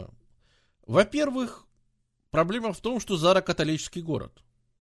проблема? Во-первых, проблема в том, что Зара католический город.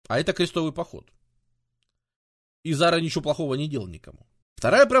 А это крестовый поход. И Зара ничего плохого не делал никому.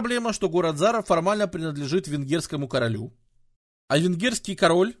 Вторая проблема, что город Зара формально принадлежит венгерскому королю. А венгерский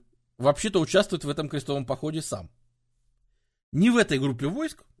король вообще-то участвует в этом крестовом походе сам. Не в этой группе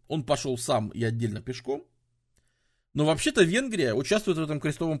войск. Он пошел сам и отдельно пешком. Но вообще-то Венгрия участвует в этом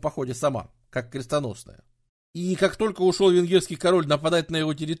крестовом походе сама, как крестоносная. И как только ушел венгерский король нападать на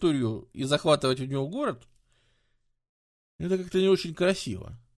его территорию и захватывать у него город, это как-то не очень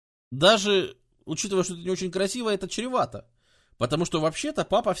красиво. Даже учитывая, что это не очень красиво, это чревато. Потому что вообще-то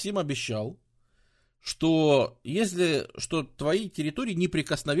папа всем обещал, что твои территории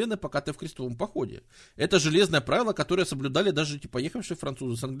неприкосновенны, пока ты в крестовом походе. Это железное правило, которое соблюдали даже поехавшие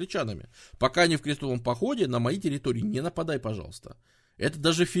французы с англичанами. Пока они в крестовом походе, на мои территории не нападай, пожалуйста. Это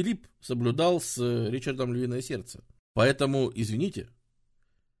даже Филипп соблюдал с Ричардом Львиное Сердце. Поэтому, извините,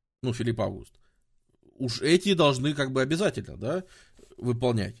 Филипп Август, уж эти должны как бы обязательно, да,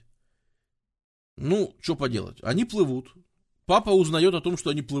 выполнять. Что поделать? Они плывут. Папа узнает о том, что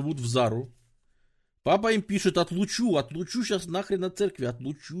они плывут в Зару. Папа им пишет: отлучу сейчас нахрен от церкви,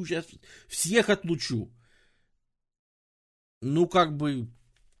 отлучу, сейчас всех отлучу.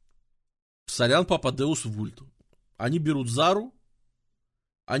 Сорян, папа, Деус Вульт. Они берут Зару,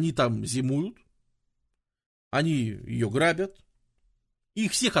 они там зимуют, они ее грабят,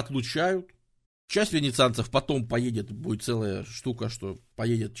 их всех отлучают. Часть венецианцев потом поедет, будет целая штука, что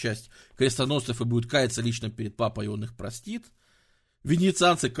поедет часть крестоносцев и будет каяться лично перед папой, и он их простит.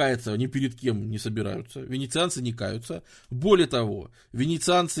 Венецианцы каяться ни перед кем не собираются. Венецианцы не каются. Более того,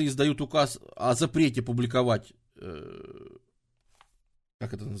 венецианцы издают указ о запрете публиковать,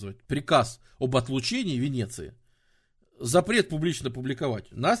 приказ об отлучении Венеции. Запрет публично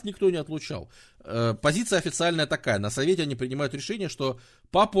публиковать. Нас никто не отлучал. Позиция официальная такая. На совете они принимают решение, что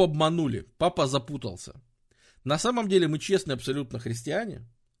папу обманули, папа запутался. На самом деле мы честные абсолютно христиане.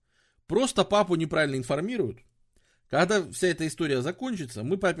 Просто папу неправильно информируют. Когда вся эта история закончится,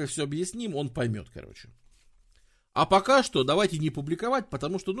 мы папе все объясним, он поймет, короче. А пока что давайте не публиковать,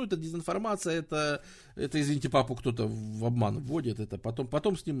 потому что, это дезинформация, это извините, папу кто-то в обман вводит, это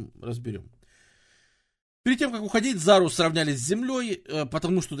потом с ним разберем. Перед тем, как уходить, Зару сравняли с землей,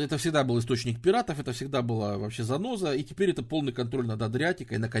 потому что это всегда был источник пиратов, это всегда была вообще заноза, и теперь это полный контроль над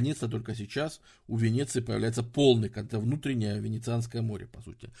Адриатикой, и наконец-то только сейчас у Венеции появляется полный контроль, внутреннее Венецианское море, по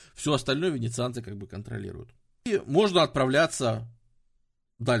сути. Все остальное венецианцы как бы контролируют. И можно отправляться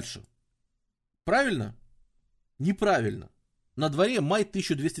дальше. Правильно? Неправильно. На дворе май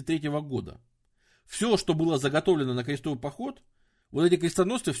 1203 года. Все, что было заготовлено на крестовый поход, вот эти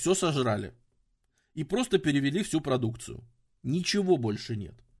крестоносцы все сожрали. И просто перевели всю продукцию. Ничего больше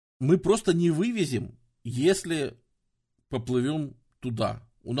нет. Мы просто не вывезем, если поплывем туда.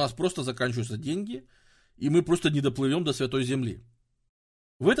 У нас просто заканчиваются деньги, и мы просто не доплывем до Святой Земли.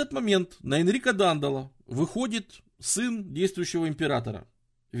 В этот момент на Энрико Дандала выходит сын действующего императора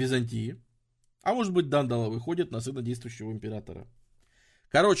Византии. А может быть, Дандала выходит на сына действующего императора.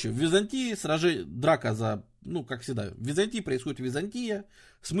 Короче, в Византии драка за... как всегда, в Византии происходит Византия.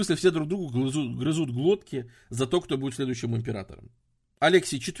 В смысле, все друг другу грызут глотки за то, кто будет следующим императором.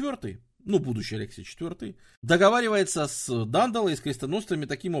 Алексий IV, будущий Алексий IV, договаривается с Дандалой и с крестоносцами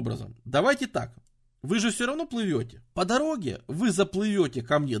таким образом. Давайте так, вы же все равно плывете. По дороге вы заплывете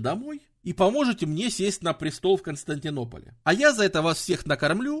ко мне домой и поможете мне сесть на престол в Константинополе. А я за это вас всех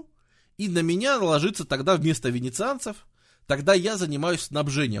накормлю, и на меня ложится тогда вместо венецианцев. Тогда я занимаюсь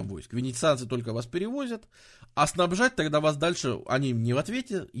снабжением войск. Венецианцы только вас перевозят, а снабжать тогда вас дальше, они не в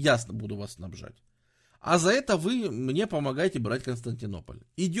ответе, я буду вас снабжать. А за это вы мне помогаете брать Константинополь.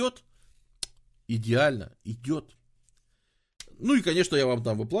 Идет? Идеально, идет. И, конечно, я вам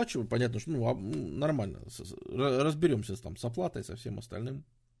там выплачиваю, понятно, что нормально, разберемся с оплатой, со всем остальным.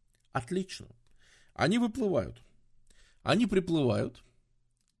 Отлично. Они выплывают. Они приплывают.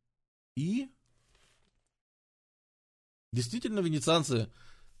 И... Действительно, венецианцы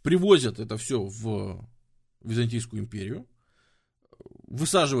привозят это все в Византийскую империю,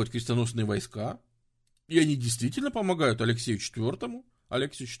 высаживают крестоносные войска, и они действительно помогают Алексею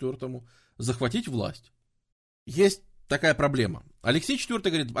IV захватить власть. Есть такая проблема. Алексей IV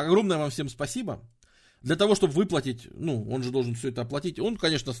говорит: огромное вам всем спасибо, для того, чтобы выплатить, ну, он же должен все это оплатить, он,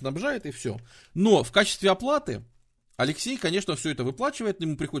 конечно, снабжает и все. Но в качестве оплаты Алексей, конечно, все это выплачивает,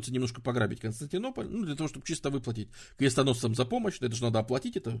 ему приходится немножко пограбить Константинополь, ну, для того, чтобы чисто выплатить крестоносцам за помощь, это же надо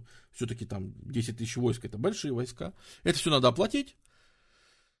оплатить, это все-таки там 10 тысяч войск, это большие войска, это все надо оплатить.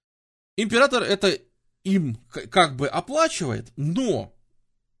 Император это им как бы оплачивает, но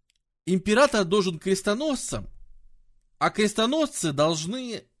император должен крестоносцам, а крестоносцы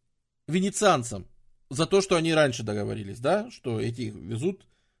должны венецианцам за то, что они раньше договорились, да, что эти везут,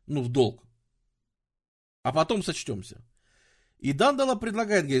 ну, в долг. А потом сочтемся. И Дандала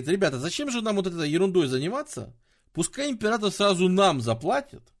предлагает, говорит, ребята, зачем же нам вот этой ерундой заниматься? Пускай император сразу нам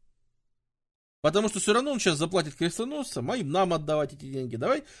заплатит. Потому что все равно он сейчас заплатит крестоносцам, а им нам отдавать эти деньги.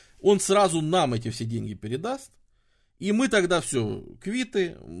 Давай он сразу нам эти все деньги передаст. И мы тогда все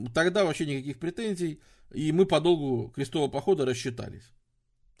квиты, тогда вообще никаких претензий. И мы по долгу крестового похода рассчитались.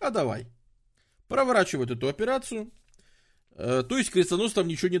 А давай. Проворачивают эту операцию. То есть крестоносцам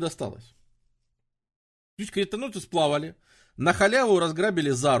ничего не досталось. То есть крестоносцы сплавали, на халяву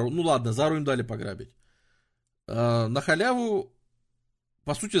разграбили Зару. Ну ладно, Зару им дали пограбить. На халяву,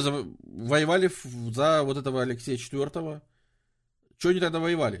 по сути, воевали за вот этого Алексея IV. Что они тогда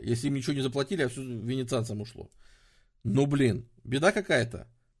воевали? Если им ничего не заплатили, а все венецианцам ушло. Ну блин, беда какая-то.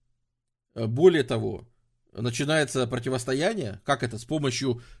 Более того, начинается противостояние. Как это? С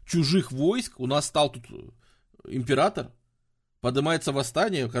помощью чужих войск у нас стал тут император. Поднимается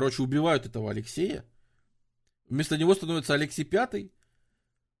восстание, короче, убивают этого Алексея. Вместо него становится Алексей V,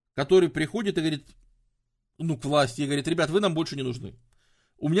 который приходит и говорит, ну, к власти, и говорит, ребят, вы нам больше не нужны.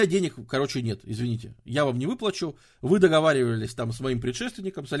 У меня денег, короче, нет, извините. Я вам не выплачу. Вы договаривались там с моим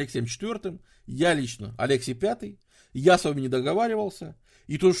предшественником, с Алексеем IV. Я лично Алексей V. Я с вами не договаривался.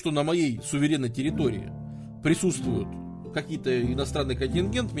 И то, что на моей суверенной территории присутствуют какие-то иностранный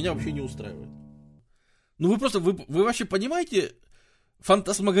контингент, меня вообще не устраивает. Ну, вы вообще понимаете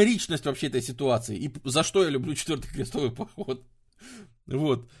фантасмагоричность вообще этой ситуации, и за что я люблю 4-й крестовый поход.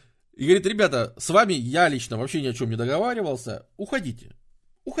 Вот. И говорит, ребята, с вами я лично вообще ни о чем не договаривался, уходите,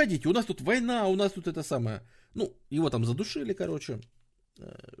 у нас тут война, у нас тут это самое. Ну, его там задушили, короче.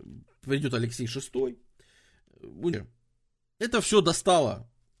 Придет Алексей VI. Это все достало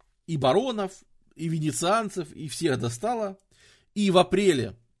и баронов, и венецианцев, и всех достало. И в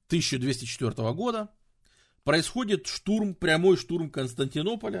апреле 1204 года происходит штурм, прямой штурм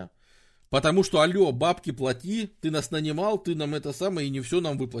Константинополя, потому что, алло, бабки плати, ты нас нанимал, ты нам это самое, и не все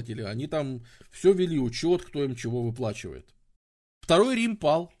нам выплатили. Они там все вели учет, кто им чего выплачивает. Второй Рим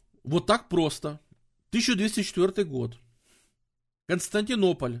пал. Вот так просто. 1204 год.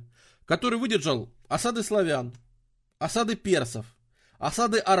 Константинополь, который выдержал осады славян, осады персов,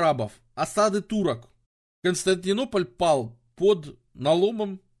 осады арабов, осады турок. Константинополь пал под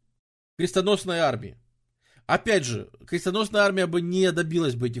наломом крестоносной армии. Опять же, крестоносная армия бы не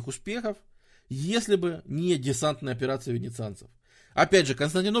добилась бы этих успехов, если бы не десантная операция венецианцев. Опять же,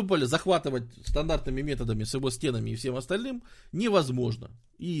 Константинополь захватывать стандартными методами с его стенами и всем остальным невозможно.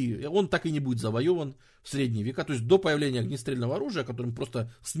 И он так и не будет завоеван в средние века. То есть до появления огнестрельного оружия, которым просто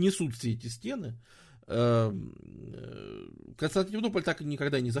снесут все эти стены, Константинополь так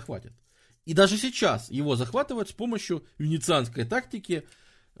никогда не захватит. И даже сейчас его захватывают с помощью венецианской тактики.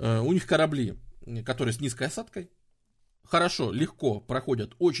 У них корабли, которые с низкой осадкой, хорошо, легко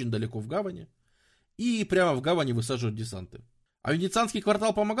проходят очень далеко в гавани, и прямо в гавани высаживают десанты. А венецианский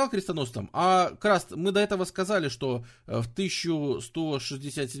квартал помогал крестоносцам? А, Краст, мы до этого сказали, что в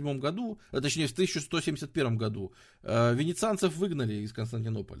 1167 году, точнее в 1171 году, венецианцев выгнали из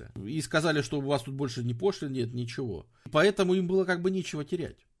Константинополя. И сказали, что у вас тут больше ни пошлин нет, ничего. Поэтому им было как бы нечего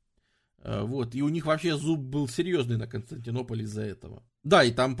терять. Вот, и у них вообще зуб был серьезный на Константинополь из-за этого. Да,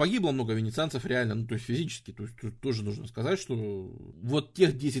 и там погибло много венецианцев реально, ну то есть физически, то есть тут тоже нужно сказать, что вот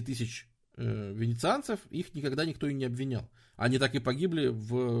тех 10 тысяч венецианцев, их никогда никто и не обвинял. Они так и погибли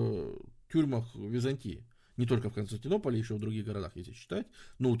в тюрьмах Византии. Не только в Константинополе, еще в других городах, если считать.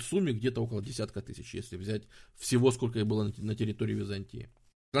 Ну вот в сумме где-то около 10 тысяч, если взять всего, сколько и было на территории Византии.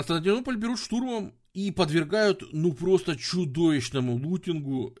 Константинополь берут штурмом и подвергают, ну, просто чудовищному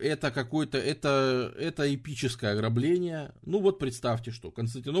лутингу. Это какое-то, это эпическое ограбление. Ну, вот представьте, что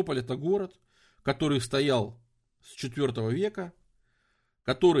Константинополь это город, который стоял с 4 века,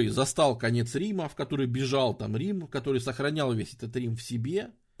 который застал конец Рима, в который бежал там Рим, который сохранял весь этот Рим в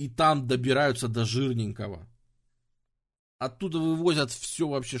себе, и там добираются до жирненького. Оттуда вывозят все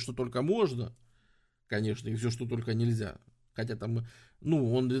вообще, что только можно, конечно, и все, что только нельзя. Хотя там,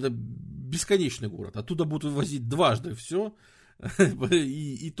 ну, это бесконечный город. Оттуда будут вывозить дважды все.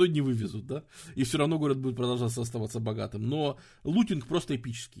 И то не вывезут, да, и все равно город будет продолжать оставаться богатым, но лутинг просто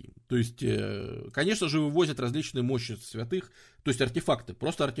эпический, то есть, конечно же, вывозят различные мощи святых, то есть артефакты,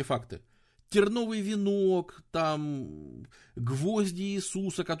 просто артефакты, терновый венок, там, гвозди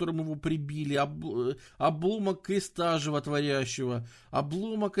Иисуса, которым его прибили, обломок креста животворящего,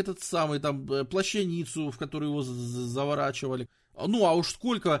 обломок этот самый, там, плащаницу, в которую его заворачивали. Ну, а уж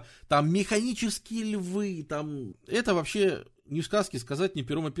сколько там механические львы, там, это вообще ни в сказке сказать, ни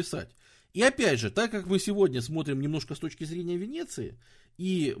пером описать. И опять же, так как мы сегодня смотрим немножко с точки зрения Венеции,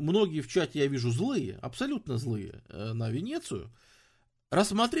 и многие в чате, я вижу, злые, абсолютно злые на Венецию,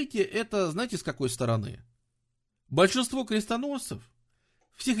 рассмотрите это, знаете, с какой стороны? Большинство крестоносцев,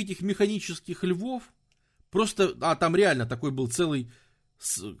 всех этих механических львов, просто, там реально такой был целый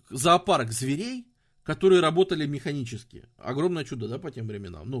зоопарк зверей, которые работали механически. Огромное чудо, да, по тем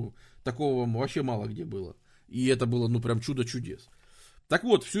временам. Ну, такого вообще мало где было. И это было, ну, прям чудо чудес. Так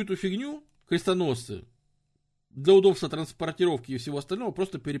вот, всю эту фигню крестоносцы для удобства транспортировки и всего остального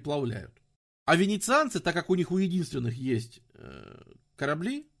просто переплавляют. А венецианцы, так как у них у единственных есть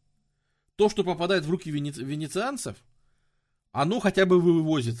корабли, то, что попадает в руки венецианцев, оно хотя бы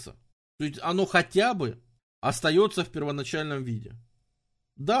вывозится. То есть оно хотя бы остается в первоначальном виде.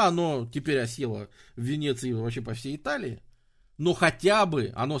 Да, оно теперь осело в Венеции вообще по всей Италии, но хотя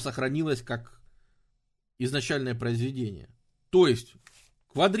бы оно сохранилось как изначальное произведение. То есть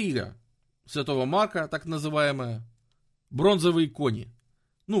квадрига Святого Марка, так называемая, бронзовые кони.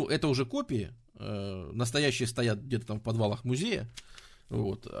 Ну, это уже копии, настоящие стоят где-то там в подвалах музея.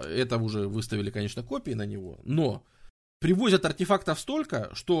 Вот. Это уже выставили, конечно, копии на него, но привозят артефактов столько,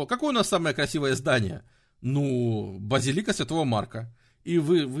 что какое у нас самое красивое здание? Ну, базилика Святого Марка. И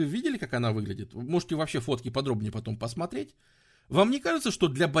вы видели, как она выглядит? Вы можете вообще фотки подробнее потом посмотреть. Вам не кажется, что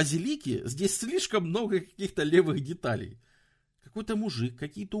для базилики здесь слишком много каких-то левых деталей? Какой-то мужик,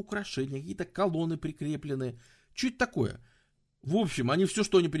 какие-то украшения, какие-то колонны прикреплены. Что это такое? В общем, они все,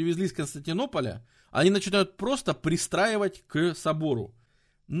 что они привезли из Константинополя, они начинают просто пристраивать к собору.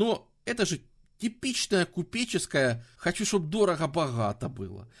 Но это же типичное купеческое «хочу, чтобы дорого-богато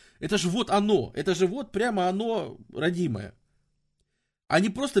было». Это же вот оно, это же вот прямо оно родимое. Они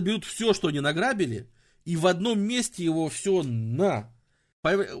просто берут все, что они награбили, и в одном месте его все на.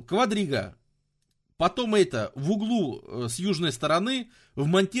 Квадрига. Потом в углу с южной стороны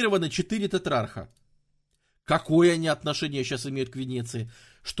вмонтированы 4 тетрарха. Какое они отношение сейчас имеют к Венеции?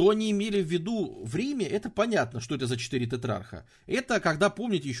 Что они имели в виду в Риме, это понятно, что это за 4 тетрарха. Это, когда,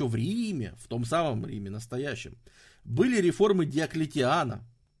 помните, еще в Риме, в том самом Риме настоящем, были реформы Диоклетиана,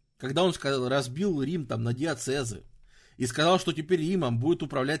 когда он разбил Рим там на диоцезы. И сказал, что теперь Римом будет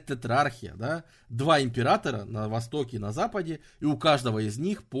управлять тетрархия, да? 2 императора на востоке и на западе, и у каждого из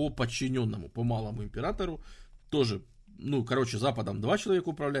них по подчиненному, по малому императору, тоже, западом 2 человека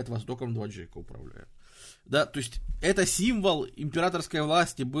управляют, востоком 2 человека управляют. Да, то есть это символ императорской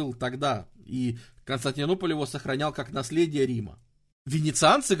власти был тогда, и Константинополь его сохранял как наследие Рима.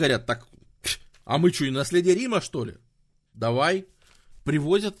 Венецианцы говорят, так, а мы что, и наследие Рима, что ли? Давай,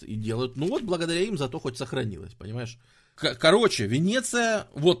 привозят и делают. Ну вот, благодаря им зато хоть сохранилось, понимаешь? Короче, Венеция,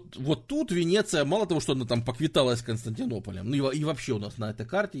 вот тут Венеция, мало того, что она там поквиталась с Константинополем, ну и вообще у нас на этой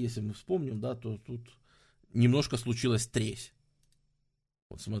карте, если мы вспомним, да, то тут немножко случилась тресь.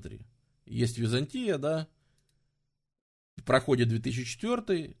 Вот смотри, есть Византия, да, проходит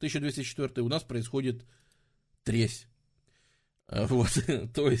 1204, у нас происходит тресь. Вот,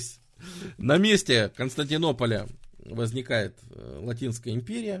 то есть на месте Константинополя возникает Латинская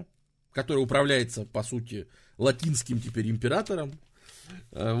империя, которая управляется, по сути, латинским теперь императором.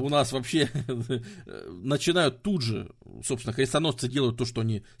 У нас вообще начинают тут же, собственно, крестоносцы делают то, что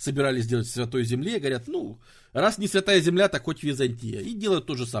они собирались делать в Святой Земле, и говорят, раз не Святая Земля, так хоть Византия. И делают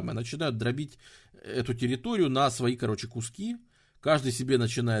то же самое, начинают дробить эту территорию на свои, куски. Каждый себе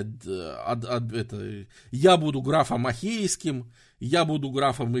начинает, я буду графом Ахейским, я буду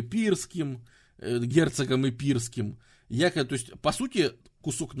графом Эпирским, герцогом Эпирским. То есть, по сути,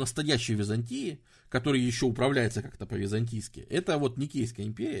 кусок настоящей Византии, который еще управляется как-то по-византийски, это вот Никейская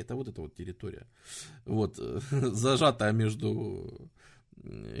империя, это вот эта вот территория, вот, зажатая между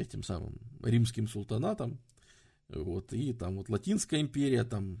этим самым римским султанатом, вот, и там вот Латинская империя,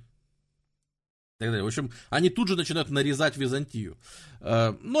 там, и так далее. В общем, они тут же начинают нарезать Византию.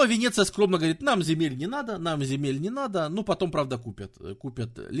 Но Венеция скромно говорит, нам земель не надо, потом, правда,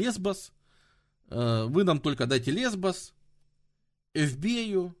 купят Лесбос, вы нам только дайте Лесбос,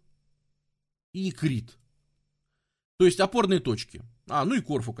 Эвбею и Крит. То есть опорные точки. И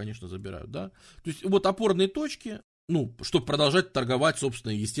Корфу, конечно, забирают, да. То есть вот опорные точки, чтобы продолжать торговать,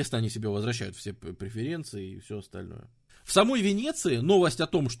 собственно, естественно, они себе возвращают все преференции и все остальное. В самой Венеции новость о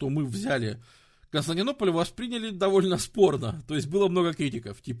том, что мы взяли Константинополь, восприняли довольно спорно. То есть было много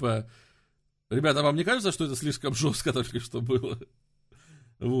критиков, типа, ребята, вам не кажется, что это слишком жестко только что было?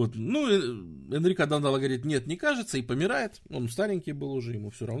 Вот. Ну, Энрико Дандало говорит, нет, не кажется, и помирает. Он старенький был уже, ему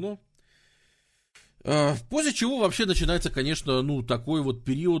все равно. После чего вообще начинается, конечно, ну, такой вот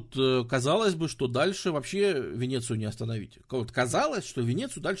период, казалось бы, что дальше вообще Венецию не остановить. Вот казалось, что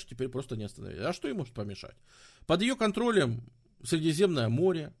Венецию дальше теперь просто не остановить. А что ей может помешать? Под ее контролем Средиземное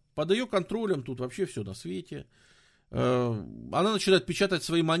море, под ее контролем тут вообще все на свете. Она начинает печатать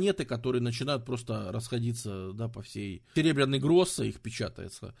свои монеты, которые начинают просто расходиться, да, по всей. Серебряный Гросса, их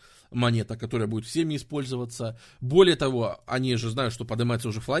печатается монета, которая будет всеми использоваться. Более того, они же знают, что поднимается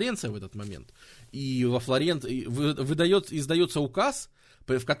уже Флоренция в этот момент. И во Флоренции издается указ,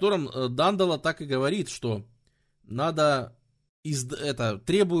 в котором Дандало так и говорит, что надо,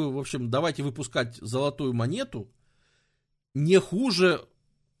 требую, в общем, давайте выпускать золотую монету не хуже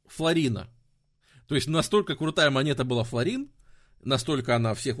флорина. То есть настолько крутая монета была флорин, настолько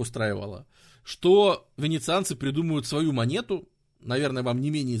она всех устраивала, что венецианцы придумывают свою монету, наверное, вам не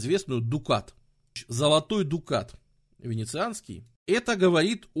менее известную, дукат. Золотой дукат венецианский. Это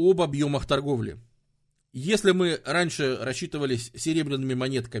говорит об объемах торговли. Если мы раньше рассчитывались серебряными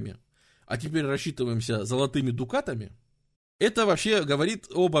монетками, а теперь рассчитываемся золотыми дукатами, это вообще говорит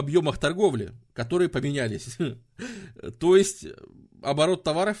об объемах торговли, которые поменялись. То есть оборот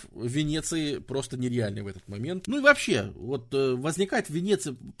товаров в Венеции просто нереальный в этот момент. Ну и вообще, вот возникает в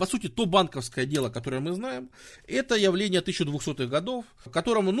Венеции, по сути, то банковское дело, которое мы знаем, это явление 1200-х годов,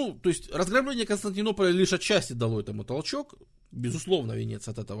 которому, ну, то есть разграбление Константинополя лишь отчасти дало этому толчок. Безусловно,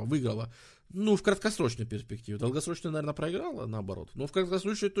 Венеция от этого выиграла. Ну, в краткосрочной перспективе. Долгосрочно, наверное, проиграла, наоборот. Но в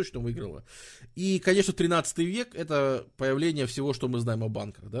краткосрочной точно выиграла. И, конечно, 13 век — это появление всего, что мы знаем о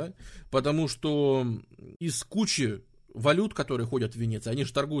банках, да. Потому что из кучи валют, которые ходят в Венеции, они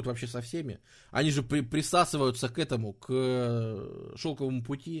же торгуют вообще со всеми. Они же присасываются к этому, к шелковому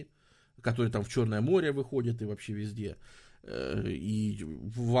пути, который там в Черное море выходит и вообще везде. И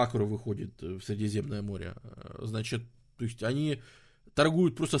в Акру выходит, в Средиземное море. Значит, то есть они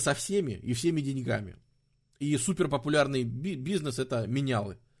торгуют просто со всеми и всеми деньгами. И суперпопулярный бизнес — это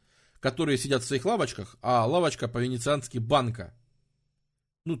менялы, которые сидят в своих лавочках, а лавочка по-венециански банка.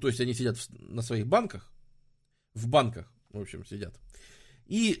 Ну, то есть они сидят на своих банках, в банках, в общем, сидят,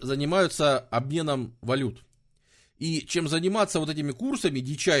 и занимаются обменом валют. И чем заниматься вот этими курсами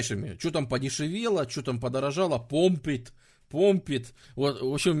дичайшими, что там подешевело, что там подорожало, помпит. Вот,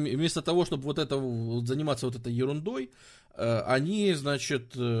 в общем, вместо того, чтобы вот это, заниматься вот этой ерундой, они,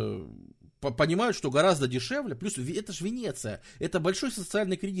 значит, понимают, что гораздо дешевле, плюс это же Венеция, это большой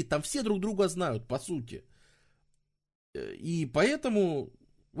социальный кредит, там все друг друга знают, по сути. И поэтому,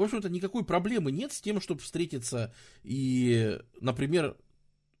 в общем-то, никакой проблемы нет с тем, чтобы встретиться и, например,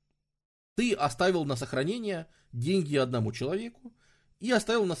 ты оставил на сохранение деньги одному человеку и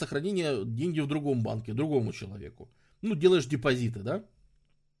оставил на сохранение деньги в другом банке, другому человеку. Ну, делаешь депозиты, да?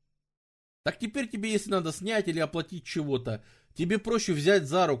 Так теперь тебе, если надо снять или оплатить чего-то, тебе проще взять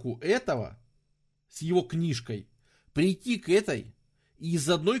за руку этого с его книжкой, прийти к этой и из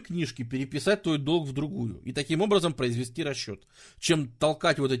одной книжки переписать твой долг в другую. И таким образом произвести расчет. Чем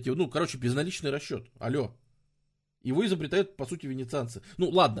толкать вот эти, ну, короче, безналичный расчет. Алло. Его изобретают, по сути, венецианцы. Ну,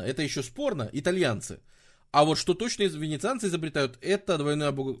 ладно, это еще спорно, итальянцы. А вот что точно венецианцы изобретают, это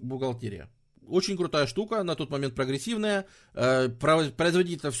двойная бухгалтерия. Очень крутая штука, на тот момент прогрессивная.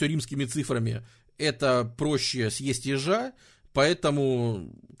 Производить это все римскими цифрами, это проще съесть ежа.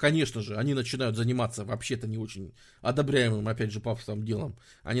 Поэтому, конечно же, они начинают заниматься вообще-то не очень одобряемым, опять же, пафосным делом.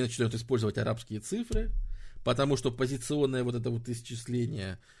 Они начинают использовать арабские цифры, потому что позиционное вот это вот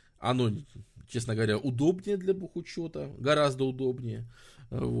исчисление, оно, честно говоря, удобнее для бухучета, гораздо удобнее.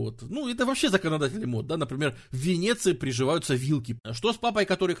 Вот. Ну, это вообще законодательный мод, да, например, в Венеции приживаются вилки. Что с папой,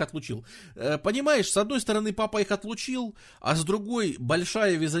 который их отлучил? Понимаешь, с одной стороны, папа их отлучил, а с другой,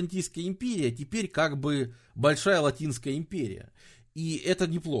 большая Византийская империя теперь как бы большая Латинская империя. И это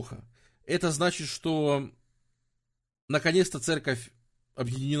неплохо. Это значит, что наконец-то церковь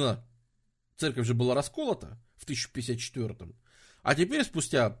объединена. Церковь же была расколота в 1054-м. А теперь,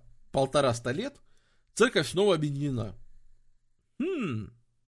 спустя 150 лет, церковь снова объединена.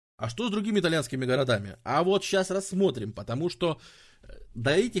 А что с другими итальянскими городами? А вот сейчас рассмотрим, потому что до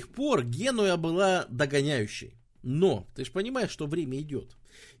этих пор Генуя была догоняющей. Но ты же понимаешь, что время идет.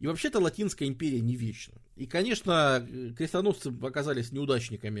 И вообще-то Латинская империя не вечна. И, конечно, крестоносцы оказались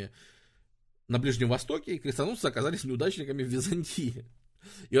неудачниками на Ближнем Востоке, и крестоносцы оказались неудачниками в Византии.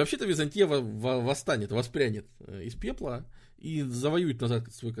 И вообще-то Византия восстанет, воспрянет из пепла и завоюет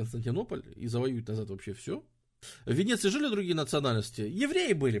назад свой Константинополь, и завоюет назад вообще все. В Венеции жили другие национальности?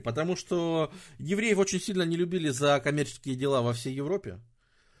 Евреи были, потому что евреев очень сильно не любили за коммерческие дела во всей Европе.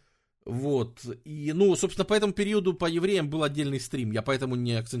 Вот. И, ну, собственно, по этому периоду по евреям был отдельный стрим, я поэтому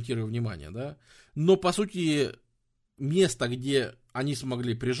не акцентирую внимание, да. Но, по сути, место, где они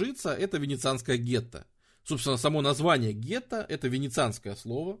смогли прижиться, это венецианское гетто. Собственно, само название гетто, это венецианское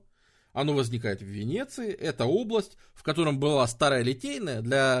слово. Оно возникает в Венеции. Это область, в котором была старая литейная.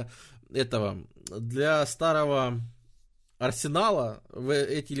 Для старого арсенала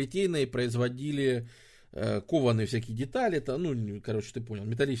эти литейные производили кованые всякие детали. Это, ну, короче, ты понял,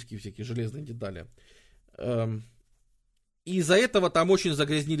 металлические всякие железные детали. И из-за этого там очень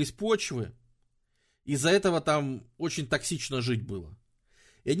загрязнились почвы. Из-за этого там очень токсично жить было.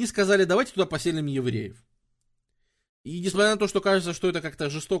 И они сказали, давайте туда поселим евреев. И несмотря на то, что кажется, что это как-то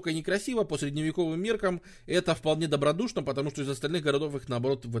жестоко и некрасиво, по средневековым меркам это вполне добродушно, потому что из остальных городов их,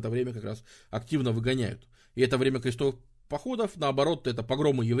 наоборот, в это время как раз активно выгоняют. И это время крестовых походов, наоборот, это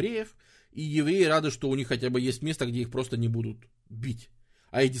погромы евреев, и евреи рады, что у них хотя бы есть место, где их просто не будут бить.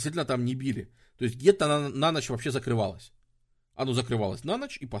 А их действительно там не били. То есть гетто на ночь вообще закрывалось. Оно закрывалось на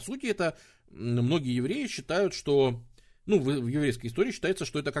ночь, и по сути это многие евреи считают, что, ну, в еврейской истории считается,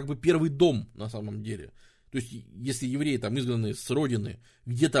 что это как бы первый дом на самом деле. То есть, если евреи там изгнанные с родины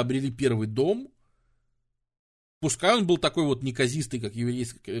где-то обрели первый дом, пускай он был такой вот неказистый, как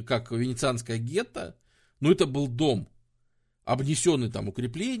венецианское гетто, но это был дом, обнесенный там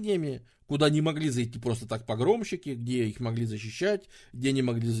укреплениями, куда не могли зайти просто так погромщики, где их могли защищать, где они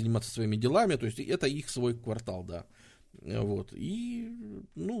могли заниматься своими делами, то есть это их свой квартал, да. Вот. И,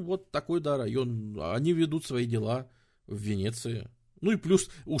 ну, вот такой, да, район. Они ведут свои дела в Венеции. Ну и плюс,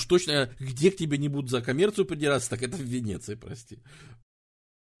 уж точно, где к тебе не будут за коммерцию придираться, так это в Венеции, прости.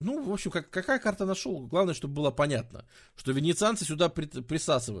 Ну, в общем, какая карта нашел? Главное, чтобы было понятно, что венецианцы сюда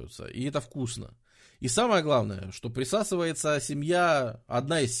присасываются, и это вкусно. И самое главное, что присасывается семья,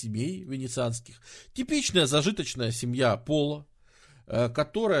 одна из семей венецианских, типичная зажиточная семья Пола,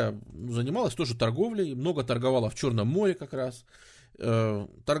 которая занималась тоже торговлей, много торговала в Черном море как раз,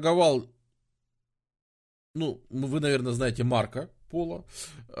 торговал, ну, вы, наверное, знаете Марка Пола,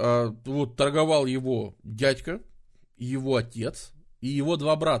 вот торговал его дядька, его отец и его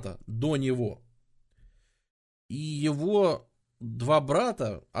два брата до него. И его два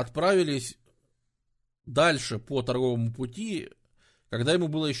брата отправились дальше по торговому пути, когда ему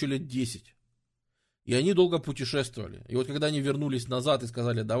было еще лет 10. И они долго путешествовали. И вот когда они вернулись назад и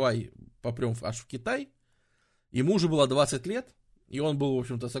сказали, давай попрем аж в Китай, ему уже было 20 лет, и он был, в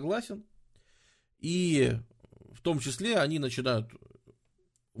общем-то, согласен. И в том числе они начинают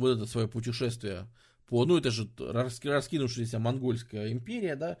вот это свое путешествие по, ну это же раскинувшаяся монгольская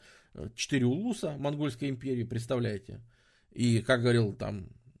империя, да, 4 улуса монгольской империи, представляете. И как говорил там,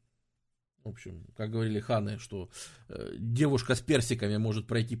 в общем, как говорили ханы, что девушка с персиками может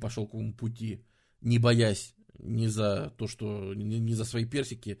пройти по шелковому пути, не боясь ни за то, что ни за свои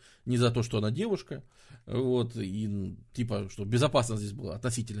персики, ни за то, что она девушка. Вот, и типа, что безопасно здесь было,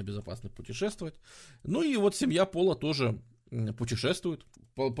 относительно безопасно путешествовать. Ну и вот семья Пола тоже путешествует,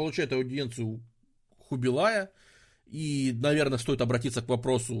 получает аудиенцию у Хубилая. И, наверное, стоит обратиться к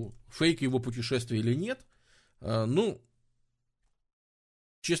вопросу, фейк его путешествия или нет. Ну,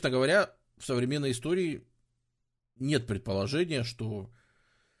 честно говоря, в современной истории нет предположения, что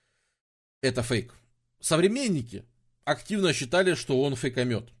это фейк. Современники активно считали, что он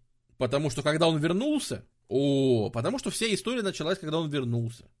фейкомет. Потому что когда он вернулся, потому что вся история началась, когда он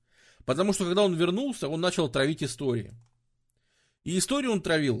вернулся. Потому что когда он вернулся, он начал травить истории. И историю он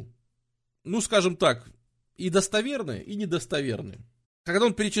травил, ну, скажем так, и достоверные, и недостоверные. Когда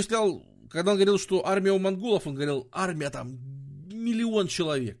он перечислял, когда он говорил, что армия у монголов, он говорил, армия там 1 миллион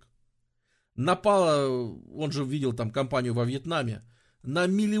человек. Напала, он же видел там кампанию во Вьетнаме, на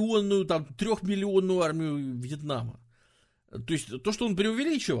миллионную, там, 3-миллионную армию Вьетнама. То есть, то, что он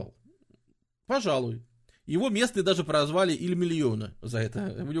преувеличивал, пожалуй. Его местные даже прозвали Иль Миллиона за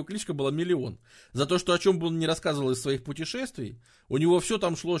это. У него кличка была Миллион. За то, что о чем бы он ни рассказывал из своих путешествий, у него все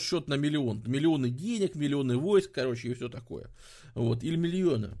там шло счет на миллион. Миллионы денег, миллионы войск, короче, и все такое. Вот, Иль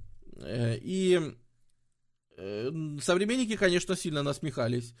Миллиона. И современники, конечно, сильно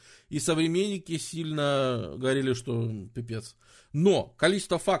насмехались. И современники сильно говорили, что пипец. Но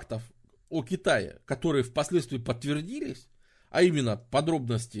количество фактов о Китае, которые впоследствии подтвердились, а именно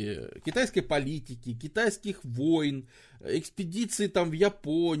подробности китайской политики, китайских войн, экспедиции там в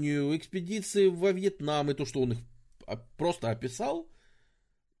Японию, экспедиции во Вьетнам, и то, что он их просто описал,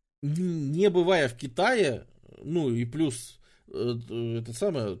 не бывая в Китае, ну и плюс это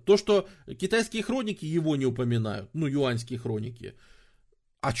самое, то, что китайские хроники его не упоминают, ну юаньские хроники,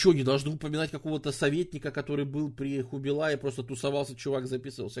 А что, не должны упоминать какого-то советника, который был при Хубилае, просто тусовался, чувак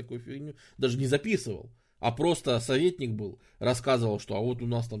записывал всякую фигню, даже не записывал, а просто советник был, рассказывал, что а вот у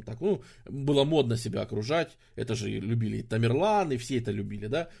нас там так, ну, было модно себя окружать, это же любили и Тамерлан, и все это любили,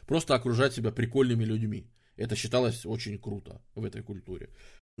 да, просто окружать себя прикольными людьми. Это считалось очень круто в этой культуре.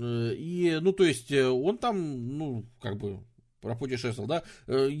 И, ну, то есть, он там, ну, как бы, пропутешествовал, да.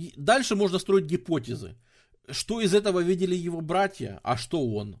 Дальше можно строить гипотезы. Что из этого видели его братья, а что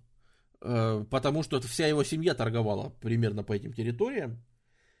он? Потому что вся его семья торговала примерно по этим территориям.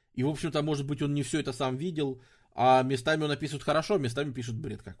 И, в общем-то, может быть, он не все это сам видел, а местами он описывает хорошо, местами пишет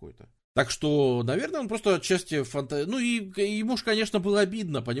бред какой-то. Так что, наверное, он просто отчасти Ну, и ему же, конечно, было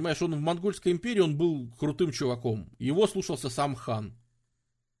обидно, понимаешь, он в Монгольской империи, он был крутым чуваком. Его слушался сам хан.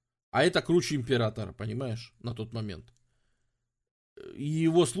 А это круче императора, понимаешь, на тот момент. И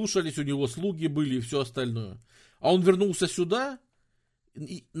его слушались, у него слуги были и все остальное. А он вернулся сюда,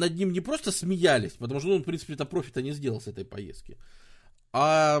 и над ним не просто смеялись, потому что он, в принципе, это профита не сделал с этой поездки,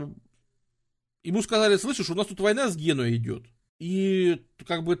 а ему сказали: слышишь, у нас тут война с Генуей идет. И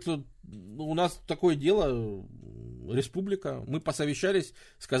как бы это, у нас такое дело, республика. Мы посовещались,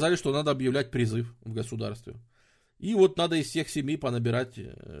 сказали, что надо объявлять призыв в государстве. И вот надо из всех семей понабирать,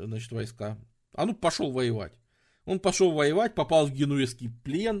 значит, войска. А ну, пошел воевать. Он пошел воевать, попал в генуэзский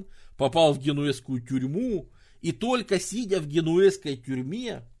плен, попал в генуэзскую тюрьму. И только сидя в генуэзской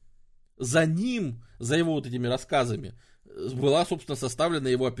тюрьме, за ним, за его вот этими рассказами, была, собственно, составлена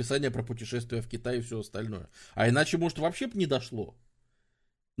его описание про путешествие в Китай и все остальное. А иначе, может, вообще бы не дошло.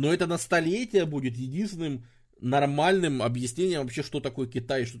 Но это на столетие будет единственным нормальным объяснением вообще, что такое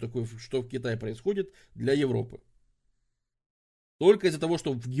Китай, что в Китае происходит для Европы. Только из-за того,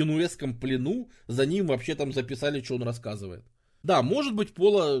 что в генуэзском плену за ним вообще там записали, что он рассказывает. Да, может быть,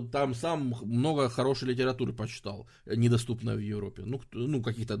 Поло там сам много хорошей литературы почитал, недоступной в Европе. Ну,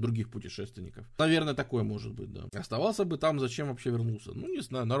 каких-то других путешественников. Наверное, такое может быть, да. Оставался бы там, зачем вообще вернулся? Ну, не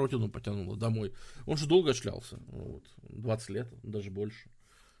знаю, на родину потянуло, домой. Он же долго шлялся, вот, 20 лет, даже больше.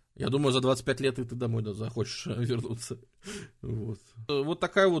 Я думаю, за 25 лет и ты домой захочешь вернуться. Вот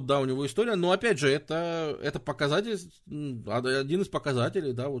такая вот, да, у него история. Но, опять же, это показатель, один из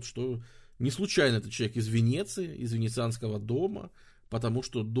показателей, да, вот что... Не случайно этот человек из Венеции, из венецианского дома, потому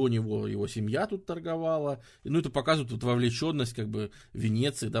что до него его семья тут торговала. Ну, это показывает вот вовлеченность как бы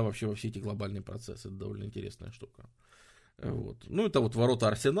Венеции, да, вообще во все эти глобальные процессы. Это довольно интересная штука. Вот. Ну, это вот ворота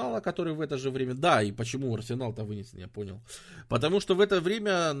Арсенала, которые в это же время... Да, и почему Арсенал-то вынесен, я понял. Потому что в это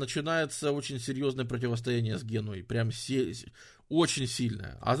время начинается очень серьезное противостояние с Генуей. Прям очень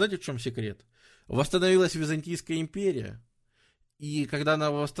сильное. А знаете, в чем секрет? Восстановилась Византийская империя. И когда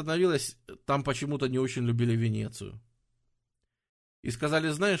она восстановилась, там почему-то не очень любили Венецию. И сказали: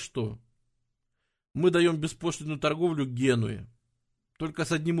 знаешь что? Мы даем беспошлинную торговлю Генуе. Только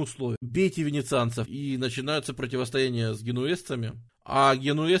с одним условием. Бейте венецианцев. И начинаются противостояния с генуэзцами. А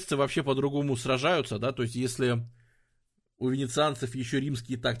генуэзцы вообще по-другому сражаются, да, то есть если у венецианцев еще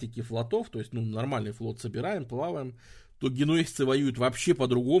римские тактики флотов, то есть, ну, нормальный флот собираем, плаваем, то генуэзцы воюют вообще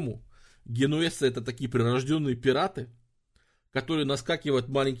по-другому. Генуэзцы — это такие прирожденные пираты, которые наскакивают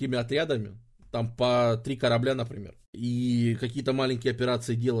маленькими отрядами, там по 3 корабля, например, и какие-то маленькие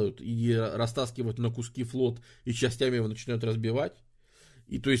операции делают, и растаскивают на куски флот, и частями его начинают разбивать.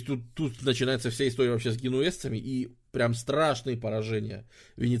 И то есть тут начинается вся история вообще с генуэзцами, и прям страшные поражения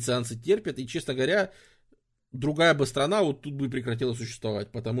венецианцы терпят, и, честно говоря, другая бы страна вот тут бы прекратила существовать,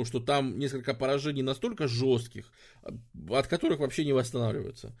 потому что там несколько поражений настолько жестких, от которых вообще не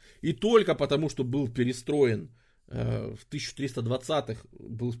восстанавливаются. И только потому, что был перестроен в 1320-х,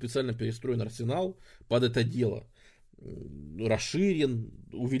 был специально перестроен арсенал под это дело, расширен,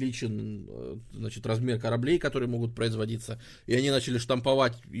 увеличен, значит, размер кораблей, которые могут производиться, и они начали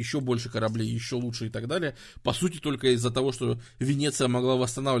штамповать еще больше кораблей, еще лучше и так далее. По сути, только из-за того, что Венеция могла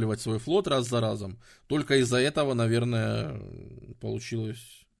восстанавливать свой флот раз за разом, только из-за этого, наверное,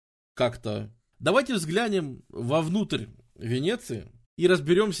 получилось как-то. Давайте взглянем вовнутрь Венеции и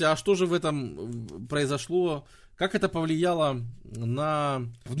разберемся, а что же в этом произошло, как это повлияло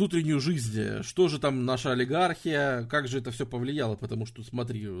на внутреннюю жизнь, что же там наша олигархия, как же это все повлияло, потому что,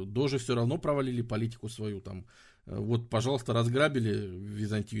 смотри, дожи все равно провалили политику свою там. Вот, пожалуйста, разграбили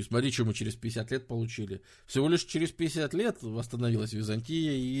Византию, смотри, что мы через 50 лет получили. Всего лишь через 50 лет восстановилась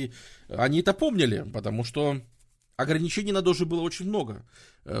Византия, и они это помнили, потому что ограничений на дожи было очень много.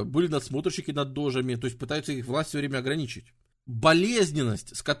 Были надсмотрщики над дожами, то есть пытаются их власть все время ограничить.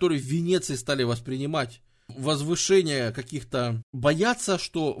 Болезненность, с которой в Венеции стали воспринимать возвышение каких-то... Боятся,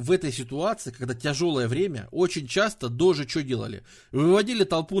 что в этой ситуации, когда тяжелое время, очень часто дожи что делали? Выводили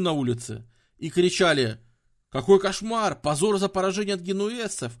толпу на улицы и кричали: Какой кошмар, позор за поражение от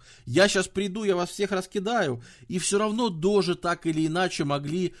генуэзцев. Я сейчас приду, я вас всех раскидаю. И все равно дожи так или иначе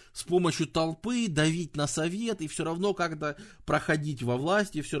могли с помощью толпы давить на совет и все равно как-то проходить во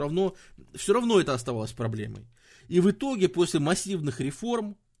власти, все равно это оставалось проблемой. И в итоге, после массивных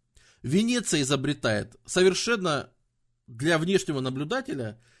реформ, Венеция изобретает совершенно для внешнего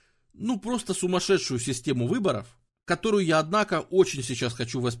наблюдателя, просто сумасшедшую систему выборов, которую я, однако, очень сейчас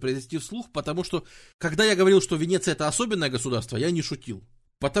хочу воспроизвести вслух, потому что, когда я говорил, что Венеция это особенное государство, я не шутил.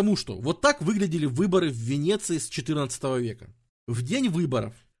 Потому что вот так выглядели выборы в Венеции с XIV века. В день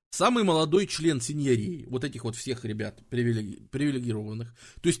выборов самый молодой член сеньории, вот этих вот всех ребят привилегированных,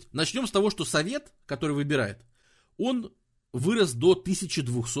 то есть начнем с того, что совет, который выбирает, он вырос до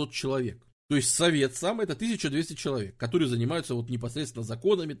 1200 человек. То есть совет сам это 1200 человек, которые занимаются вот непосредственно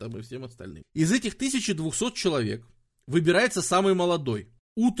законами там и всем остальным. Из этих 1200 человек выбирается самый молодой.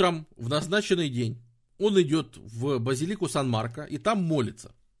 Утром в назначенный день он идет в базилику Сан-Марко и там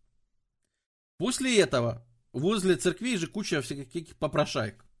молится. После этого возле церквей же куча всяких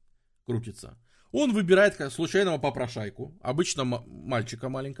попрошаек крутится. Он выбирает случайного попрошайку, обычно мальчика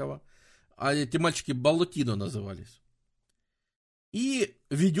маленького, а эти мальчики баллотино назывались. И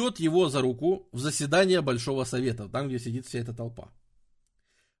ведет его за руку в заседание Большого Совета, там, где сидит вся эта толпа.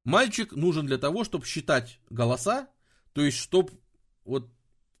 Мальчик нужен для того, чтобы считать голоса, то есть, чтобы вот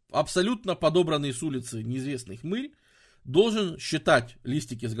абсолютно подобранный с улицы неизвестный хмырь должен считать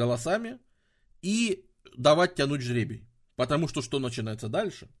листики с голосами и давать тянуть жребий. Потому что начинается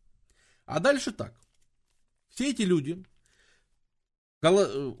дальше? А дальше так. Все эти люди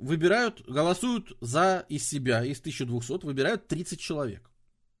голосуют из себя, из 1200, выбирают 30 человек.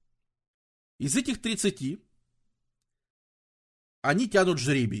 Из этих 30 они тянут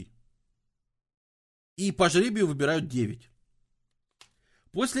жребий. И по жребию выбирают 9.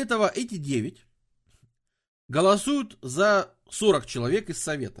 После этого эти 9 голосуют за 40 человек из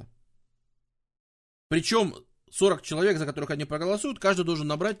совета. Причем 40 человек, за которых они проголосуют, каждый должен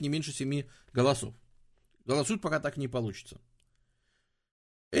набрать не меньше 7 голосов. Голосуют, пока так не получится.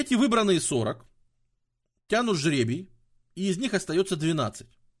 Эти выбранные 40 тянут жребий, и из них остается 12.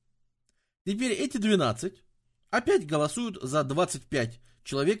 Теперь эти 12 опять голосуют за 25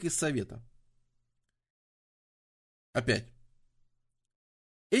 человек из совета. Опять.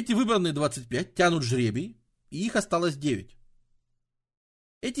 Эти выбранные 25 тянут жребий, и их осталось 9.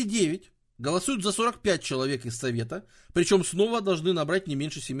 Эти 9 голосуют за 45 человек из совета, причем снова должны набрать не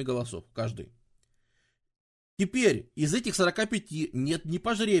меньше 7 голосов каждый. Теперь из этих 45 нет не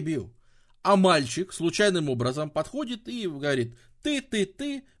по жребию, а мальчик случайным образом подходит и говорит: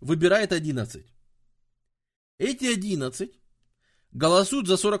 ты, выбирает 11. Эти 11 голосуют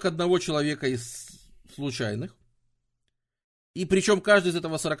за 41 человека из случайных, и причем каждый из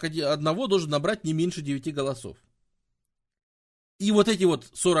этого 41 должен набрать не меньше 9 голосов. И вот эти вот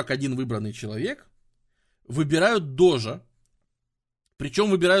 41 выбранный человек выбирают дожа, причем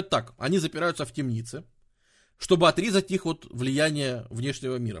выбирают так: они запираются в темнице, чтобы отрезать их от влияния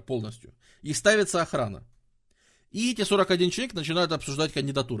внешнего мира полностью. И ставится охрана. И эти 41 человек начинают обсуждать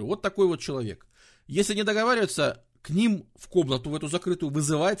кандидатуры. Вот такой вот человек. Если не договариваются, к ним в комнату, в эту закрытую,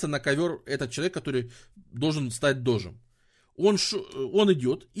 вызывается на ковер этот человек, который должен стать дожем. Он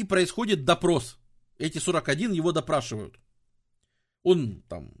идет, и происходит допрос. Эти 41 его допрашивают.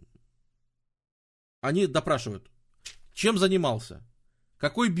 Они допрашивают. Чем занимался?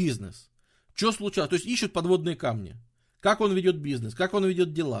 Какой бизнес? Что случалось? То есть ищут подводные камни. Как он ведет бизнес, как он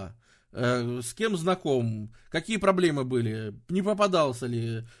ведет дела, с кем знаком, какие проблемы были, не попадался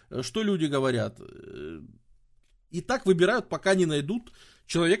ли, что люди говорят. И так выбирают, пока не найдут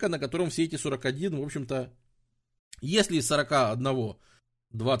человека, на котором все эти 41, в общем-то, если из 41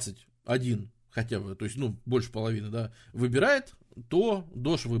 21 хотя бы, то есть, больше половины, да, выбирает, то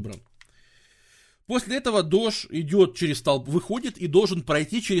дож выбран. После этого дож идет через толпу, выходит и должен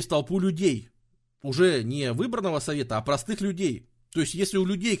пройти через толпу людей. Уже не выбранного совета, а простых людей. То есть, если у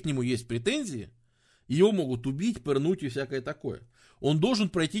людей к нему есть претензии, его могут убить, пырнуть и всякое такое. Он должен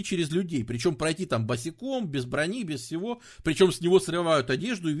пройти через людей. Причем пройти там босиком, без брони, без всего. Причем с него срывают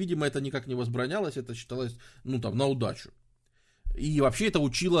одежду, и, видимо, это никак не возбранялось. Это считалось, на удачу. И вообще это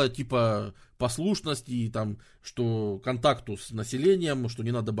учило, послушности, и что контакту с населением, что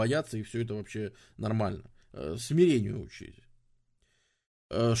не надо бояться, и все это вообще нормально. Смирению учили.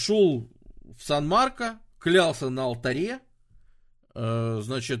 Шел в Сан-Марко, клялся на алтаре,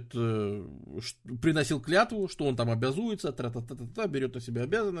 приносил клятву, что он там обязуется, берет на себя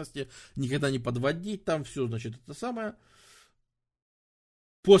обязанности, никогда не подводить там, все, это самое.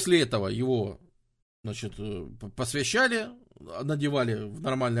 После этого его, посвящали, надевали в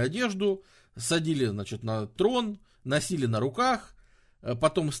нормальную одежду, садили, значит, на трон, носили на руках,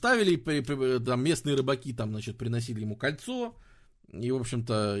 потом ставили, там местные рыбаки там, значит, приносили ему кольцо, и, в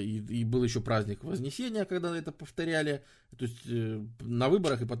общем-то, и был еще праздник Вознесения, когда это повторяли, то есть на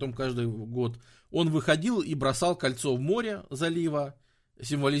выборах, и потом каждый год он выходил и бросал кольцо в море залива,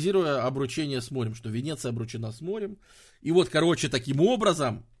 символизируя обручение с морем, что Венеция обручена с морем. И вот, короче, таким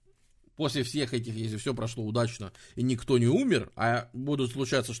образом, после всех этих, если все прошло удачно и никто не умер, а будут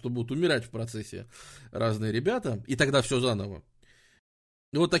случаться, что будут умирать в процессе разные ребята, и тогда все заново.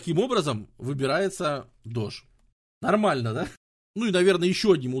 И вот таким образом выбирается дож. Нормально, да? Ну и, наверное,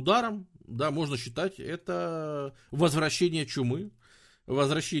 еще одним ударом, да, можно считать, это возвращение чумы,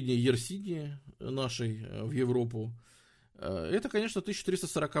 возвращение Ерсинии нашей в Европу. Это, конечно,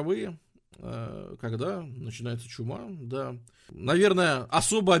 1340-е, когда начинается чума, да. Наверное,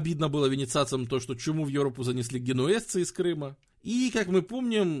 особо обидно было венецианцам то, что чуму в Европу занесли генуэзцы из Крыма. И, как мы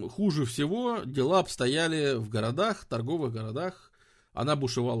помним, хуже всего дела обстояли в городах, торговых городах. Она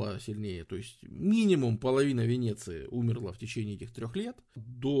бушевала сильнее, то есть минимум половина Венеции умерла в течение этих 3 лет,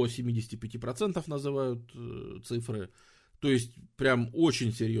 до 75% называют цифры, то есть прям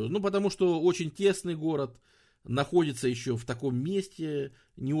очень серьезно, ну потому что очень тесный город, находится еще в таком месте,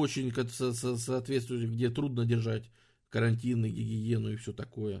 не очень соответствующем, где трудно держать карантин и гигиену и все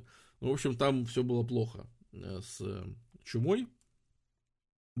такое, ну, в общем, там все было плохо с чумой.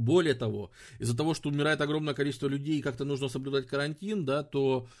 Более того, из-за того, что умирает огромное количество людей и как-то нужно соблюдать карантин, да,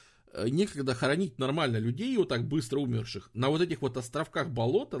 то некогда хоронить нормально людей, вот так быстро умерших. На вот этих вот островках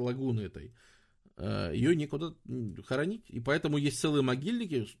болота, лагуны этой, ее некуда хоронить. И поэтому есть целые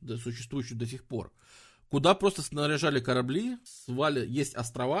могильники, существующие до сих пор, куда просто снаряжали корабли, есть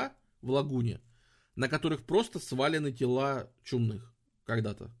острова в лагуне, на которых просто свалены тела чумных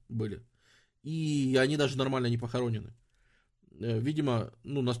когда-то были. И они даже нормально не похоронены. Видимо,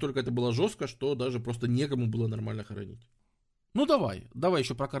 ну, настолько это было жестко, что даже просто некому было нормально хоронить. Ну, давай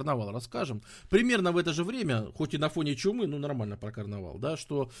еще про карнавал расскажем. Примерно в это же время, хоть и на фоне чумы, ну, нормально про карнавал, да,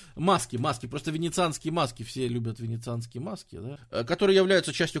 что маски, просто венецианские маски, все любят венецианские маски, да, которые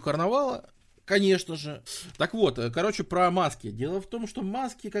являются частью карнавала, конечно же. Так вот, короче, про маски. Дело в том, что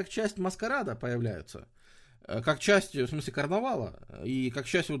маски как часть маскарада появляются, как часть, в смысле, карнавала, и как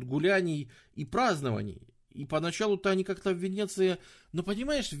часть вот гуляний и празднований. И поначалу-то они как-то в Венеции... Ну,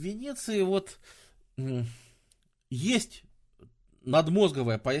 понимаешь, в Венеции вот есть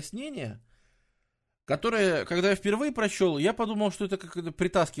надмозговое пояснение, которое, когда я впервые прочел, я подумал, что это какое-то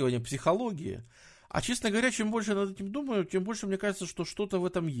притаскивание психологии. А, честно говоря, чем больше я над этим думаю, тем больше мне кажется, что что-то в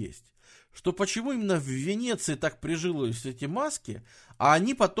этом есть. Что почему именно в Венеции так прижились эти маски, а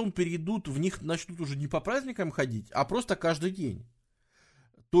они потом перейдут, в них начнут уже не по праздникам ходить, а просто каждый день.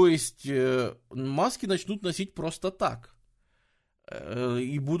 То есть маски начнут носить просто так.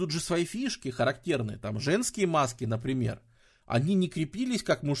 И будут же свои фишки характерные. Там женские маски, например, они не крепились,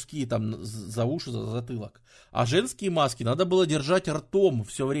 как мужские, там за уши, за затылок. А женские маски надо было держать ртом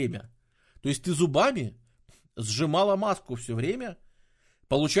все время. То есть ты зубами сжимала маску все время.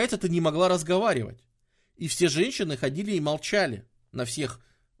 Получается, ты не могла разговаривать. И все женщины ходили и молчали на всех,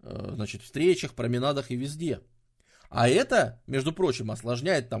 значит, встречах, променадах и везде. А это, между прочим,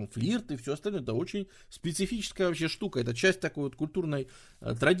 осложняет там флирт и все остальное. Это очень специфическая вообще штука. Это часть такой вот культурной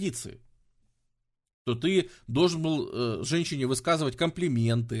традиции. То ты должен был женщине высказывать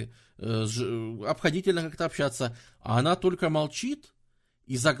комплименты, обходительно как-то общаться. А она только молчит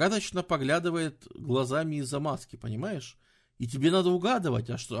и загадочно поглядывает глазами из-за маски, понимаешь? И тебе надо угадывать,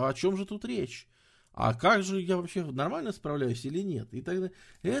 о чем же тут речь? А как же я вообще нормально справляюсь или нет? И тогда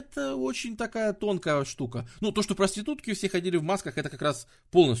это очень такая тонкая штука. Ну, то, что проститутки все ходили в масках, это как раз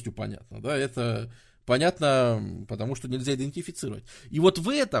полностью понятно, да, это понятно, потому что нельзя идентифицировать. И вот в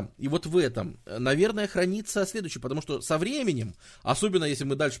этом, наверное, хранится следующее, потому что со временем, особенно если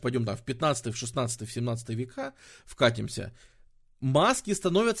мы дальше пойдем там в 15, в 16, в 17 века вкатимся, маски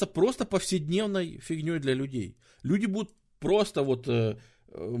становятся просто повседневной фигней для людей. Люди будут просто вот...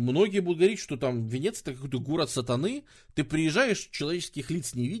 Многие будут говорить, что там Венеция это какой-то город сатаны, ты приезжаешь, человеческих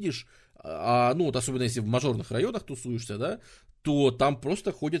лиц не видишь, ну вот особенно если в мажорных районах тусуешься, да, то там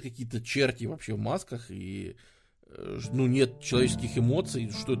просто ходят какие-то черти вообще в масках, и ну нет человеческих эмоций,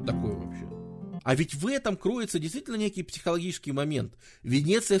 что это такое вообще? А ведь в этом кроется действительно некий психологический момент.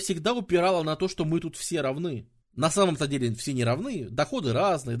 Венеция всегда упирала на то, что мы тут все равны. На самом-то деле все не равны, доходы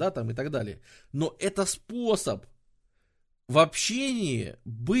разные, да, там и так далее. Но это способ в общении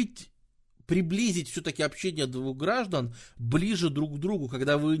приблизить все-таки общение двух граждан ближе друг к другу,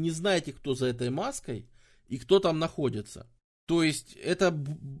 когда вы не знаете, кто за этой маской и кто там находится. То есть это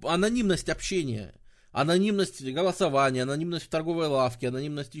анонимность общения. анонимность голосования, анонимность в торговой лавке,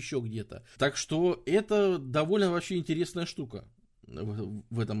 анонимность еще где-то. Так что это довольно вообще интересная штука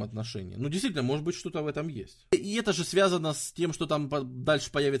в этом отношении. Ну, действительно, может быть, что-то в этом есть. И это же связано с тем, что там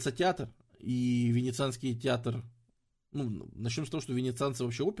дальше появится театр, и венецианский театр... Ну, начнем с того, что венецианцы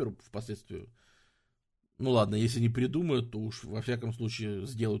вообще оперу впоследствии... Ну, ладно, если не придумают, то уж во всяком случае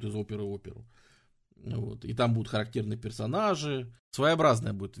сделают из оперы оперу. Вот. И там будут характерные персонажи.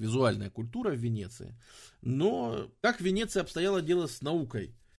 Своеобразная будет визуальная культура в Венеции. Но как в Венеции обстояло дело с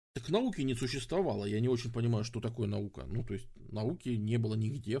наукой? Так науки не существовало. Я не очень понимаю, что такое наука. Ну, то есть, науки не было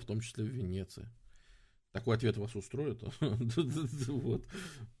нигде, в том числе в Венеции. Такой ответ вас устроит? Вот.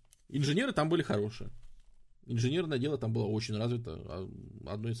 Инженеры там были хорошие. Инженерное дело там было очень развито.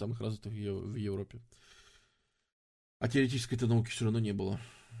 Одно из самых развитых в Европе. А теоретической-то науки все равно не было.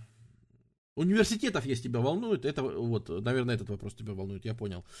 Университетов, если тебя волнует, это вот, наверное, этот вопрос тебя волнует, я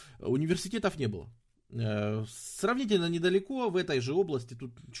понял. Университетов не было. Сравнительно недалеко, в этой же области,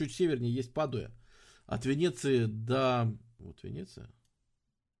 тут чуть севернее есть Падуя. От Венеции до... Вот Венеция.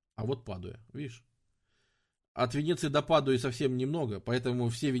 А вот Падуя, видишь? От Венеции до Падуи совсем немного, поэтому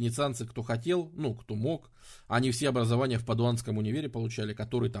все венецианцы, кто хотел, ну, кто мог, они все образования в Падуанском универе получали,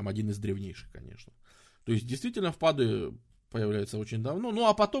 который там один из древнейших, конечно. То есть, действительно, в Падуе появляются очень давно. Ну,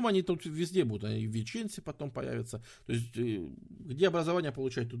 а потом они тут везде будут. Они в Веченце потом появятся. То есть, где образование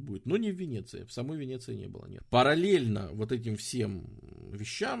получать тут будет. Но не в Венеции. В самой Венеции не было, нет. Параллельно вот этим всем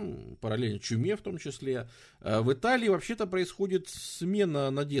вещам, параллельно чуме в том числе, в Италии вообще-то происходит смена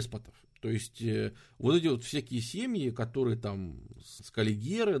на деспотов. То есть, вот эти вот всякие семьи, которые там,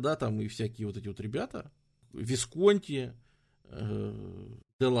 скалигеры, да, там и всякие вот эти вот ребята, Висконти,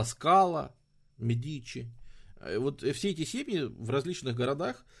 Делла Скала, Медичи, вот все эти семьи в различных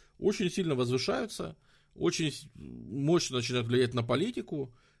городах очень сильно возвышаются, очень мощно начинают влиять на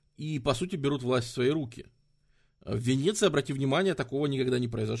политику и, по сути, берут власть в свои руки. В Венеции, обрати внимание, такого никогда не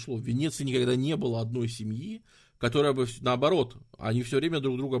произошло. В Венеции никогда не было одной семьи, которая бы, наоборот, они все время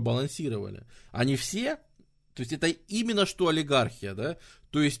друг друга балансировали. Они все, то есть это именно что олигархия, да,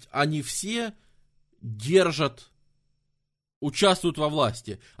 то есть они все держат, участвуют во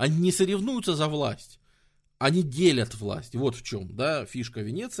власти, они не соревнуются за власть. Они делят власть. Вот в чем, да, фишка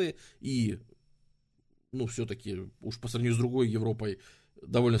Венеции. И, ну, все-таки, уж по сравнению с другой Европой,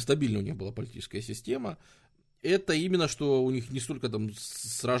 довольно стабильная у них была политическая система. Это именно, что у них не столько там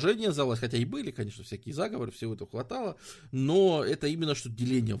сражения за власть, хотя и были, конечно, всякие заговоры, всего этого хватало, но это именно, что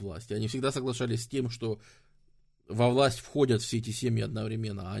деление власти. Они всегда соглашались с тем, что во власть входят все эти семьи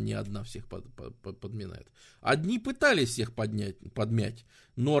одновременно, а не одна всех подминает. Одни пытались всех подмять,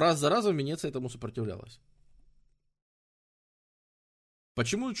 но раз за разом Венеция этому сопротивлялась.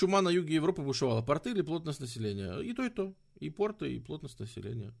 Почему чума на юге Европы бушевала? Порты или плотность населения? И то, и то. И порты, и плотность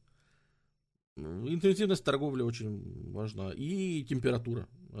населения. Интенсивность торговли очень важна. И температура.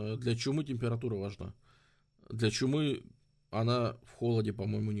 Для чумы температура важна. Для чумы она в холоде,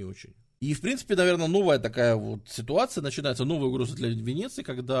 по-моему, не очень. И, в принципе, наверное, новая такая вот ситуация. Начинается новая угроза для Венеции,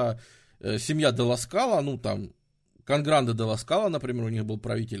 когда семья Делла Скала, ну там, Конгранде Делла Скала, например, у них был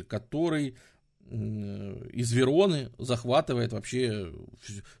правитель, который из Вероны захватывает вообще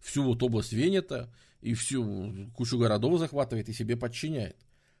всю вот область Венета и всю кучу городов захватывает и себе подчиняет.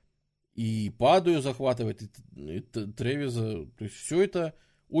 И Падую захватывает, и Тревиза. То есть все это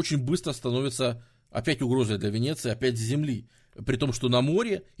очень быстро становится опять угрозой для Венеции, опять с земли. При том, что на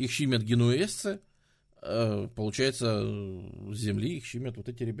море их щемят генуэзцы, получается, с земли их щемят вот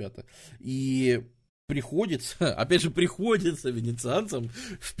эти ребята. И приходится, опять же, приходится венецианцам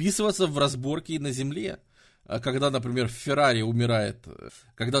вписываться в разборки на земле. Когда, например, в Ферраре умирает,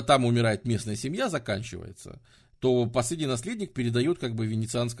 когда там умирает местная семья, заканчивается, то последний наследник передает как бы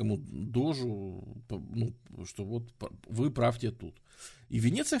венецианскому дожу, ну, что вот вы правьте тут. И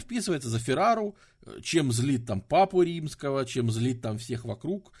Венеция вписывается за Феррару, чем злит там папу римского, чем злит там всех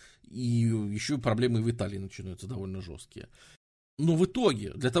вокруг, и еще и проблемы в Италии начинаются довольно жесткие. Но в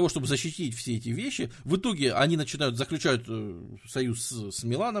итоге, для того, чтобы защитить все эти вещи, в итоге они заключают союз с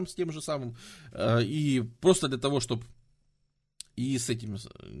Миланом, с тем же самым, и просто для того, чтобы и с этим,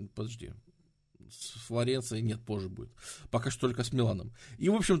 подожди, с Флоренцией, нет, позже будет, пока что только с Миланом. И,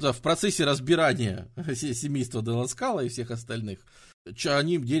 в общем-то, в процессе разбирания семейства Делла Скала и всех остальных,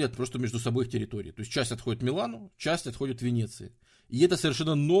 они делят просто между собой их территории. То есть часть отходит Милану, часть отходит Венеции. И это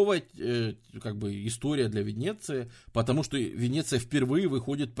совершенно новая как бы, история для Венеции, потому что Венеция впервые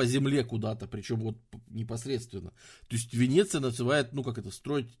выходит по земле куда-то, причем вот непосредственно. То есть Венеция называет, ну как это,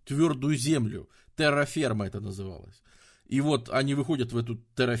 строить твердую землю. Терраферма это называлось. И вот они выходят в эту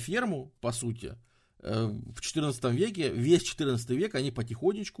терраферму, по сути, в XIV веке, весь XIV век они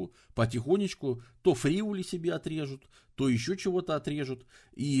потихонечку, то Фриули себе отрежут, то еще чего-то отрежут.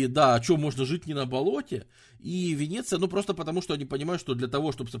 И да, а что, можно жить не на болоте? И Венеция, ну просто потому, что они понимают, что для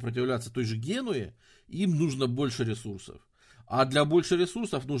того, чтобы сопротивляться той же Генуе, им нужно больше ресурсов. А для больше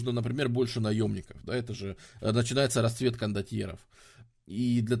ресурсов нужно, например, больше наемников. Да, это же начинается расцвет кондотьеров.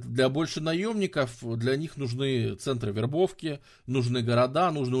 И для больше наемников, для них нужны центры вербовки, нужны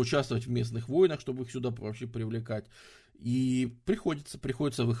города, нужно участвовать в местных войнах, чтобы их сюда вообще привлекать. И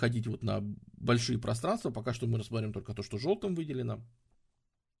приходится выходить вот на большие пространства. Пока что мы рассмотрим только то, что желтым выделено.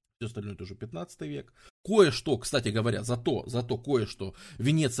 Все остальное это уже 15 век. Кое-что, кстати говоря, зато кое-что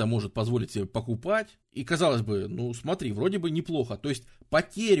Венеция может позволить себе покупать. И казалось бы, ну смотри, вроде бы неплохо. То есть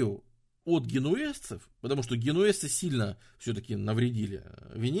потерю от генуэзцев, потому что генуэзцы сильно все-таки навредили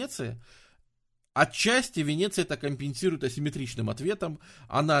Венеции, отчасти Венеция это компенсирует асимметричным ответом,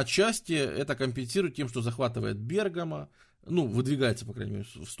 она отчасти это компенсирует тем, что захватывает Бергамо, ну, выдвигается, по крайней мере,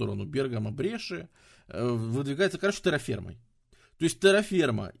 в сторону Бергамо, Бреши, выдвигается, короче, террафермой. То есть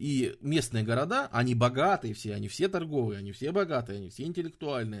терраферма и местные города, они богатые все, они все торговые, они все богатые, они все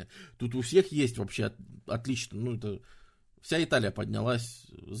интеллектуальные. Тут у всех есть вообще отлично, ну, это... Вся Италия поднялась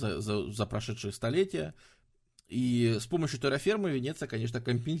за прошедшие столетия, и с помощью террафермы Венеция, конечно,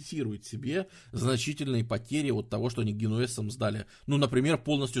 компенсирует себе значительные потери от того, что они генуэзцам сдали. Ну, например,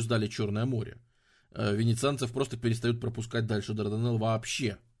 полностью сдали Черное море. Венецианцев просто перестают пропускать дальше Дарданелл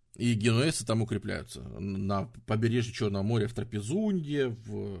вообще. И генуэзцы там укрепляются на побережье Черного моря, в Трапезунде,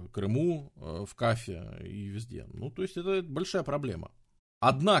 в Крыму, в Кафе и везде. Ну, то есть это большая проблема.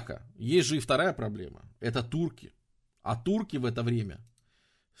 Однако, есть же и вторая проблема. Это турки. А турки в это время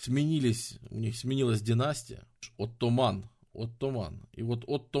у них сменилась династия, Оттоман. И вот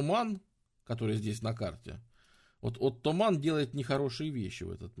Оттоман, который здесь на карте, вот Оттоман делает нехорошие вещи в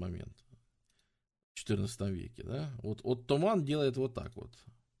этот момент, в XIV веке, да? Вот Оттоман делает вот так вот.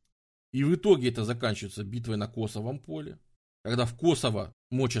 И в итоге это заканчивается битвой на Косовом поле, когда в Косово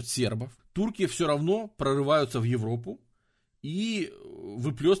мочат сербов. Турки все равно прорываются в Европу и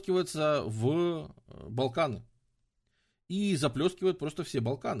выплескиваются в Балканы. И заплескивают просто все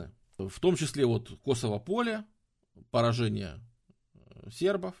Балканы. В том числе вот Косово поле, поражение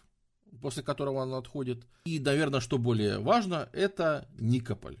сербов, после которого оно отходит. И, наверное, что более важно, это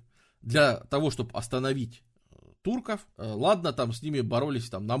Никополь. Для того, чтобы остановить турков, ладно, там с ними боролись,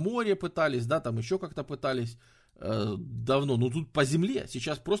 там на море пытались, да, там еще как-то пытались давно, но тут по земле,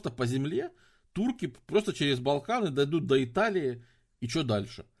 сейчас просто по земле турки просто через Балканы дойдут до Италии, и что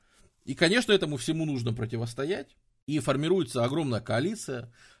дальше? И, конечно, этому всему нужно противостоять. И формируется огромная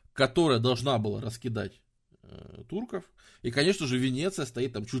коалиция, которая должна была раскидать турков. И, конечно же, Венеция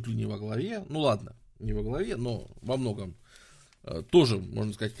стоит там чуть ли не во главе. Ну ладно, не во главе, но во многом тоже,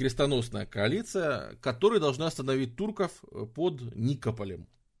 можно сказать, крестоносная коалиция, которая должна остановить турков под Никополем.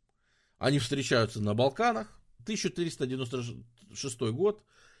 Они встречаются на Балканах. 1396 год.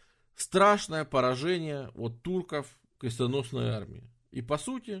 Страшное поражение от турков крестоносной армии. И, по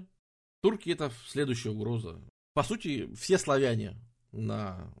сути, турки это следующая угроза. По сути, все славяне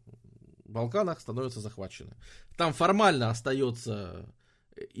на Балканах становятся захвачены. Там формально остается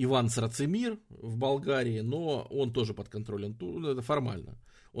Иван Срацимир в Болгарии, но он тоже подконтролен. Это формально.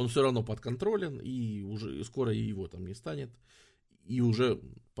 Он все равно подконтролен, и уже скоро и его там не станет. И уже,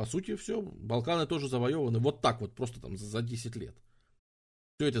 по сути, все. Балканы тоже завоеваны. Вот так вот, просто там за 10 лет.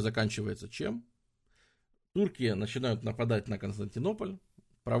 Все это заканчивается чем? Турки начинают нападать на Константинополь,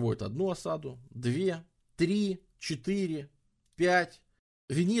 проводят одну осаду, 2, 3, 4, 5.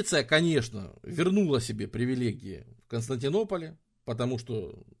 Венеция, конечно, вернула себе привилегии в Константинополе, потому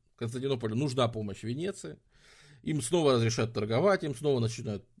что Константинополю нужна помощь Венеции. Им снова разрешают торговать, им снова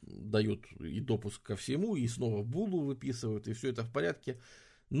дают и допуск ко всему, и снова буллу выписывают, и все это в порядке.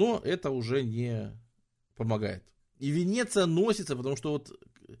 Но это уже не помогает. И Венеция носится, потому что вот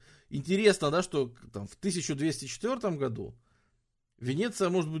интересно, да, что там, в 1204 году Венеция,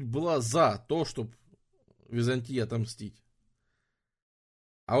 может быть, была за то, чтобы Византии отомстить.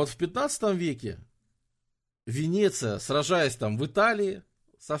 А вот в 15 веке Венеция, сражаясь там в Италии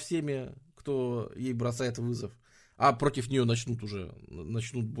со всеми, кто ей бросает вызов, а против нее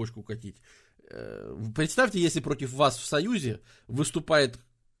начнут бочку катить. Представьте, если против вас в союзе выступает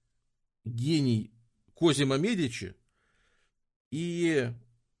гений Козимо Медичи и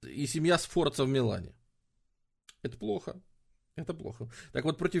семья Сфорца в Милане. Это плохо. Это плохо. Так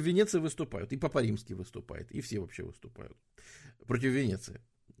вот, против Венеции выступают. И Папа Римский выступает. И все вообще выступают. Против Венеции.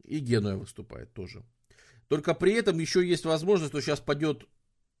 И Генуя выступает тоже. Только при этом еще есть возможность, что сейчас падет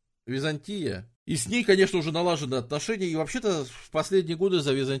Византия. И с ней, конечно, уже налажены отношения. И вообще-то в последние годы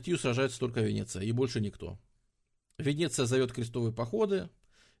за Византию сражается только Венеция, и больше никто. Венеция зовет крестовые походы.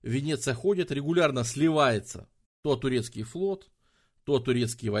 Венеция ходит, регулярно сливается то турецкий флот, то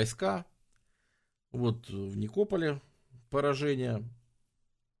турецкие войска. Вот в Никополе поражение.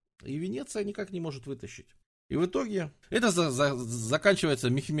 И Венеция никак не может вытащить. И в итоге это заканчивается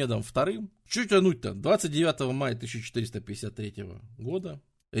Мехмедом II. Чуть тянуть-то? 29 мая 1453 года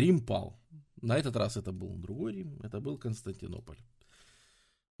Рим пал. На этот раз это был другой Рим, это был Константинополь.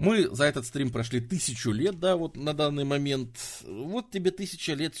 Мы за этот стрим прошли 1000 лет, да, вот на данный момент. Вот тебе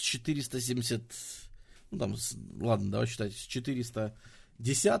 1000 лет с 470... Ну, там, ладно, давай считать, с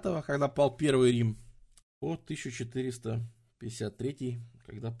 410-го, когда пал Первый Рим, по 1453,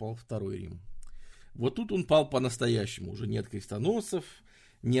 когда пал Второй Рим. Вот тут он пал по-настоящему, уже не от крестоносцев,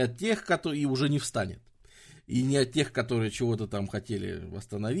 не от тех, которые и уже не встанет. И не от тех, которые чего-то там хотели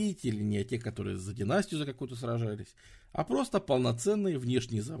восстановить, или не от тех, которые за династию за какую-то сражались, а просто полноценные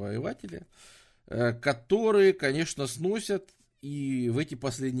внешние завоеватели, которые, конечно, сносят, и в эти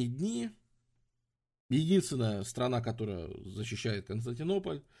последние дни единственная страна, которая защищает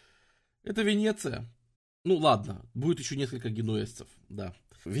Константинополь, это Венеция. Ну ладно, будет еще несколько генуэзцев, да.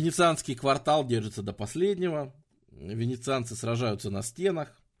 Венецианский квартал держится до последнего, венецианцы сражаются на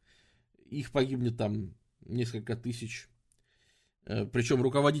стенах, их погибнет там несколько тысяч. Причем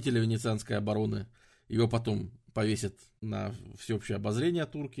руководителя венецианской обороны, его потом повесят на всеобщее обозрение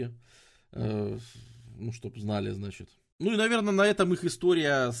турки. Ну, чтоб знали, значит. Ну и, наверное, на этом их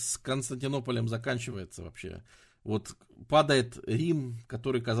история с Константинополем заканчивается вообще. Вот падает Рим,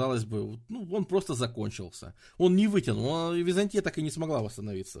 который, казалось бы, ну, он просто закончился. Он не вытянул. Византия так и не смогла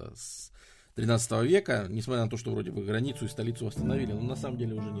восстановиться с 13 века, несмотря на то, что вроде бы границу и столицу восстановили, но на самом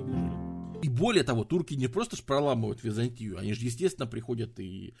деле уже не выжили. И более того, турки не просто ж проламывают Византию, они же, естественно, приходят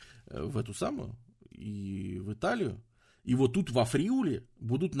и в эту самую, и в Италию. И вот тут во Фриуле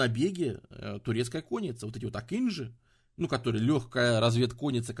будут набеги турецкой конницы, вот эти вот акинжи, ну, которые легкая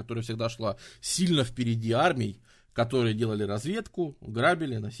разведконница, которая всегда шла сильно впереди армий, которые делали разведку,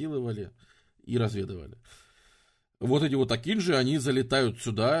 грабили, насиловали и разведывали. Вот эти вот акинжи, они залетают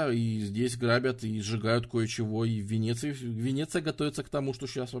сюда и здесь грабят и сжигают кое-чего. И Венеция готовится к тому, что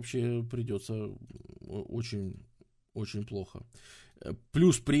сейчас вообще придется очень, очень плохо.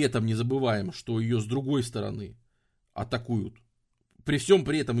 Плюс при этом не забываем, что ее с другой стороны атакуют. При всем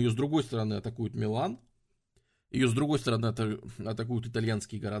при этом ее с другой стороны атакует Милан. Ее с другой стороны атакуют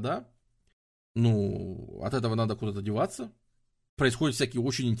итальянские города. Ну, от этого надо куда-то деваться. Происходят всякие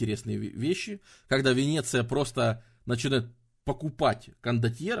очень интересные вещи, когда Венеция просто начинает покупать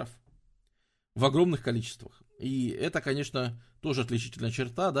кондотьеров в огромных количествах. И это, конечно, тоже отличительная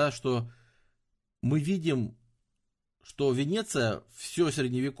черта, да, что мы видим, что Венеция все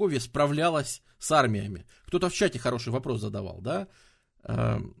средневековье справлялась с армиями. Кто-то в чате хороший вопрос задавал, да?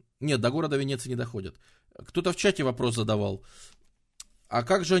 Нет, до города Венеции не доходят. Кто-то в чате вопрос задавал, а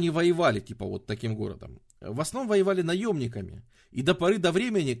как же они воевали, типа, вот таким городом? В основном воевали наемниками. И до поры до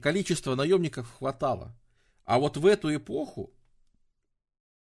времени количество наемников хватало. А вот в эту эпоху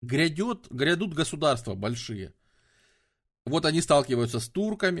грядут государства большие. Вот они сталкиваются с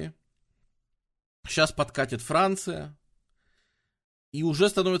турками. Сейчас подкатит Франция. И уже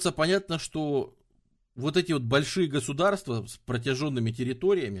становится понятно, что вот эти вот большие государства с протяженными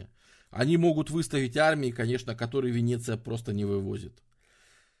территориями, они могут выставить армии, конечно, которые Венеция просто не вывозит.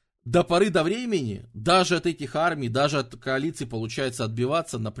 До поры до времени даже от этих армий, даже от коалиций получается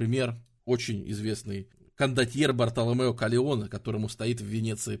отбиваться. Например, очень известный кондотьер Бартоломео Каллеоне, которому стоит в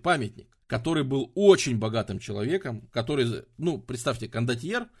Венеции памятник, который был очень богатым человеком, который, ну, представьте,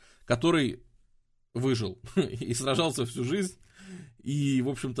 кондотьер, который выжил и сражался всю жизнь, и, в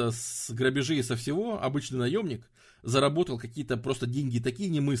общем-то, с грабежей и со всего обычный наемник заработал какие-то просто деньги такие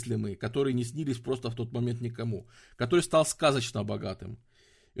немыслимые, которые не снились просто в тот момент никому, который стал сказочно богатым.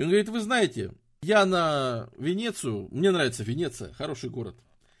 И он говорит, вы знаете, я на Венецию, мне нравится Венеция, хороший город,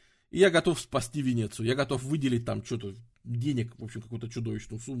 и я готов спасти Венецию, я готов выделить там что-то, денег, в общем, какую-то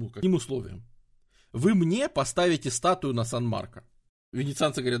чудовищную сумму, каким условием. Вы мне поставите статую на Сан-Марко.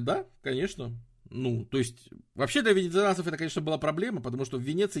 Венецианцы говорят, да, конечно. Ну, то есть, вообще для венецианцев это, конечно, была проблема, потому что в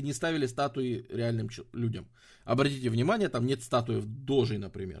Венеции не ставили статуи реальным людям. Обратите внимание, там нет статуи дожей,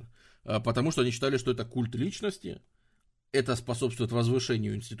 например, потому что они считали, что это культ личности, это способствует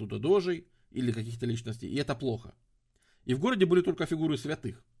возвышению института дожей или каких-то личностей, и это плохо. И в городе были только фигуры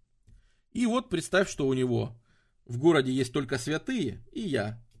святых. И вот представь, что у него в городе есть только святые, и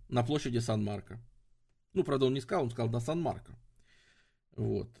я на площади Сан-Марко. Ну, правда, он не сказал, он сказал на Сан-Марко.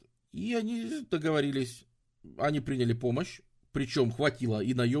 Вот. И они договорились, они приняли помощь, Причем хватило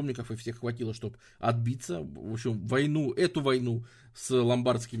и наемников, и всех хватило, чтобы отбиться. В общем, эту войну с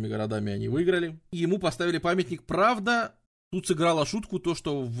ломбардскими городами они выиграли. И ему поставили памятник. Правда, тут сыграло шутку то,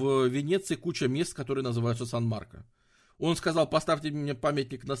 что в Венеции куча мест, которые называются Сан-Марко. Он сказал, поставьте мне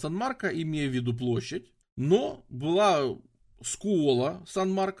памятник на Сан-Марко, имея в виду площадь. Но была Скуола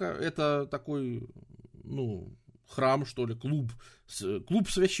Сан-Марко, это такой, храм, что ли, клуб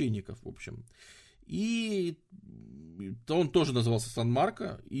священников, в общем. И он тоже назывался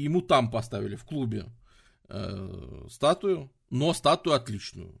Сан-Марко, и ему там поставили в клубе статую, но статую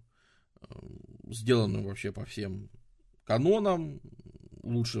отличную, сделанную вообще по всем канонам,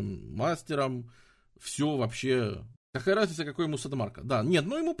 лучшим мастером, все вообще. Какая разница, какой ему Сан-Марко? Да, нет,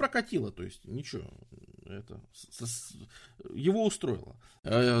 ему прокатило, то есть ничего, его устроило.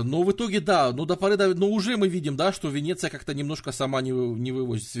 Но в итоге, да, до поры но уже мы видим, да, что Венеция как-то немножко сама не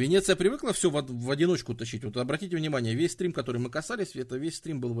вывозится. Венеция привыкла все в одиночку тащить. Вот обратите внимание, весь стрим, который мы касались, весь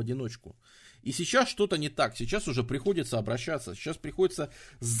стрим был в одиночку. И сейчас что-то не так, сейчас уже приходится обращаться, сейчас приходится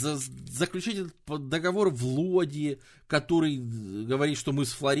заключить этот договор в Лоди, который говорит, что мы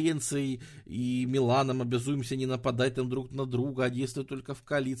с Флоренцией и Миланом обязуемся не нападать там друг на друга, а действовать только в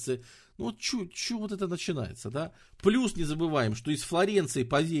коалиции. Что вот это начинается, да? Плюс не забываем, что из Флоренции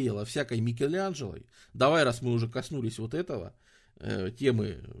повеяло всякой Микеланджелой. Давай, раз мы уже коснулись вот этого,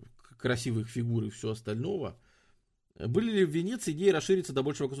 темы красивых фигур и всего остального. Были ли в Венеции идеи расшириться до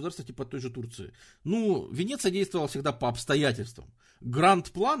большего государства, типа той же Турции? Венеция действовала всегда по обстоятельствам.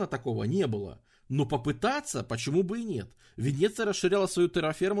 Гранд-плана такого не было. Но попытаться, почему бы и нет? Венеция расширяла свою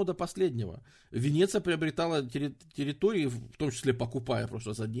терраферму до последнего. Венеция приобретала территории, в том числе покупая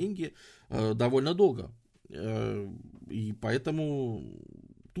просто за деньги, довольно долго. И поэтому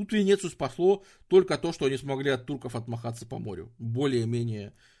тут Венецию спасло только то, что они смогли от турков отмахаться по морю.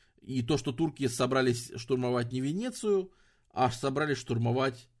 Более-менее. И то, что турки собрались штурмовать не Венецию, а собрались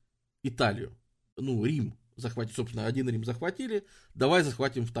штурмовать Италию. Рим захватить. Собственно, один Рим захватили, давай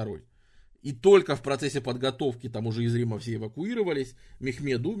захватим второй. И только в процессе подготовки, там уже из Рима все эвакуировались,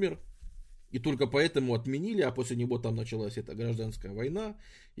 Мехмед умер, и только поэтому отменили, а после него там началась эта гражданская война,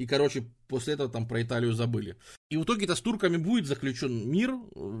 и, после этого там про Италию забыли. И в итоге-то с турками будет заключен мир,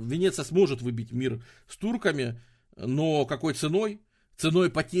 Венеция сможет выбить мир с турками, но какой ценой? Ценой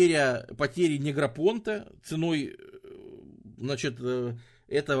потери Негропонта, ценой,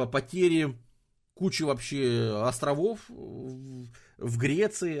 этого потери кучи вообще островов, в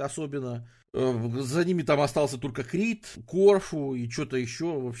Греции особенно. За ними там остался только Крит, Корфу и что-то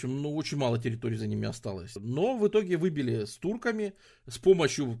еще. В общем, очень мало территорий за ними осталось. Но в итоге выбили с турками, с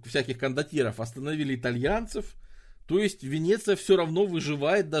помощью всяких кондотьеров остановили итальянцев. То есть Венеция все равно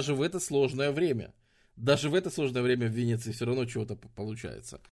выживает даже в это сложное время. Даже в это сложное время в Венеции все равно чего-то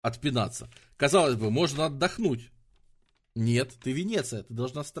получается. Отпинаться. Казалось бы, можно отдохнуть. Нет, ты Венеция, ты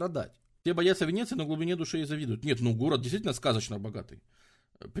должна страдать. Все боятся Венеции, но в глубине души и завидуют. Нет, город действительно сказочно богатый.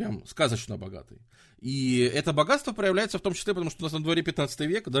 Прям сказочно богатый. И это богатство проявляется в том числе, потому что у нас на дворе 15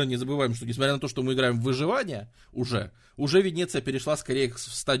 век, да, не забываем, что несмотря на то, что мы играем в выживание, уже Венеция перешла скорее в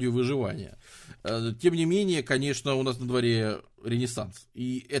стадию выживания. Тем не менее, конечно, у нас на дворе Ренессанс.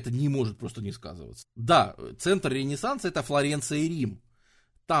 И это не может просто не сказываться. Да, центр Ренессанса — это Флоренция и Рим.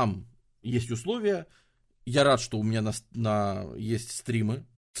 Там есть условия. Я рад, что у меня есть стримы.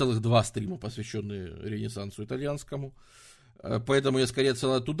 Целых 2 стрима, посвященные Ренессансу итальянскому. Поэтому я скорее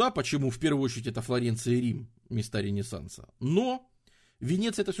целая туда. Почему? В первую очередь это Флоренция и Рим, места Ренессанса. Но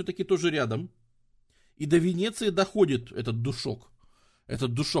Венеция это все-таки тоже рядом. И до Венеции доходит этот душок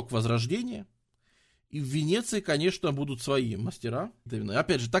возрождения. И в Венеции, конечно, будут свои мастера.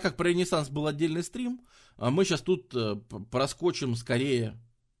 Опять же, так как про Ренессанс был отдельный стрим, мы сейчас тут проскочим скорее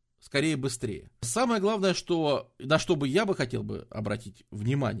быстрее. Самое главное, на что бы я хотел обратить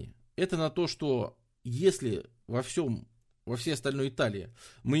внимание, это на то, что если во всей остальной Италии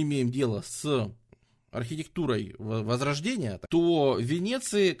мы имеем дело с архитектурой Возрождения, то в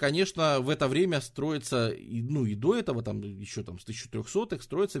Венеции, конечно, в это время строится, и до этого, еще с 1300-х,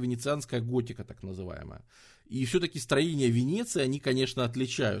 строится венецианская готика, так называемая. И все-таки строения Венеции, они, конечно,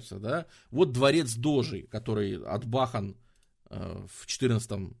 отличаются. Да? Вот дворец Дожи, который отбахан в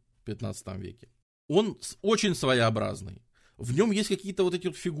 14-15 веке. Он очень своеобразный. В нем есть какие-то вот эти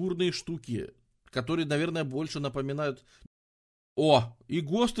вот фигурные штуки, которые, наверное, больше напоминают... И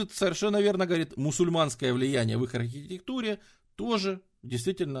ГОСТ совершенно верно говорит, мусульманское влияние в их архитектуре тоже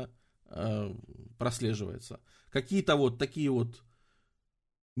действительно прослеживается. Какие-то вот такие вот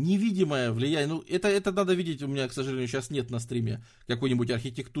невидимое влияние. Это надо видеть, у меня, к сожалению, сейчас нет на стриме какой-нибудь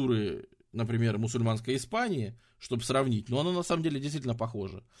архитектуры например, мусульманской Испании, чтобы сравнить, но она на самом деле действительно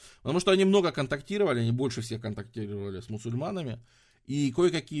похожа. Потому что они много контактировали, они больше всех контактировали с мусульманами, и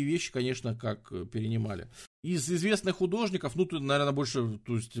кое-какие вещи, конечно, как перенимали. Из известных художников, ну, тут, наверное, больше,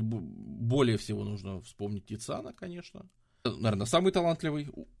 то есть, более всего нужно вспомнить Тициана, конечно. Наверное, самый талантливый,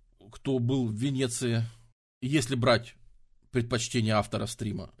 кто был в Венеции, если брать предпочтение автора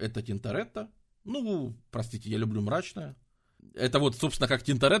стрима, это Тинторетто. Ну, простите, я люблю мрачное. Это вот, собственно, как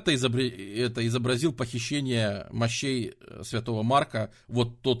Тинторетто это изобразил похищение мощей святого Марка,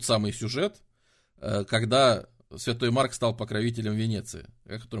 вот тот самый сюжет, когда святой Марк стал покровителем Венеции,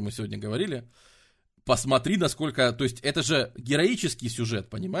 о котором мы сегодня говорили. Посмотри, насколько... То есть, это же героический сюжет,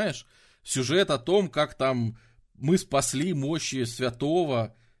 понимаешь? Сюжет о том, как там мы спасли мощи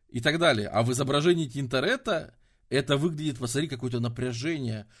святого и так далее. А в изображении Тинторетто это выглядит, посмотри, какое-то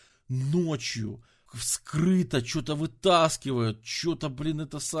напряжение. Ночью, скрыто, что-то вытаскивают, что-то, блин,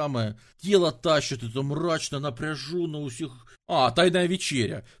 это самое. Тело тащат, это мрачно, напряженно у всех. Тайная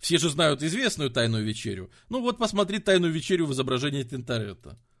вечеря. Все же знают известную тайную вечерю. Ну вот посмотри тайную вечерю в изображении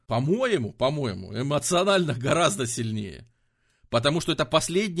Тинторетто. По-моему, эмоционально гораздо сильнее. Потому что это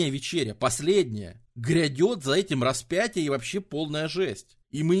последняя вечеря, последняя. Грядет за этим распятие и вообще полная жесть.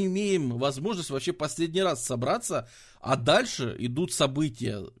 И мы имеем возможность вообще последний раз собраться, а дальше идут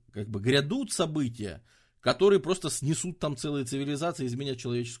события, грядут события, которые просто снесут там целые цивилизации, изменят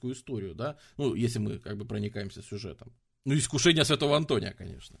человеческую историю, да? Ну, если мы проникаемся сюжетом. Ну, искушение святого Антония,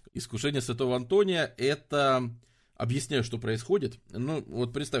 конечно. Искушение святого Антония, это... Объясняю, что происходит. Ну,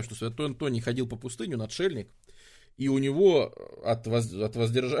 вот представь, что святой Антоний ходил по пустыню, отшельник, и у него от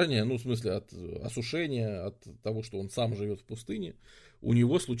воздержания, ну, в смысле, от осушения, от того, что он сам живет в пустыне, у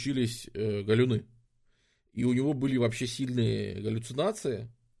него случились галюны. И у него были вообще сильные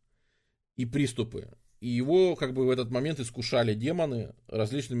галлюцинации и приступы. И его в этот момент искушали демоны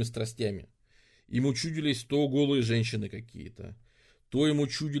различными страстями. Ему чудились то голые женщины какие-то, то ему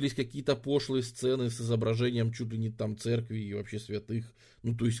чудились какие-то пошлые сцены с изображением чуть ли не там церкви и вообще святых,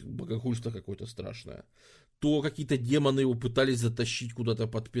 ну, то есть богохульство какое-то страшное. То какие-то демоны его пытались затащить куда-то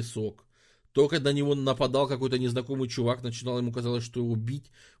под песок. То, когда на него нападал какой-то незнакомый чувак, ему казалось, что его бить,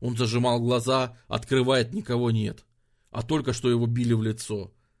 он зажимал глаза, открывает, никого нет. А только что его били в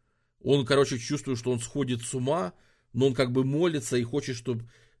лицо. Он, чувствует, что он сходит с ума, но он молится и хочет, чтобы...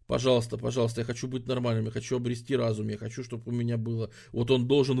 Пожалуйста, я хочу быть нормальным, я хочу обрести разум, я хочу, чтобы у меня было... Вот он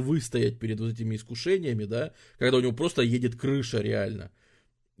должен выстоять перед вот этими искушениями, да, когда у него просто едет крыша реально,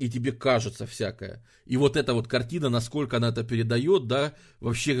 и тебе кажется всякое. И вот эта вот картина, насколько она это передает, да,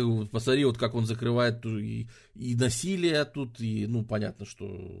 вообще, посмотри, вот как он закрывает и насилие тут, и, ну, понятно,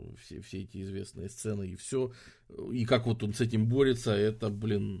 что все эти известные сцены, и все, и как вот он с этим борется, это,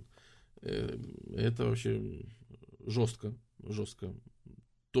 блин, это вообще жестко.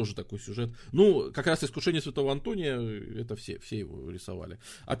 Тоже такой сюжет. Ну, как раз искушение святого Антония, это все его рисовали.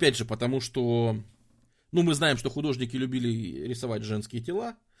 Опять же, потому что, ну, мы знаем, что художники любили рисовать женские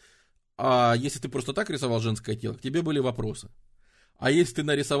тела, а если ты просто так рисовал женское тело, к тебе были вопросы. А если ты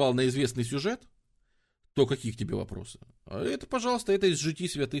нарисовал на известный сюжет, то какие к тебе вопросы? Это, пожалуйста, это из житий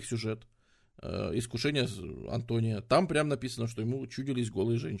святых сюжет. Искушение Антония. Там прям написано, что ему чудились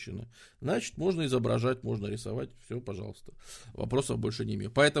голые женщины. Значит, можно изображать, можно рисовать. Все, пожалуйста. Вопросов больше не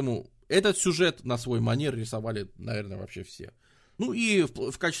имею. Поэтому этот сюжет на свой манер рисовали, наверное, вообще все. Ну и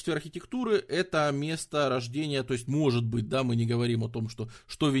в качестве архитектуры это место рождения, то есть, может быть, да, мы не говорим о том,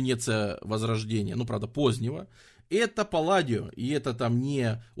 что Венеция Возрождения, ну, правда, позднего. Это Палладио, и это там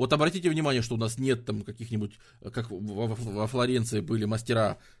не... Вот обратите внимание, что у нас нет там каких-нибудь, как во Флоренции были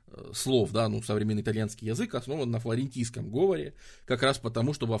мастера слов, да, ну, современный итальянский язык основан на флорентийском говоре, как раз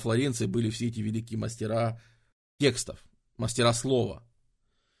потому, что во Флоренции были все эти великие мастера текстов, мастера слова.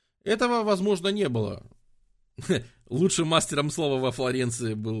 Этого, возможно, не было. Лучшим мастером слова во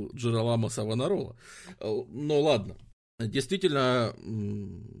Флоренции был Джероламо Савонарола. Но ладно. Действительно,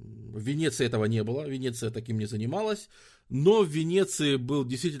 в Венеции этого не было, Венеция таким не занималась, но в Венеции был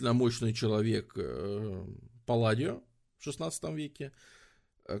действительно мощный человек Палладио в 16 веке,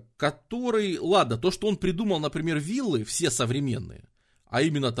 который, ладно, то, что он придумал, например, виллы, все современные, а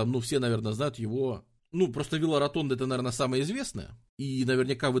именно там, ну, все, наверное, знают его, ну, просто вилла Ротонда это, наверное, самая известная, и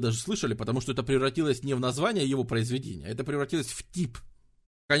наверняка вы даже слышали, потому что это превратилось не в название его произведения, это превратилось в тип.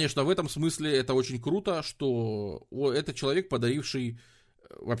 Конечно, в этом смысле это очень круто, что это человек, подаривший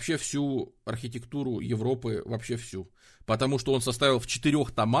вообще всю архитектуру Европы, вообще всю. Потому что он составил в 4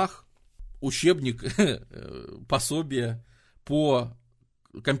 томах учебник, пособие по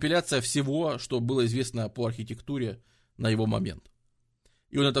компиляция всего, что было известно по архитектуре на его момент.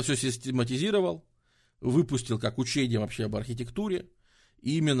 И он это все систематизировал, выпустил как учение вообще об архитектуре.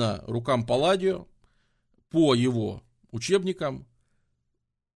 И именно рукам Палладио, по его учебникам,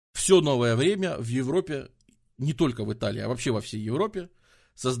 все новое время в Европе, не только в Италии, а вообще во всей Европе,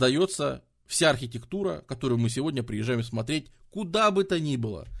 создается вся архитектура, которую мы сегодня приезжаем смотреть, куда бы то ни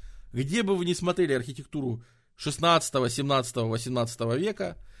было. Где бы вы ни смотрели архитектуру 16, 17, 18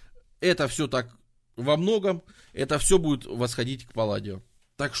 века, это все так во многом, это все будет восходить к Палладио.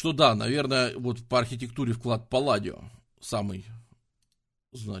 Так что да, наверное, вот по архитектуре вклад Палладио самый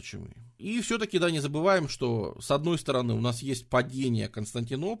значимый. И все-таки, да, не забываем, что с одной стороны у нас есть падение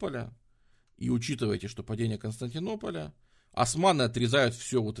Константинополя, и учитывайте, что падение Константинополя, османы отрезают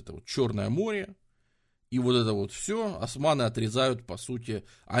все вот это вот Черное море, и вот это вот все османы отрезают, по сути,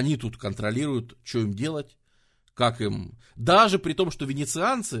 они тут контролируют, что им делать, как им... Даже при том, что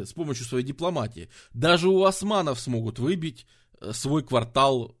венецианцы с помощью своей дипломатии, даже у османов смогут выбить свой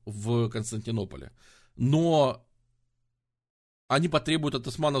квартал в Константинополе. Но они потребуют от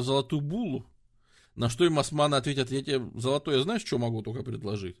османов золотую буллу, на что им османы ответят: я тебе золотое, знаешь, что могу только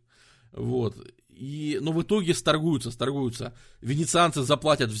предложить? Вот. Но в итоге сторгуются. Венецианцы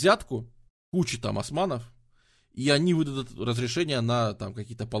заплатят взятку, куче там османов, и они выдадут разрешение на там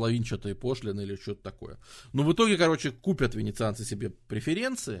какие-то половинчатые пошлины или что-то такое. Но в итоге, короче, купят венецианцы себе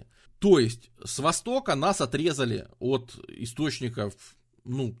преференции. То есть с востока нас отрезали от источников,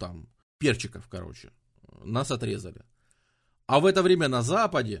 ну там, перчиков, короче. Нас отрезали. А в это время на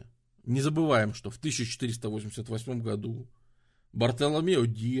западе, не забываем, что в 1488 году Бартоломео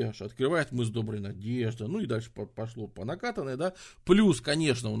Диаш открывает мыс Доброй Надежды, ну и дальше пошло по накатанной, да. Плюс,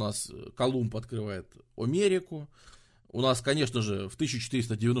 конечно, у нас Колумб открывает Америку. У нас, конечно же, в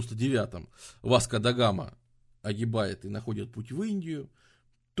 1499-м Васко да Гама огибает и находит путь в Индию.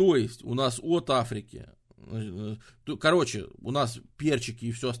 То есть у нас от Африки, короче, у нас перчики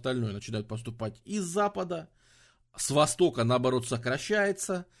и все остальное начинают поступать из запада. С востока, наоборот,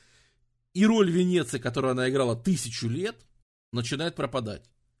 сокращается. И роль Венеции, которую она играла 1000 лет, начинает пропадать.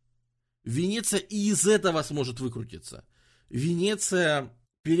 Венеция и из этого сможет выкрутиться. Венеция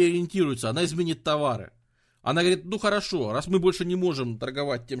переориентируется, она изменит товары. Она говорит: ну хорошо, раз мы больше не можем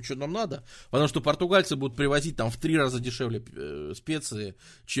торговать тем, что нам надо, потому что португальцы будут привозить там в 3 раза дешевле специи,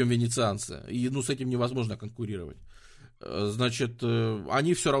 чем венецианцы. И с этим невозможно конкурировать. Значит,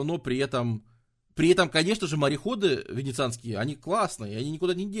 они все равно при этом, конечно же, мореходы венецианские, они классные, они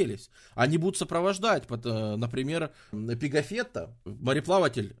никуда не делись. Они будут сопровождать, например, Пигафетто,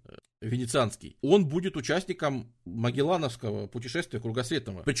 мореплаватель венецианский, он будет участником Магеллановского путешествия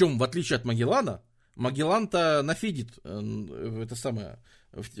кругосветного. Причем, в отличие от Магеллана, Магеллан-то нафидит в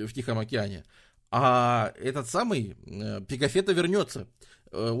Тихом океане. А этот самый Пигафетто вернется.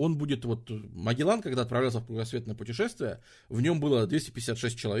 Он будет, Магеллан, когда отправлялся в кругосветное путешествие, в нем было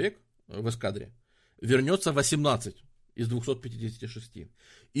 256 человек в эскадре. Вернется 18 из 256.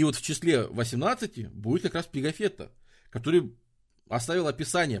 И вот в числе 18 будет как раз Пигафетто, который оставил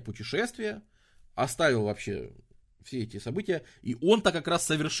описание путешествия, оставил вообще все эти события, и он-то как раз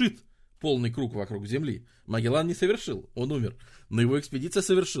совершит полный круг вокруг Земли. Магеллан не совершил, он умер, но его экспедиция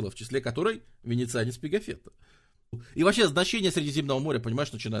совершила, в числе которой венецианец Пигафетто. И вообще значение Средиземного моря,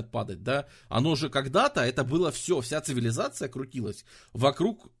 понимаешь, начинает падать, да? Оно же когда-то, это было все, вся цивилизация крутилась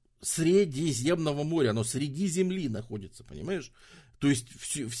вокруг Средиземного моря, оно среди земли находится, понимаешь? То есть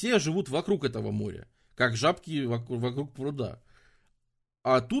все живут вокруг этого моря, как жабки вокруг пруда.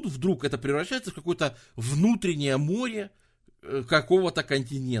 А тут вдруг это превращается в какое-то внутреннее море какого-то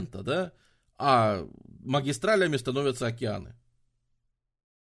континента, да? А магистралями становятся океаны.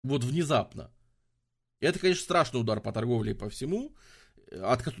 Вот внезапно. И это, конечно, страшный удар по торговле и по всему.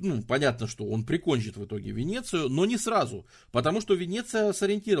 Понятно, что он прикончит в итоге Венецию, но не сразу, потому что Венеция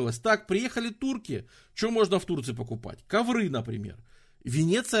сориентировалась. Так, приехали турки, что можно в Турции покупать? Ковры, например.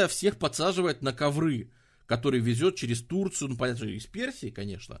 Венеция всех подсаживает на ковры, которые везет через Турцию, понятно, из Персии,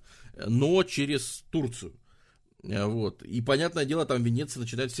 конечно, но через Турцию. Вот. И, понятное дело, там Венеция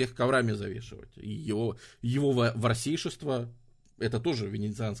начинает всех коврами завешивать. И его ворсейшество, это тоже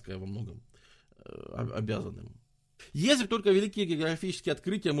венецианское во многом обязанным. Если бы только великие географические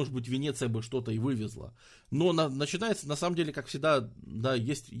открытия, может быть, Венеция бы что-то и вывезла. Но начинается, на самом деле, как всегда, да,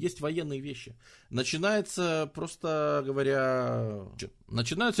 есть военные вещи. Начинается, просто говоря,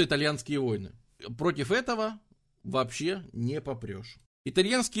 начинаются итальянские войны. Против этого вообще не попрешь.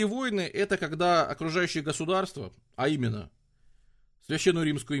 Итальянские войны — это когда окружающие государства, а именно Священную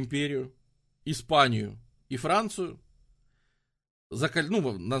Римскую империю, Испанию и Францию,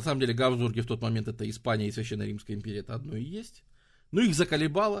 на самом деле Габсбурги в тот момент это Испания и Священная Римская империя, это одно и есть. Но их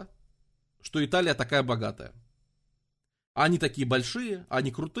заколебало, что Италия такая богатая. Они такие большие, они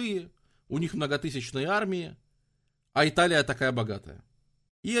крутые, у них многотысячные армии, а Италия такая богатая.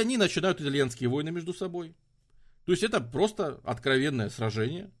 И они начинают итальянские войны между собой. То есть это просто откровенное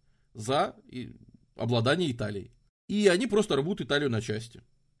сражение за обладание Италией. И они просто рвут Италию на части.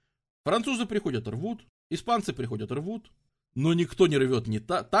 Французы приходят, рвут. Испанцы приходят, рвут. Но никто не рвет не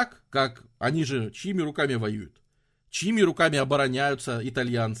так, как они же чьими руками воюют. Чьими руками обороняются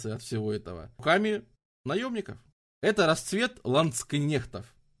итальянцы от всего этого. Руками наемников. Это расцвет ландскнехтов,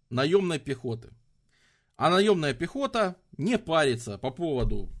 наемной пехоты. А наемная пехота не парится по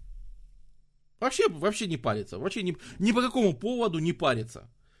поводу... Вообще не парится. Вообще ни по какому поводу не парится.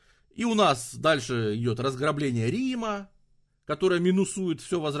 И у нас дальше идет разграбление Рима, которое минусует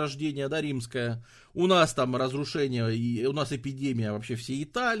все возрождение, да, римское. У нас там разрушение, и у нас эпидемия вообще всей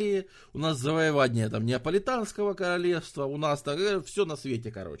Италии. У нас завоевание там Неаполитанского королевства. У нас так, все на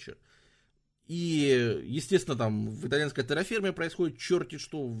свете, короче. И, естественно, там в итальянской терраферме происходит черти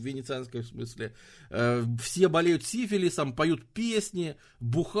что, в венецианской смысле. Все болеют сифилисом, поют песни,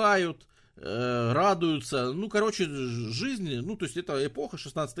 бухают, радуются. Ну, короче, жизнь, ну, то есть это эпоха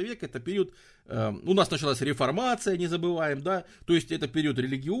 16 века, это период, у нас началась реформация, не забываем, да, то есть это период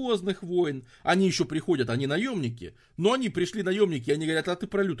религиозных войн. Они еще приходят, они наемники, но они пришли наемники, они говорят, а ты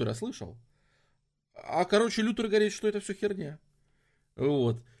про Лютера слышал? А, короче, Лютер говорит, что это все херня.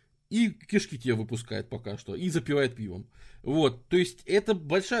 Вот. И кишки тебе выпускает пока что, и запивает пивом. Вот, то есть это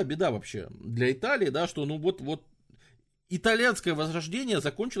большая беда вообще для Италии, да, что ну вот итальянское возрождение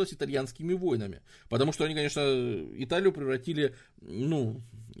закончилось итальянскими войнами. Потому что они, конечно, Италию превратили, ну,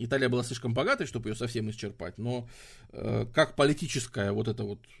 Италия была слишком богатой, чтобы ее совсем исчерпать, но как политическое вот это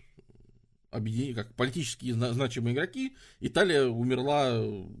вот объединение, как политически значимые игроки, Италия умерла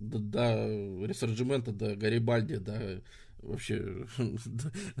до Ресорджимента, до Гарибальди, до вообще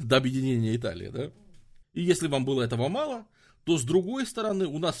до объединения Италии, да. И если вам было этого мало, то с другой стороны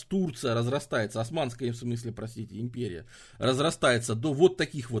у нас Турция разрастается, османская в смысле, простите, империя, разрастается до вот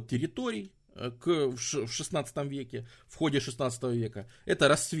таких вот территорий в 16 веке, в ходе 16 века. Это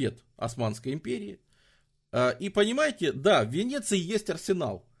расцвет Османской империи. И понимаете, да, в Венеции есть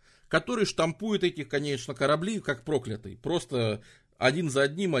арсенал, который штампует этих, конечно, корабли как проклятый. Просто один за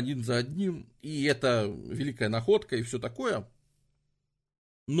одним, и это великая находка и все такое.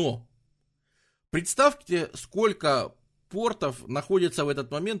 Но представьте, сколько портов находится в этот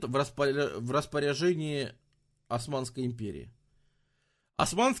момент в распоряжении Османской империи.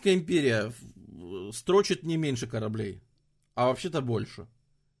 Османская империя строчит не меньше кораблей, а вообще-то больше.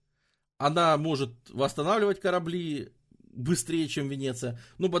 Она может восстанавливать корабли быстрее, чем Венеция.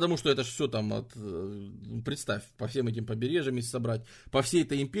 Ну, потому что это же все там, представь, по всем этим побережьям, если собрать, по всей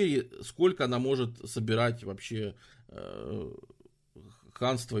этой империи, сколько она может собирать вообще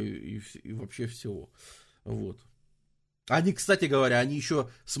ханства и вообще всего. Вот. Они, кстати говоря, они еще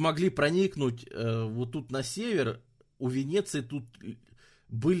смогли проникнуть вот тут на север. У Венеции тут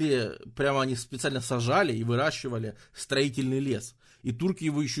были, прямо они специально сажали и выращивали строительный лес. И турки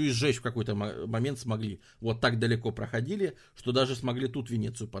его еще и сжечь в какой-то момент смогли. Вот так далеко проходили, что даже смогли тут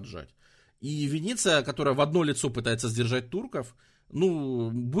Венецию поджать. И Венеция, которая в одно лицо пытается сдержать турков,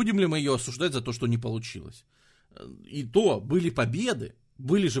 ну, будем ли мы ее осуждать за то, что не получилось? И то были победы,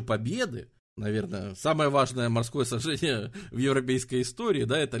 были же победы. Наверное, самое важное морское сражение в европейской истории,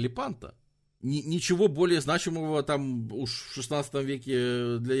 да, это Лепанто. Ничего более значимого там уж в 16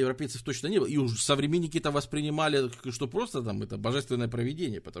 веке для европейцев точно не было. И уж современники-то воспринимали, что просто там это божественное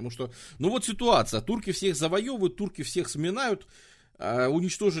провидение. Потому что, ну вот ситуация, турки всех завоевывают, турки всех сминают,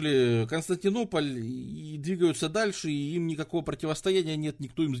 уничтожили Константинополь и двигаются дальше, и им никакого противостояния нет,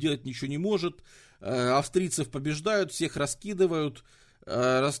 никто им сделать ничего не может. Австрийцев побеждают, всех раскидывают.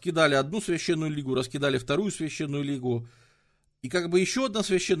 Раскидали одну священную лигу, раскидали вторую священную лигу. И как бы еще одна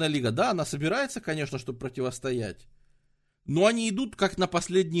священная лига, да, она собирается, конечно, чтобы противостоять. Но они идут как на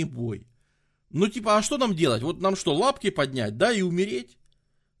последний бой. Ну типа, а что нам делать? Вот нам что, лапки поднять, да, и умереть?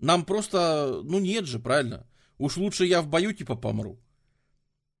 Нам просто, ну нет же, правильно. Уж лучше я в бою типа помру.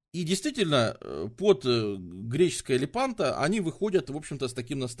 И действительно, под греческое Лепанто они выходят, в общем-то, с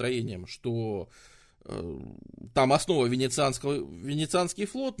таким настроением, что там основа венецианский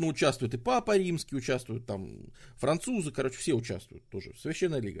флот, но участвует и Папа Римский, участвуют там французы, короче, все участвуют тоже,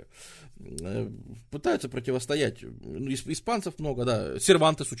 Священная Лига. Пытаются противостоять, ну, испанцев много, да,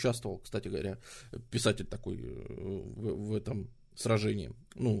 Сервантес участвовал, кстати говоря, писатель такой в этом сражении,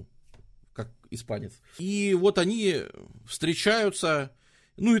 ну, как испанец. И вот они встречаются,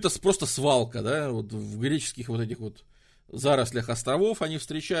 ну, это просто свалка, да, вот в греческих вот этих вот зарослях островов они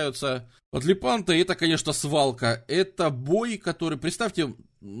встречаются. Под Лепанто это, конечно, свалка. Это бой, который, представьте,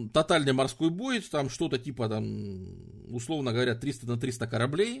 тотальный морской бой, там что-то типа, там, условно говоря, 300 на 300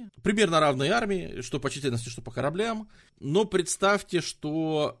 кораблей. Примерно равные армии, что по численности, что по кораблям. Но представьте,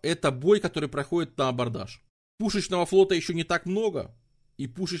 что это бой, который проходит на абордаж. Пушечного флота еще не так много. И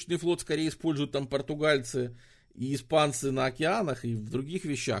пушечный флот скорее используют там португальцы и испанцы на океанах и в других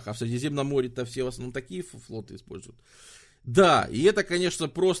вещах. А в Средиземном море-то все в основном такие флоты используют. Да, и это, конечно,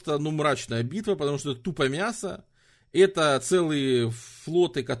 просто, мрачная битва, потому что это тупо мясо. Это целые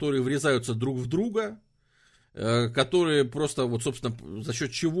флоты, которые врезаются друг в друга, которые просто, вот, собственно, за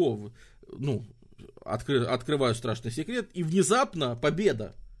счет чего, открывают страшный секрет. И внезапно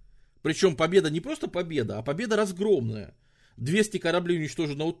победа. Причем победа не просто победа, а победа разгромная. 200 кораблей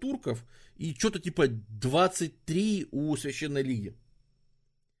уничтожено у турков и что-то типа 23 у Священной Лиги.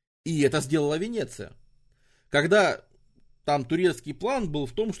 И это сделала Венеция. Когда там турецкий план был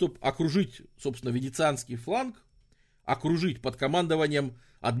в том, чтобы окружить, собственно, венецианский фланг, окружить под командованием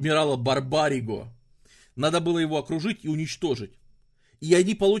адмирала Барбариго. Надо было его окружить и уничтожить. И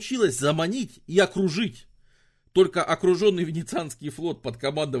они получилось заманить и окружить. Только окруженный венецианский флот под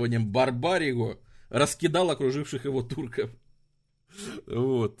командованием Барбариго раскидал окруживших его турков.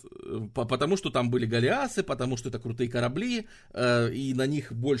 Вот. Потому что там были галеасы, потому что это крутые корабли, и на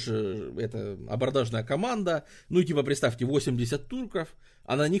них больше это абордажная команда. Типа, представьте, 80 турков,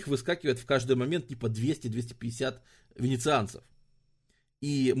 а на них выскакивает в каждый момент типа 200-250 венецианцев.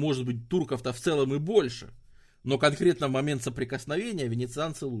 И, может быть, турков-то в целом и больше, но конкретно в момент соприкосновения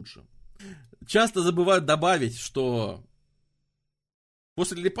венецианцы лучше. Часто забывают добавить, что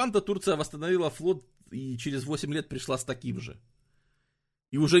после Лепанто Турция восстановила флот и через 8 лет пришла с таким же.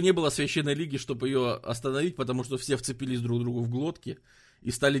 И уже не было Священной Лиги, чтобы ее остановить, потому что все вцепились друг другу в глотки и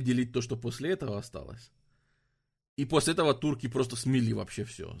стали делить то, что после этого осталось. И после этого турки просто смели вообще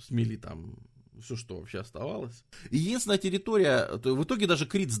все. Смели там все, что вообще оставалось. И единственная территория, в итоге даже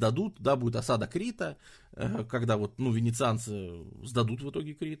Крит сдадут, да, будет осада Крита, когда вот, венецианцы сдадут в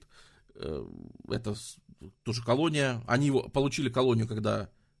итоге Крит. Это тоже колония. Они получили колонию, когда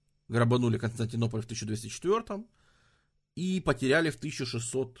грабанули Константинополь в 1204 и потеряли в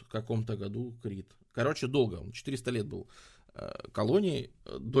 1600 каком-то году Крит. Короче, долго, он 400 лет был колонией,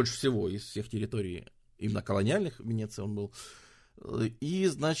 дольше всего из всех территорий, именно колониальных в Венеции он был. И,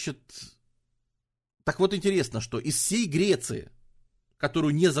 значит, так вот интересно, что из всей Греции,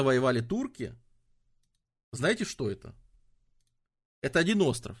 которую не завоевали турки, знаете, что это? Это один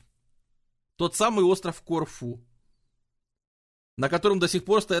остров. Тот самый остров Корфу, на котором до сих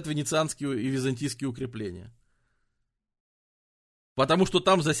пор стоят венецианские и византийские укрепления. Потому что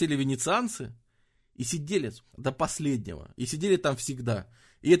там засели венецианцы и сидели до последнего. И сидели там всегда.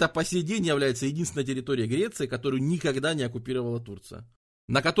 И это по сей день является единственной территорией Греции, которую никогда не оккупировала Турция.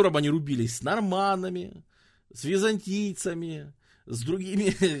 На котором они рубились с норманнами, с византийцами, с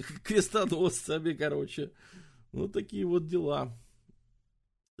другими крестоносцами, короче. Вот такие вот дела.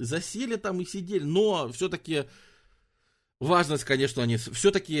 Засели там и сидели, но все-таки важность, конечно, они...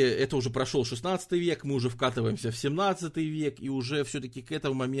 Все-таки это уже прошел 16 век, мы уже вкатываемся в 17 век, и уже все-таки к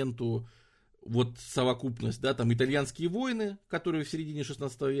этому моменту вот совокупность, да, там итальянские войны, которые в середине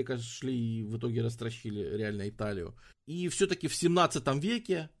 16 века шли и в итоге растращили реально Италию. И все-таки в 17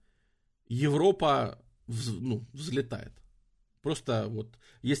 веке Европа взлетает. Просто вот,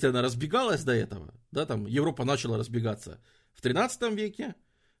 если она разбегалась до этого, да, там Европа начала разбегаться в 13 веке,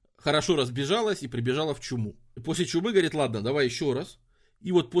 хорошо разбежалась и прибежала в чуму. И после чумы говорит, ладно, давай еще раз.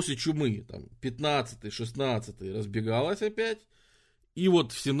 И вот после чумы, там, 15-й, 16-й разбегалась опять. И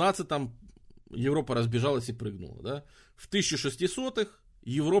вот в 17-м Европа разбежалась и прыгнула, да. В 1600-х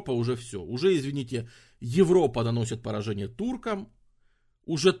Европа уже все. Уже, извините, Европа наносит поражение туркам.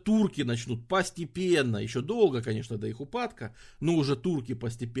 Уже турки начнут постепенно, еще долго, конечно, до их упадка, но уже турки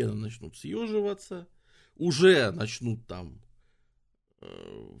постепенно начнут съеживаться. Уже начнут там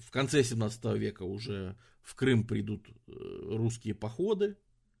в конце 17 века уже в Крым придут русские походы.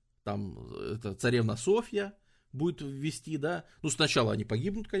 Там это царевна Софья будет ввести, да. Сначала они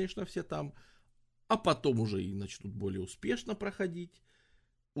погибнут, конечно, все там, а потом уже и начнут более успешно проходить.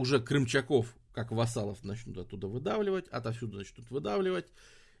 Уже крымчаков, как вассалов, начнут оттуда выдавливать, отовсюду начнут выдавливать.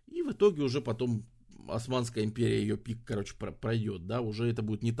 И в итоге уже потом Османская империя, ее пик, короче, пройдет, да, уже это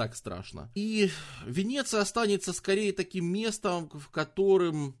будет не так страшно. И Венеция останется скорее таким местом, в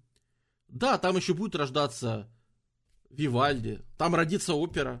котором, да, там еще будет рождаться Вивальди, там родится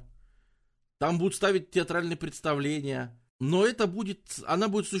опера, там будут ставить театральные представления, но она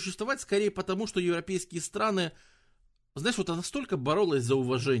будет существовать скорее потому, что европейские страны, знаешь, вот она настолько боролась за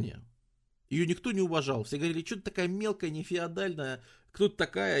уважение Ее никто не уважал. Все говорили, что ты такая мелкая, не феодальная, кто ты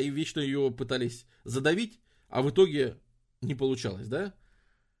такая, и вечно ее пытались задавить, а в итоге не получалось, да?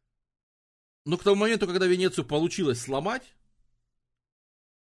 Но к тому моменту, когда Венецию получилось сломать,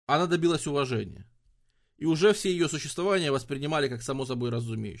 она добилась уважения. И уже все ее существования воспринимали как само собой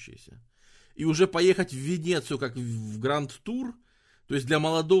разумеющееся. И уже поехать в Венецию как в гранд-тур, то есть для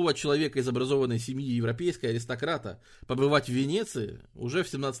молодого человека из образованной семьи, европейской аристократа, побывать в Венеции уже в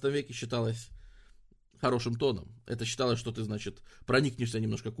 17 веке считалось хорошим тоном. Это считалось, что ты, значит, проникнешься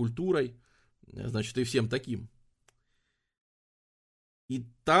немножко культурой, значит, и всем таким. И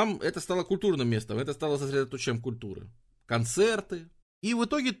там это стало культурным местом, это стало сосредоточием культуры. Концерты. И в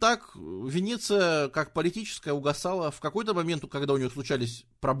итоге так Венеция, как политическая, угасала в какой-то момент, когда у нее случались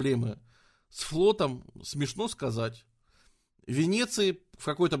проблемы с флотом, смешно сказать. Венеции в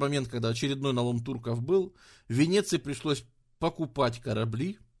какой-то момент, когда очередной налом турков был, Венеции пришлось покупать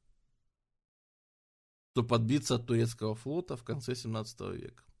корабли, чтобы отбиться от турецкого флота в конце 17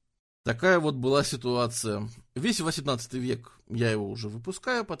 века. Такая вот была ситуация. Весь 18 век я его уже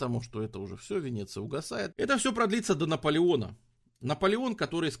выпускаю, потому что это уже все, Венеция угасает. Это все продлится до Наполеона. Наполеон,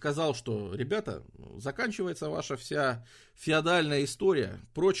 который сказал, что, ребята, заканчивается ваша вся феодальная история,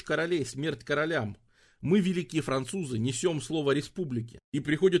 прочь королей, смерть королям. Мы, великие французы, несем слово республики. И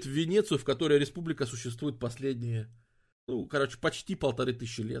приходит в Венецию, в которой республика существует последние, почти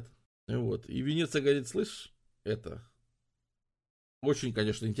 1500 лет. Вот. И Венеция говорит, слышь, это очень,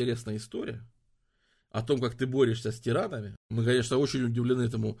 конечно, интересная история о том, как ты борешься с тиранами. Мы, конечно, очень удивлены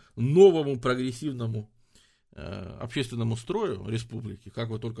этому новому прогрессивному общественному строю республики, как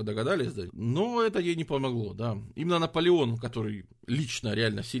вы только догадались, да? Но это ей не помогло, да. Именно Наполеон, который лично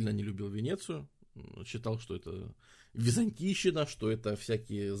реально сильно не любил Венецию, считал, что это византийщина, что это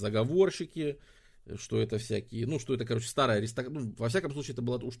всякие заговорщики, что это всякие, что это, старая аристократия, во всяком случае, это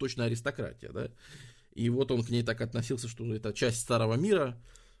была уж точно аристократия, да. И вот он к ней так относился, что это часть старого мира,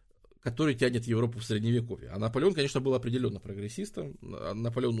 который тянет Европу в Средневековье. А Наполеон, конечно, был определенно прогрессистом.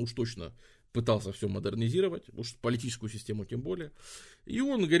 Наполеон уж точно пытался все модернизировать, уж политическую систему тем более. И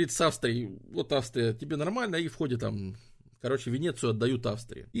он говорит с Австрией, вот Австрия, тебе нормально, и в ходе Венецию отдают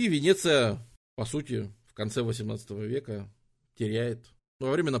Австрии. И Венеция, по сути, в конце 18 века теряет. Во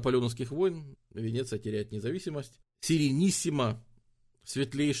время наполеоновских войн Венеция теряет независимость. Сирениссимо,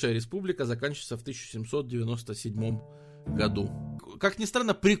 Светлейшая Республика, заканчивается в 1797 году. Как ни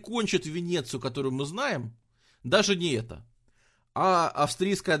странно, прикончит Венецию, которую мы знаем, даже не это, а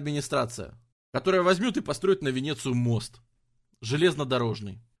австрийская администрация, которая возьмет и построит на Венецию мост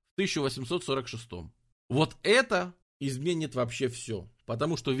железнодорожный в 1846. Вот это изменит вообще все,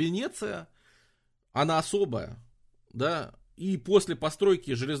 потому что Венеция, она особая, да, и после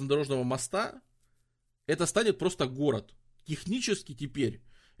постройки железнодорожного моста это станет просто город. Технически теперь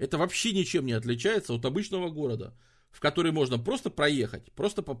это вообще ничем не отличается от обычного города, в который можно просто проехать,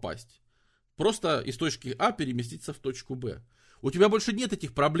 просто попасть, просто из точки А переместиться в точку Б. У тебя больше нет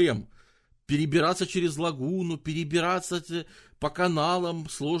этих проблем. Перебираться через лагуну, перебираться по каналам,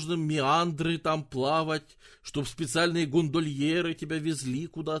 сложным меандры там плавать, чтобы специальные гондольеры тебя везли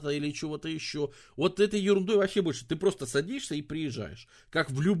куда-то или чего-то еще. Вот этой ерундой вообще больше. Ты просто садишься и приезжаешь, как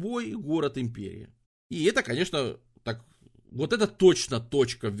в любой город империи. И это, конечно, так, вот это точно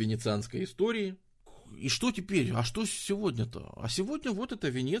точка в венецианской истории. И что теперь? А что сегодня-то? А сегодня вот это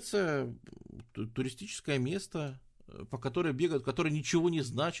Венеция, туристическое место, по которой бегают, которое ничего не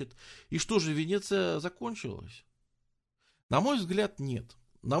значит. И что же, Венеция закончилась? На мой взгляд, нет.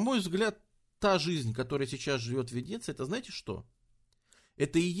 На мой взгляд, та жизнь, которая сейчас живет в Венеции, это знаете что?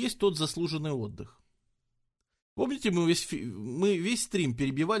 Это и есть тот заслуженный отдых. Помните, мы весь стрим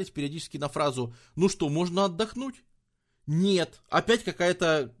перебивались периодически на фразу «Ну что, можно отдохнуть?» Нет, опять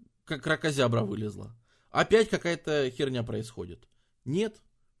какая-то кракозябра вылезла. Опять какая-то херня происходит. Нет.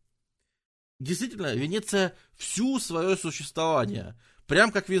 Действительно, Венеция всю свое существование,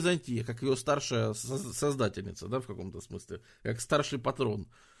 прям как Византия, как ее старшая создательница, да, в каком-то смысле, как старший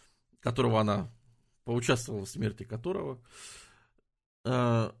патрон, которого она поучаствовала в смерти которого,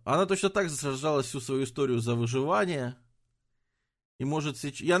 она точно так же сражалась всю свою историю за выживание,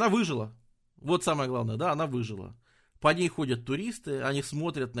 и она выжила. Вот самое главное, да, она выжила. По ней ходят туристы, они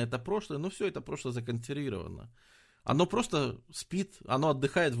смотрят на это прошлое, но все это прошлое законсервировано. Оно просто спит, оно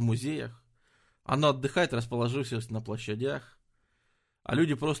отдыхает в музеях, оно отдыхает, расположившись на площадях, а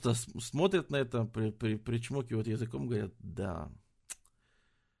люди просто смотрят на это, причмокивают языком, говорят, да,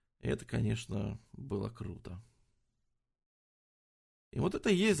 это, конечно, было круто. И вот это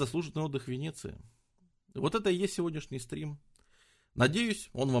и есть заслуженный отдых Венеции. Вот это и есть сегодняшний стрим. Надеюсь,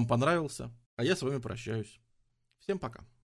 он вам понравился, а я с вами прощаюсь. Всем пока.